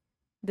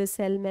the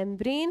cell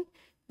membrane,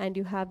 and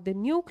you have the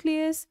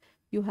nucleus,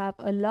 you have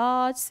a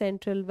large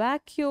central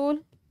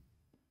vacuole.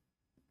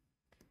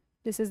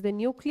 This is the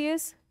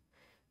nucleus,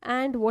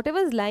 and whatever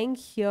is lying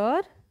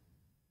here,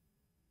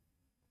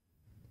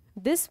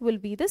 this will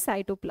be the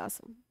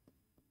cytoplasm.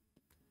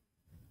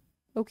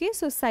 Okay,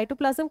 so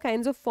cytoplasm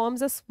kinds of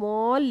forms a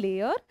small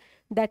layer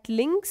that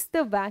links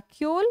the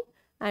vacuole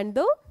and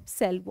the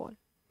cell wall.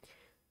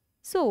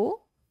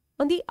 So,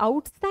 on the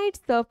outside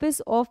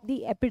surface of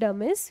the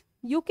epidermis,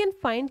 you can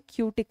find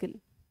cuticle.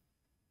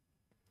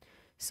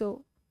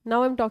 So,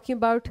 now I'm talking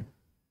about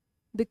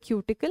the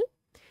cuticle.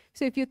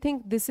 So, if you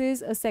think this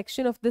is a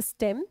section of the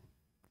stem,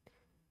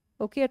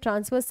 okay, a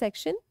transverse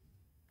section,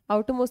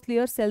 outermost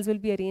layer cells will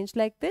be arranged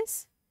like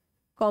this,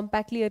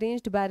 compactly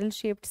arranged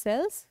barrel-shaped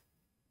cells.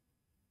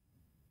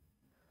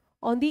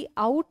 On the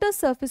outer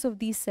surface of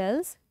these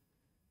cells,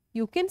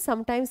 you can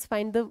sometimes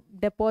find the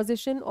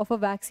deposition of a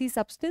waxy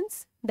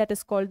substance that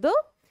is called the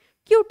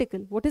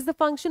cuticle. What is the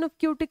function of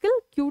cuticle?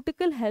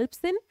 Cuticle helps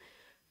in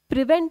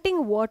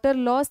preventing water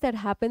loss that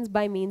happens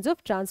by means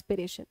of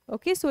transpiration.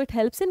 Okay, so it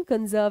helps in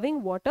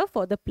conserving water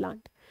for the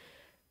plant.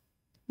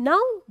 Now,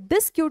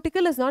 this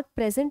cuticle is not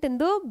present in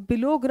the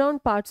below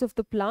ground parts of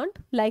the plant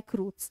like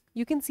roots.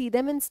 You can see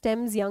them in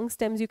stems, young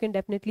stems, you can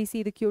definitely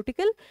see the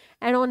cuticle,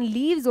 and on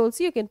leaves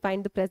also you can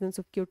find the presence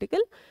of cuticle.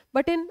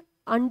 But in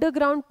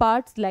underground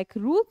parts like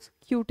roots,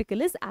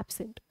 cuticle is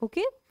absent.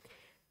 Okay.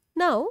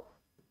 Now,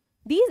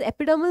 these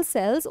epidermal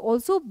cells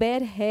also bear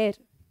hair.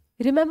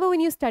 Remember when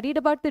you studied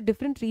about the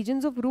different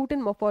regions of root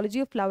and morphology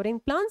of flowering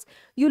plants,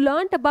 you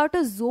learnt about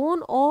a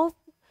zone of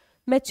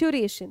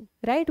maturation,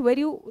 right? Where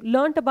you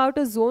learnt about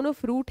a zone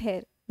of root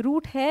hair.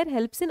 Root hair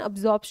helps in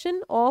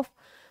absorption of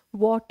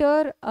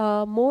water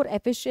more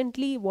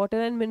efficiently, water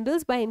and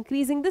minerals, by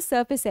increasing the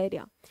surface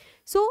area.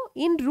 So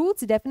in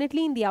roots,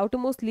 definitely in the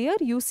outermost layer,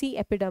 you see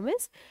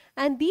epidermis,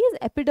 and these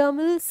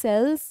epidermal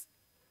cells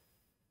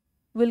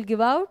will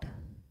give out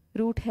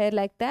root hair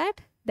like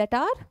that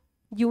are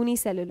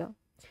unicellular.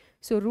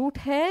 So root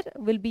hair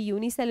will be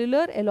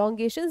unicellular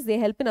elongations. They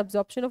help in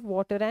absorption of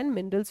water and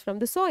minerals from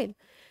the soil.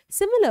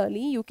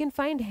 Similarly, you can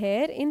find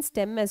hair in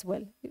stem as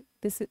well.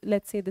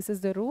 Let's say this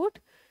is the root.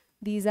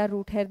 These are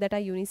root hair that are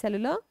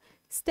unicellular.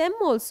 Stem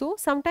also,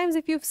 sometimes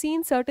if you've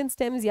seen certain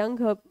stems,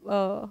 young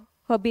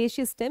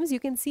herbaceous stems, you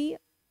can see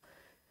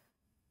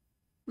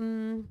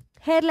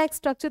hair-like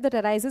structure that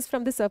arises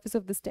from the surface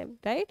of the stem,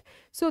 right?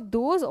 So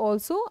those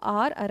also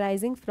are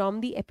arising from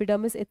the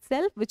epidermis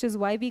itself, which is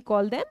why we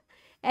call them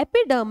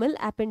epidermal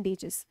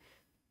appendages.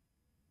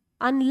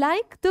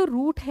 Unlike the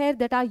root hair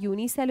that are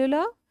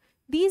unicellular,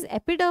 these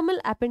epidermal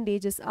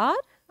appendages are,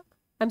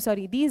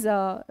 these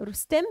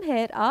stem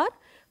hair are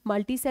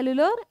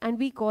multicellular, and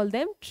we call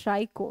them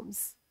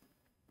trichomes.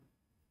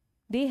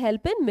 They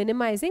help in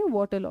minimizing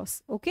water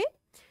loss. Okay.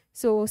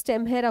 So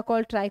stem hair are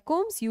called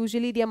trichomes.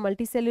 Usually they are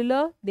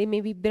multicellular. They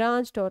may be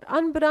branched or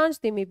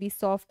unbranched. They may be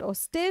soft or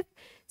stiff.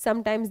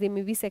 Sometimes they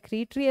may be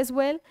secretory as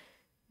well.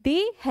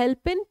 They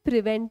help in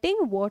preventing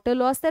water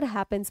loss that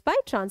happens by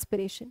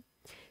transpiration.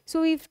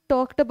 So we've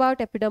talked about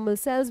epidermal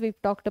cells,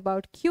 we've talked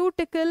about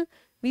cuticle,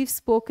 we've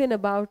spoken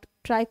about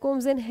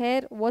trichomes in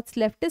hair. What's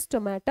left is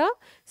stomata.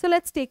 So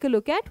let's take a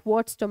look at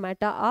what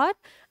stomata are.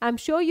 I'm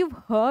sure you've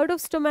heard of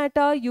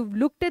stomata. You've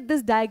looked at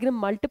this diagram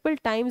multiple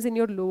times in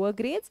your lower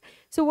grades.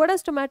 So what are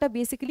stomata?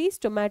 Basically,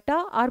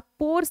 stomata are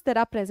pores that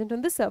are present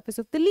on the surface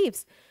of the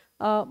leaves.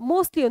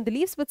 Mostly on the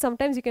leaves, but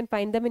sometimes you can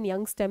find them in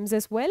young stems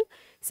as well.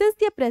 Since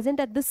they are present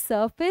at the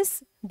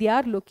surface, they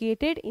are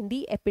located in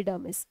the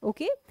epidermis.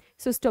 Okay.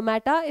 So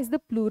stomata is the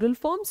plural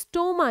form.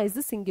 Stoma is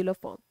the singular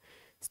form.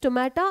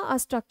 Stomata are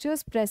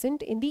structures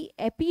present in the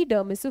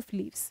epidermis of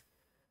leaves.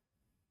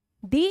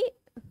 They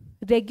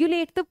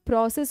regulate the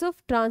process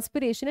of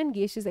transpiration and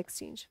gaseous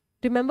exchange.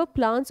 Remember,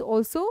 plants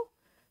also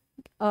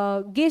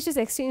gaseous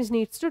exchange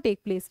needs to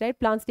take place, right?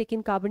 Plants take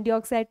in carbon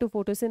dioxide to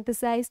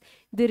photosynthesize.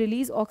 They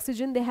release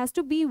oxygen. There has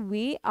to be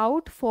way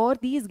out for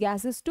these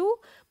gases to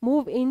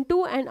move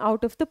into and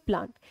out of the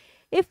plant.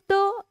 If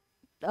the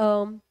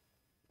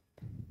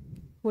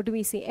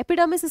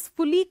epidermis is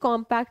fully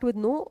compact with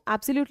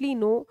absolutely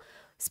no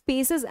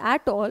spaces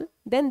at all,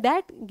 then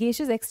that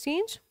gaseous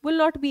exchange will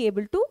not be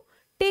able to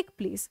take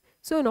place.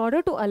 So in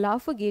order to allow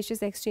for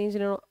gaseous exchange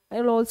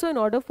and also in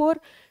order for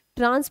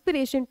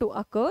transpiration to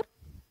occur,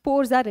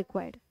 pores are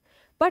required.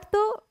 But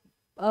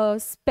the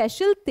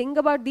special thing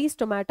about these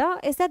stomata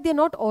is that they're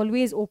not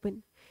always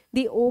open.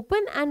 They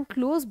open and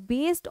close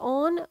based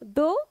on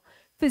the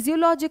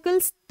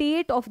physiological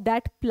state of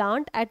that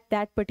plant at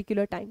that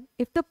particular time.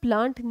 If the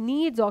plant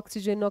needs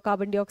oxygen or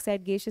carbon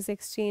dioxide gaseous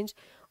exchange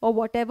or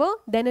whatever,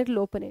 then it will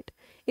open it.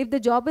 If the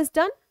job is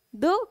done,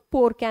 the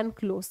pore can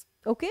close.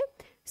 Okay,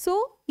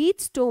 so each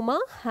stoma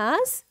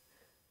has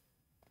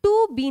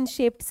two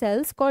bean-shaped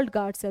cells called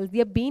guard cells.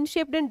 They are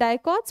bean-shaped in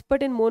dicots,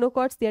 but in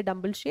monocots they are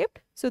dumbbell-shaped.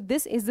 So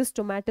this is the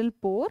stomatal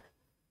pore.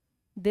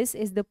 This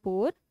is the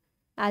pore.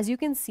 As you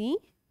can see,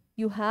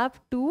 you have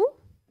two.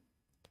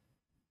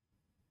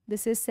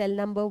 This is cell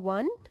number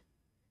 1.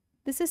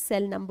 This is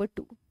cell number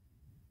 2.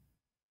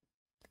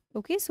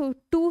 Okay, so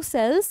two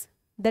cells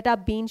that are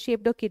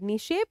bean-shaped or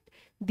kidney-shaped,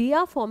 they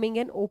are forming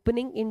an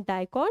opening in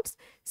dicots.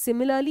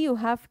 Similarly, you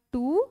have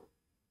two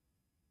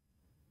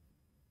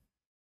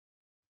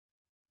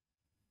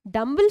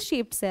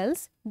dumbbell-shaped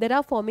cells that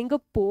are forming a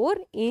pore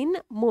in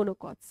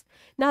monocots.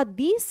 Now,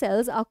 these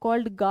cells are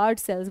called guard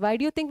cells. Why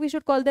do you think we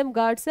should call them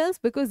guard cells?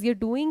 Because you're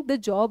doing the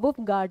job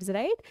of guards,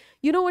 right?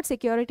 You know what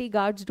security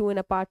guards do in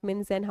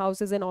apartments and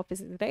houses and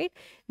offices, right?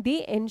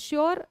 They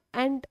ensure,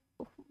 and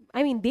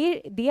I mean,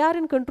 they are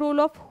in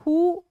control of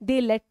who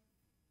they let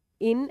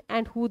in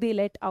and who they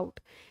let out.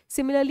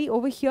 Similarly,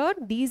 over here,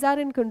 these are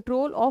in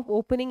control of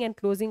opening and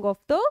closing of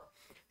the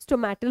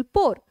stomatal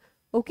pore.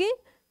 Okay,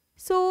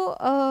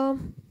 so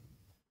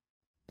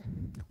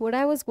what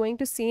I was going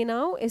to say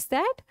now is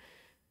that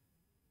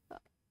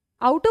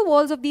outer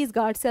walls of these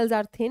guard cells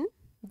are thin.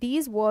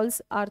 These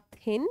walls are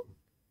thin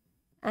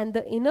and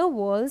the inner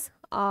walls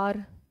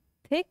are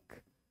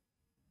thick.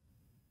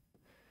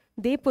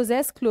 They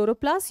possess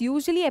chloroplast.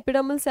 Usually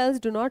epidermal cells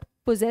do not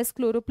possess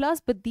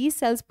chloroplast, but these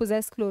cells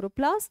possess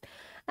chloroplast.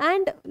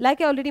 And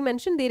like I already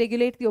mentioned, they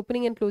regulate the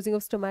opening and closing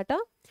of stomata.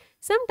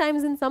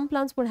 Sometimes in some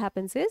plants what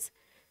happens is,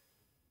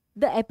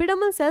 the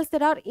epidermal cells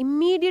that are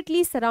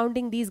immediately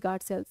surrounding these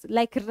guard cells,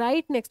 like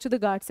right next to the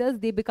guard cells,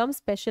 they become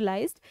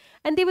specialized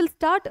and they will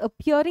start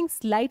appearing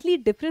slightly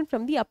different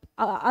from the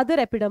other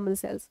epidermal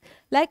cells.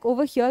 Like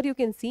over here, you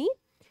can see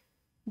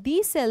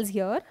these cells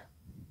here.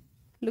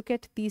 Look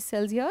at these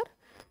cells here.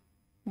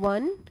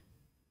 1,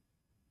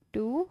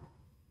 2,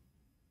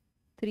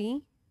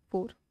 3,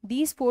 4.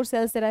 These 4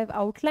 cells that I've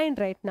outlined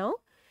right now,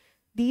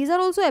 these are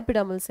also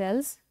epidermal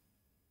cells.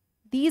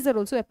 These are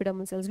also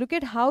epidermal cells. Look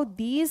at how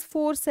these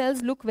 4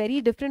 cells look very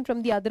different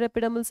from the other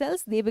epidermal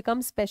cells. They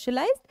become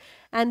specialized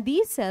and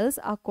these cells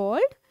are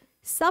called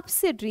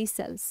subsidiary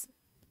cells.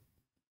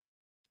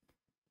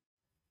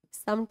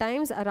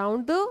 Sometimes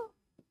around the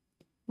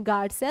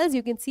guard cells,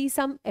 you can see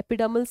some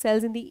epidermal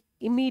cells in the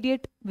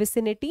immediate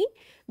vicinity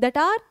that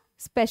are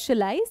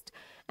specialized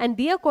and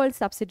they are called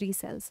subsidiary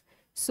cells.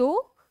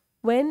 So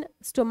when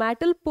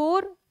stomatal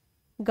pore,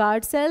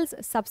 guard cells,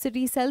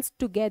 subsidiary cells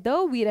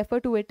together, we refer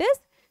to it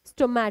as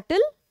stomatal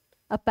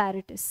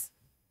apparatus.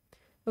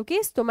 Okay,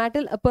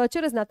 stomatal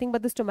aperture is nothing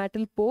but the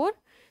stomatal pore.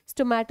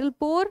 Stomatal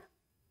pore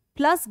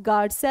plus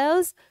guard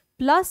cells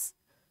plus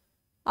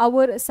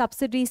our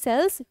subsidiary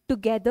cells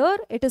together,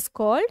 it is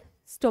called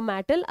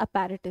stomatal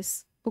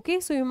apparatus.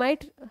 Okay, so you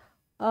might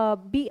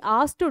be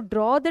asked to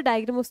draw the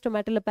diagram of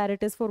stomatal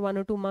apparatus for 1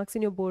 or 2 marks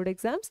in your board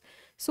exams.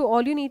 So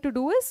all you need to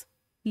do is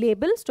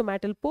label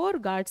stomatal pore,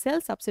 guard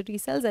cells, subsidiary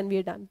cells, and we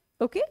are done.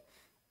 Okay,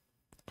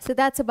 so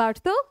that's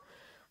about the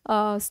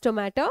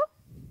stomata.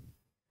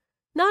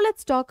 Now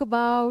let's talk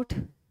about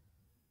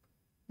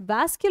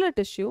vascular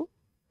tissue.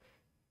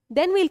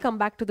 Then we'll come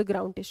back to the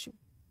ground tissue.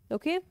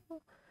 Okay,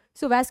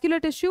 so vascular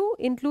tissue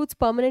includes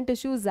permanent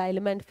tissue,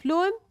 xylem and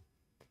phloem.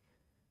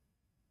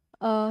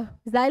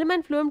 Xylem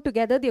and phloem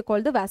together, they are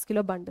called the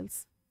vascular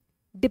bundles.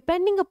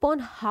 Depending upon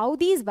how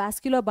these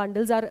vascular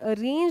bundles are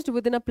arranged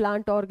within a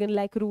plant organ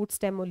like root,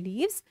 stem or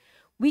leaves,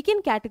 we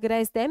can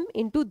categorize them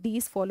into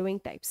these following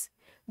types.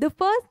 The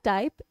first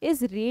type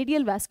is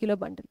radial vascular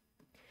bundle.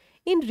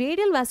 In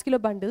radial vascular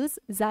bundles,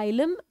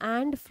 xylem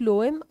and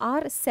phloem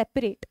are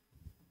separate.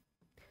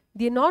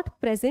 They are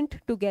not present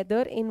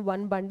together in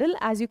one bundle.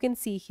 As you can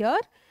see here,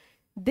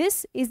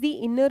 this is the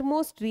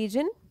innermost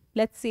region.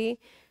 Let's say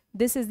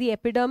this is the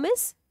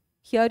epidermis.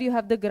 Here you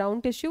have the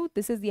ground tissue.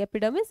 This is the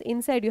epidermis.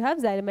 Inside you have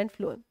xylem and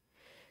phloem.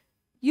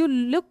 You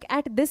look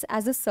at this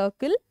as a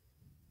circle.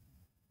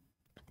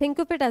 Think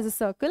of it as a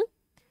circle.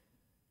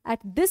 At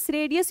this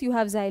radius you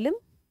have xylem.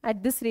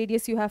 At this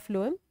radius you have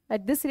phloem.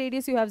 At this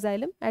radius you have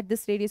xylem. At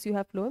this radius you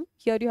have phloem.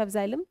 Here you have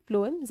xylem,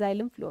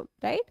 phloem,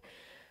 right?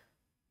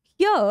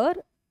 Here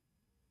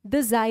the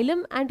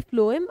xylem and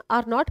phloem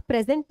are not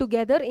present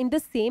together in the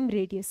same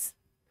radius.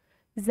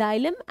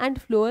 Xylem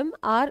and phloem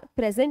are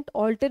present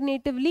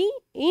alternatively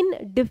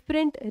in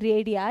different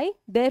radii.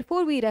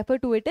 Therefore, we refer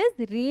to it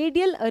as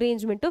radial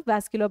arrangement of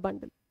vascular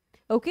bundle.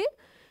 Okay?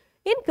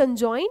 In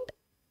conjoint,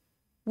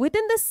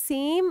 within the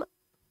same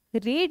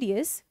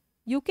radius,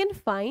 you can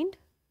find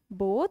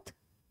both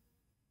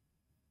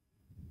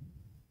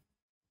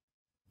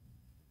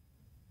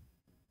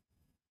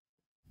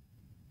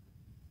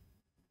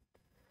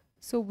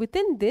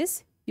within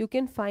this, you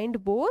can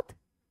find both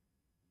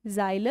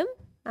xylem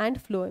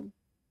and phloem.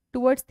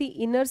 Towards the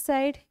inner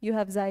side, you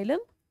have xylem.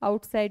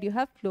 Outside, you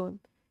have phloem.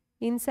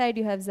 Inside,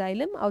 you have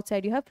xylem.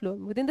 Outside, you have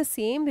phloem. Within the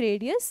same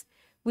radius,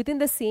 within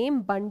the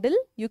same bundle,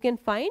 you can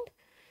find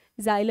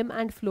xylem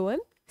and phloem.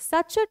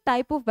 Such a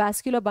type of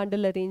vascular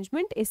bundle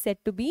arrangement is said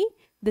to be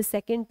the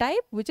second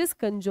type, which is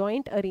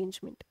conjoint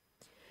arrangement.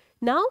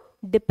 Now,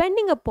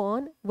 depending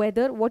upon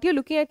whether what you're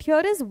looking at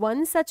here is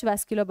one such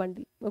vascular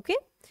bundle, okay?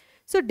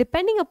 So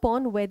depending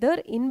upon whether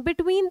in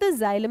between the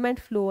xylem and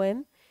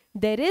phloem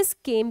there is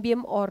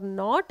cambium or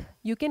not,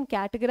 you can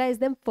categorize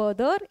them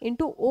further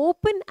into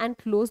open and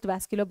closed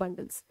vascular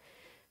bundles.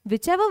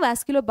 Whichever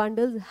vascular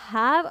bundles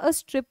have a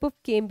strip of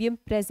cambium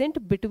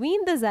present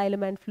between the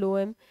xylem and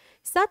phloem,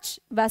 such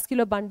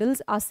vascular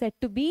bundles are said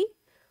to be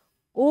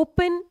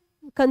open,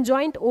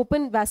 conjoint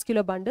open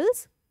vascular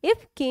bundles.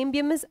 If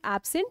cambium is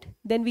absent,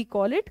 then we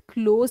call it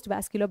closed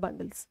vascular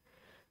bundles.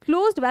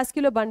 Closed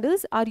vascular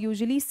bundles are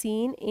usually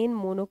seen in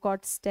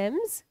monocot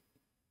stems.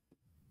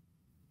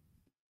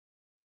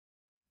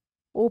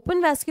 Open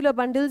vascular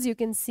bundles you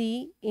can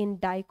see in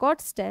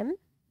dicot stem.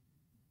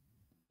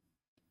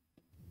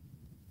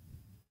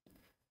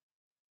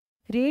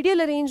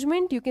 Radial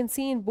arrangement you can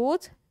see in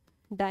both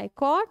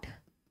dicot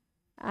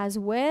as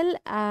well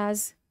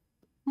as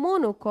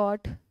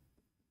monocot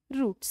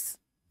roots.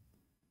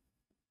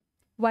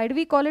 Why do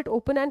we call it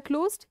open and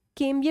closed?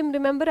 Cambium,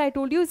 remember I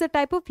told you, is a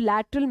type of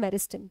lateral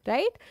meristem,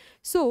 right?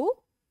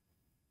 So,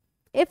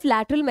 if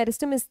lateral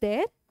meristem is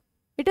there,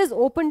 it is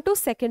open to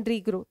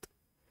secondary growth.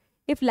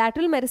 If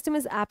lateral meristem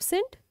is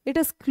absent, it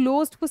is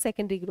closed for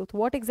secondary growth.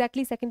 What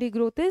exactly secondary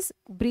growth is?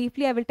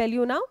 Briefly, I will tell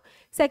you now.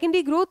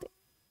 Secondary growth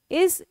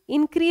is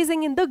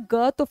increasing in the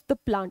girth of the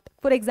plant.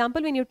 For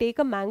example, when you take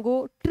a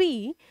mango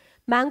tree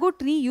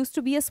used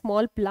to be a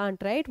small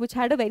plant, right, which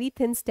had a very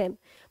thin stem.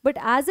 But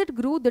as it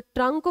grew, the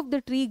trunk of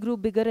the tree grew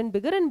bigger and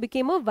bigger and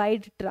became a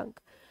wide trunk.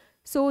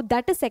 So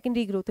that is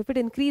secondary growth. If it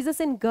increases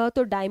in girth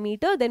or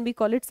diameter, then we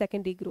call it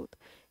secondary growth.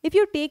 If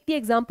you take the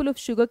example of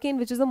sugarcane,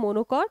 which is a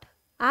monocot,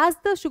 as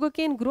the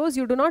sugarcane grows,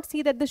 you do not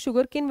see that the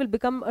sugarcane will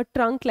become a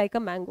trunk like a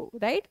mango,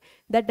 right?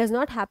 That does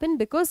not happen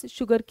because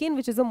sugarcane,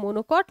 which is a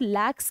monocot,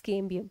 lacks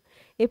cambium.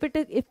 If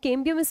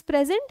cambium is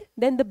present,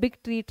 then the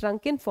big tree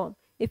trunk can form.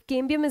 If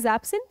cambium is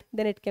absent,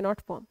 then it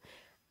cannot form.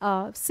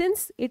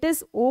 Since it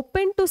is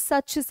open to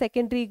such a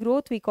secondary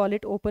growth, we call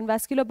it open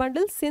vascular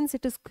bundle. Since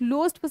it is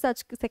closed for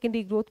such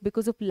secondary growth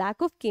because of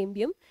lack of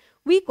cambium,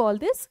 we call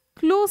this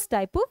closed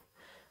type of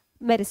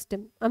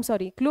meristem.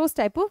 Closed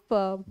type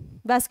of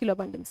vascular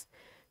bundles.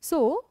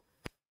 So,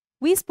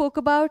 we spoke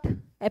about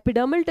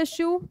epidermal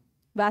tissue,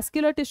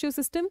 vascular tissue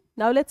system.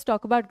 Now let's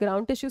talk about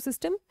ground tissue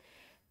system.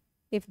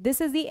 If this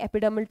is the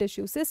epidermal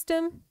tissue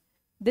system,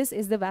 this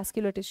is the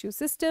vascular tissue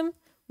system.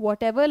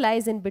 Whatever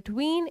lies in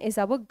between is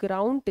our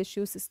ground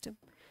tissue system.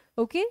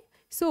 Okay.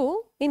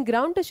 So, in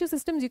ground tissue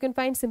systems, you can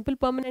find simple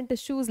permanent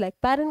tissues like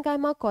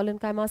parenchyma,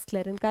 collenchyma,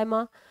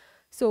 sclerenchyma.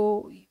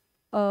 So,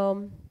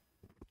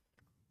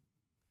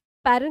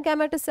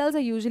 parenchymatous cells are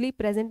usually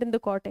present in the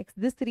cortex.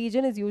 This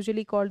region is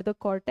usually called the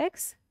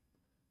cortex.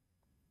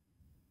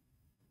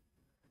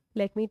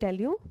 Let me tell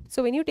you.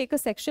 So, when you take a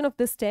section of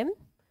the stem,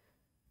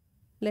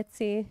 let's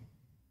say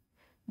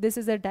this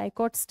is a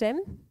dicot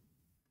stem.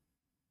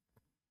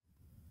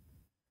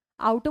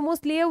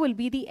 Outermost layer will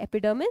be the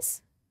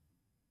epidermis.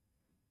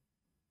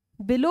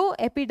 Below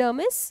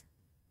epidermis,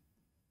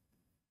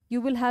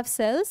 you will have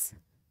cells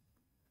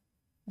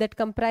that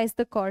comprise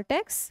the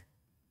cortex.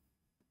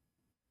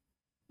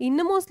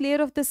 Innermost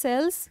layer of the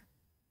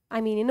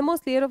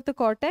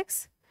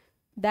cortex,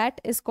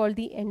 that is called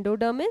the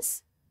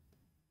endodermis.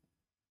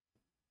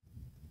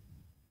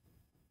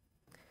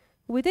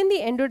 Within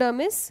the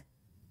endodermis,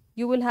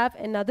 you will have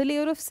another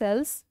layer of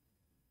cells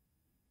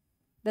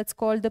that's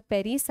called the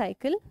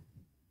pericycle.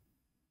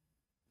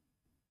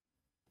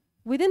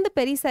 Within the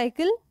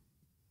pericycle,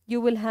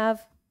 you will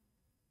have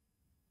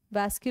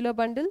vascular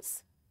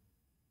bundles,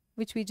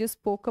 which we just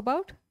spoke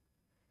about.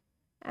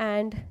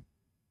 And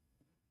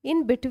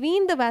in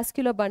between the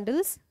vascular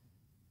bundles,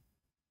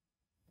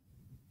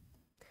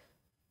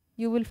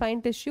 you will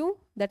find tissue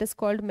that is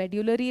called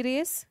medullary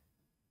rays.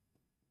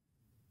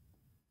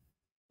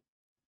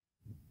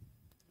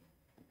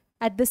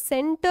 At the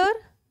center,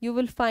 you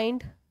will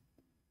find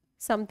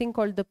something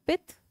called the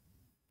pith.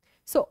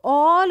 So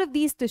all of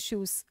these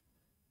tissues,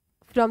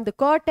 from the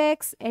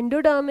cortex,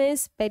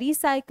 endodermis,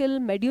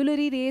 pericycle,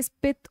 medullary rays,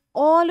 pith,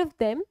 all of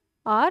them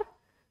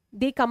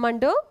they come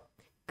under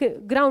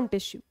ground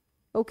tissue.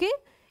 Okay.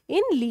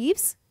 In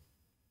leaves,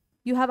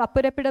 you have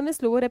upper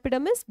epidermis, lower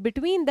epidermis.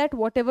 Between that,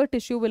 whatever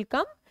tissue will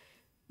come,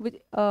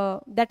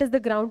 that is the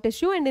ground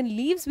tissue. And in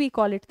leaves, we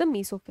call it the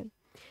mesophyll.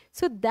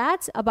 So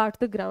that's about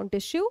the ground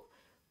tissue.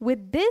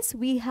 With this,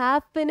 we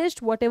have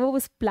finished whatever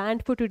was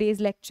planned for today's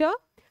lecture.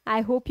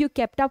 I hope you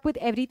kept up with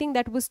everything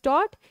that was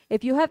taught.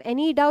 If you have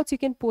any doubts, you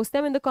can post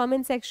them in the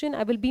comment section.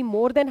 I will be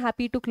more than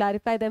happy to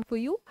clarify them for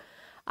you.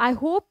 I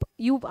hope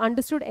you've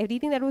understood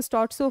everything that was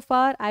taught so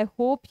far. I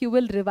hope you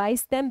will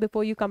revise them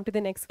before you come to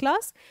the next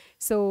class.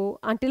 So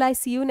until I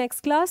see you next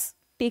class,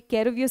 take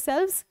care of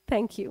yourselves.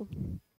 Thank you.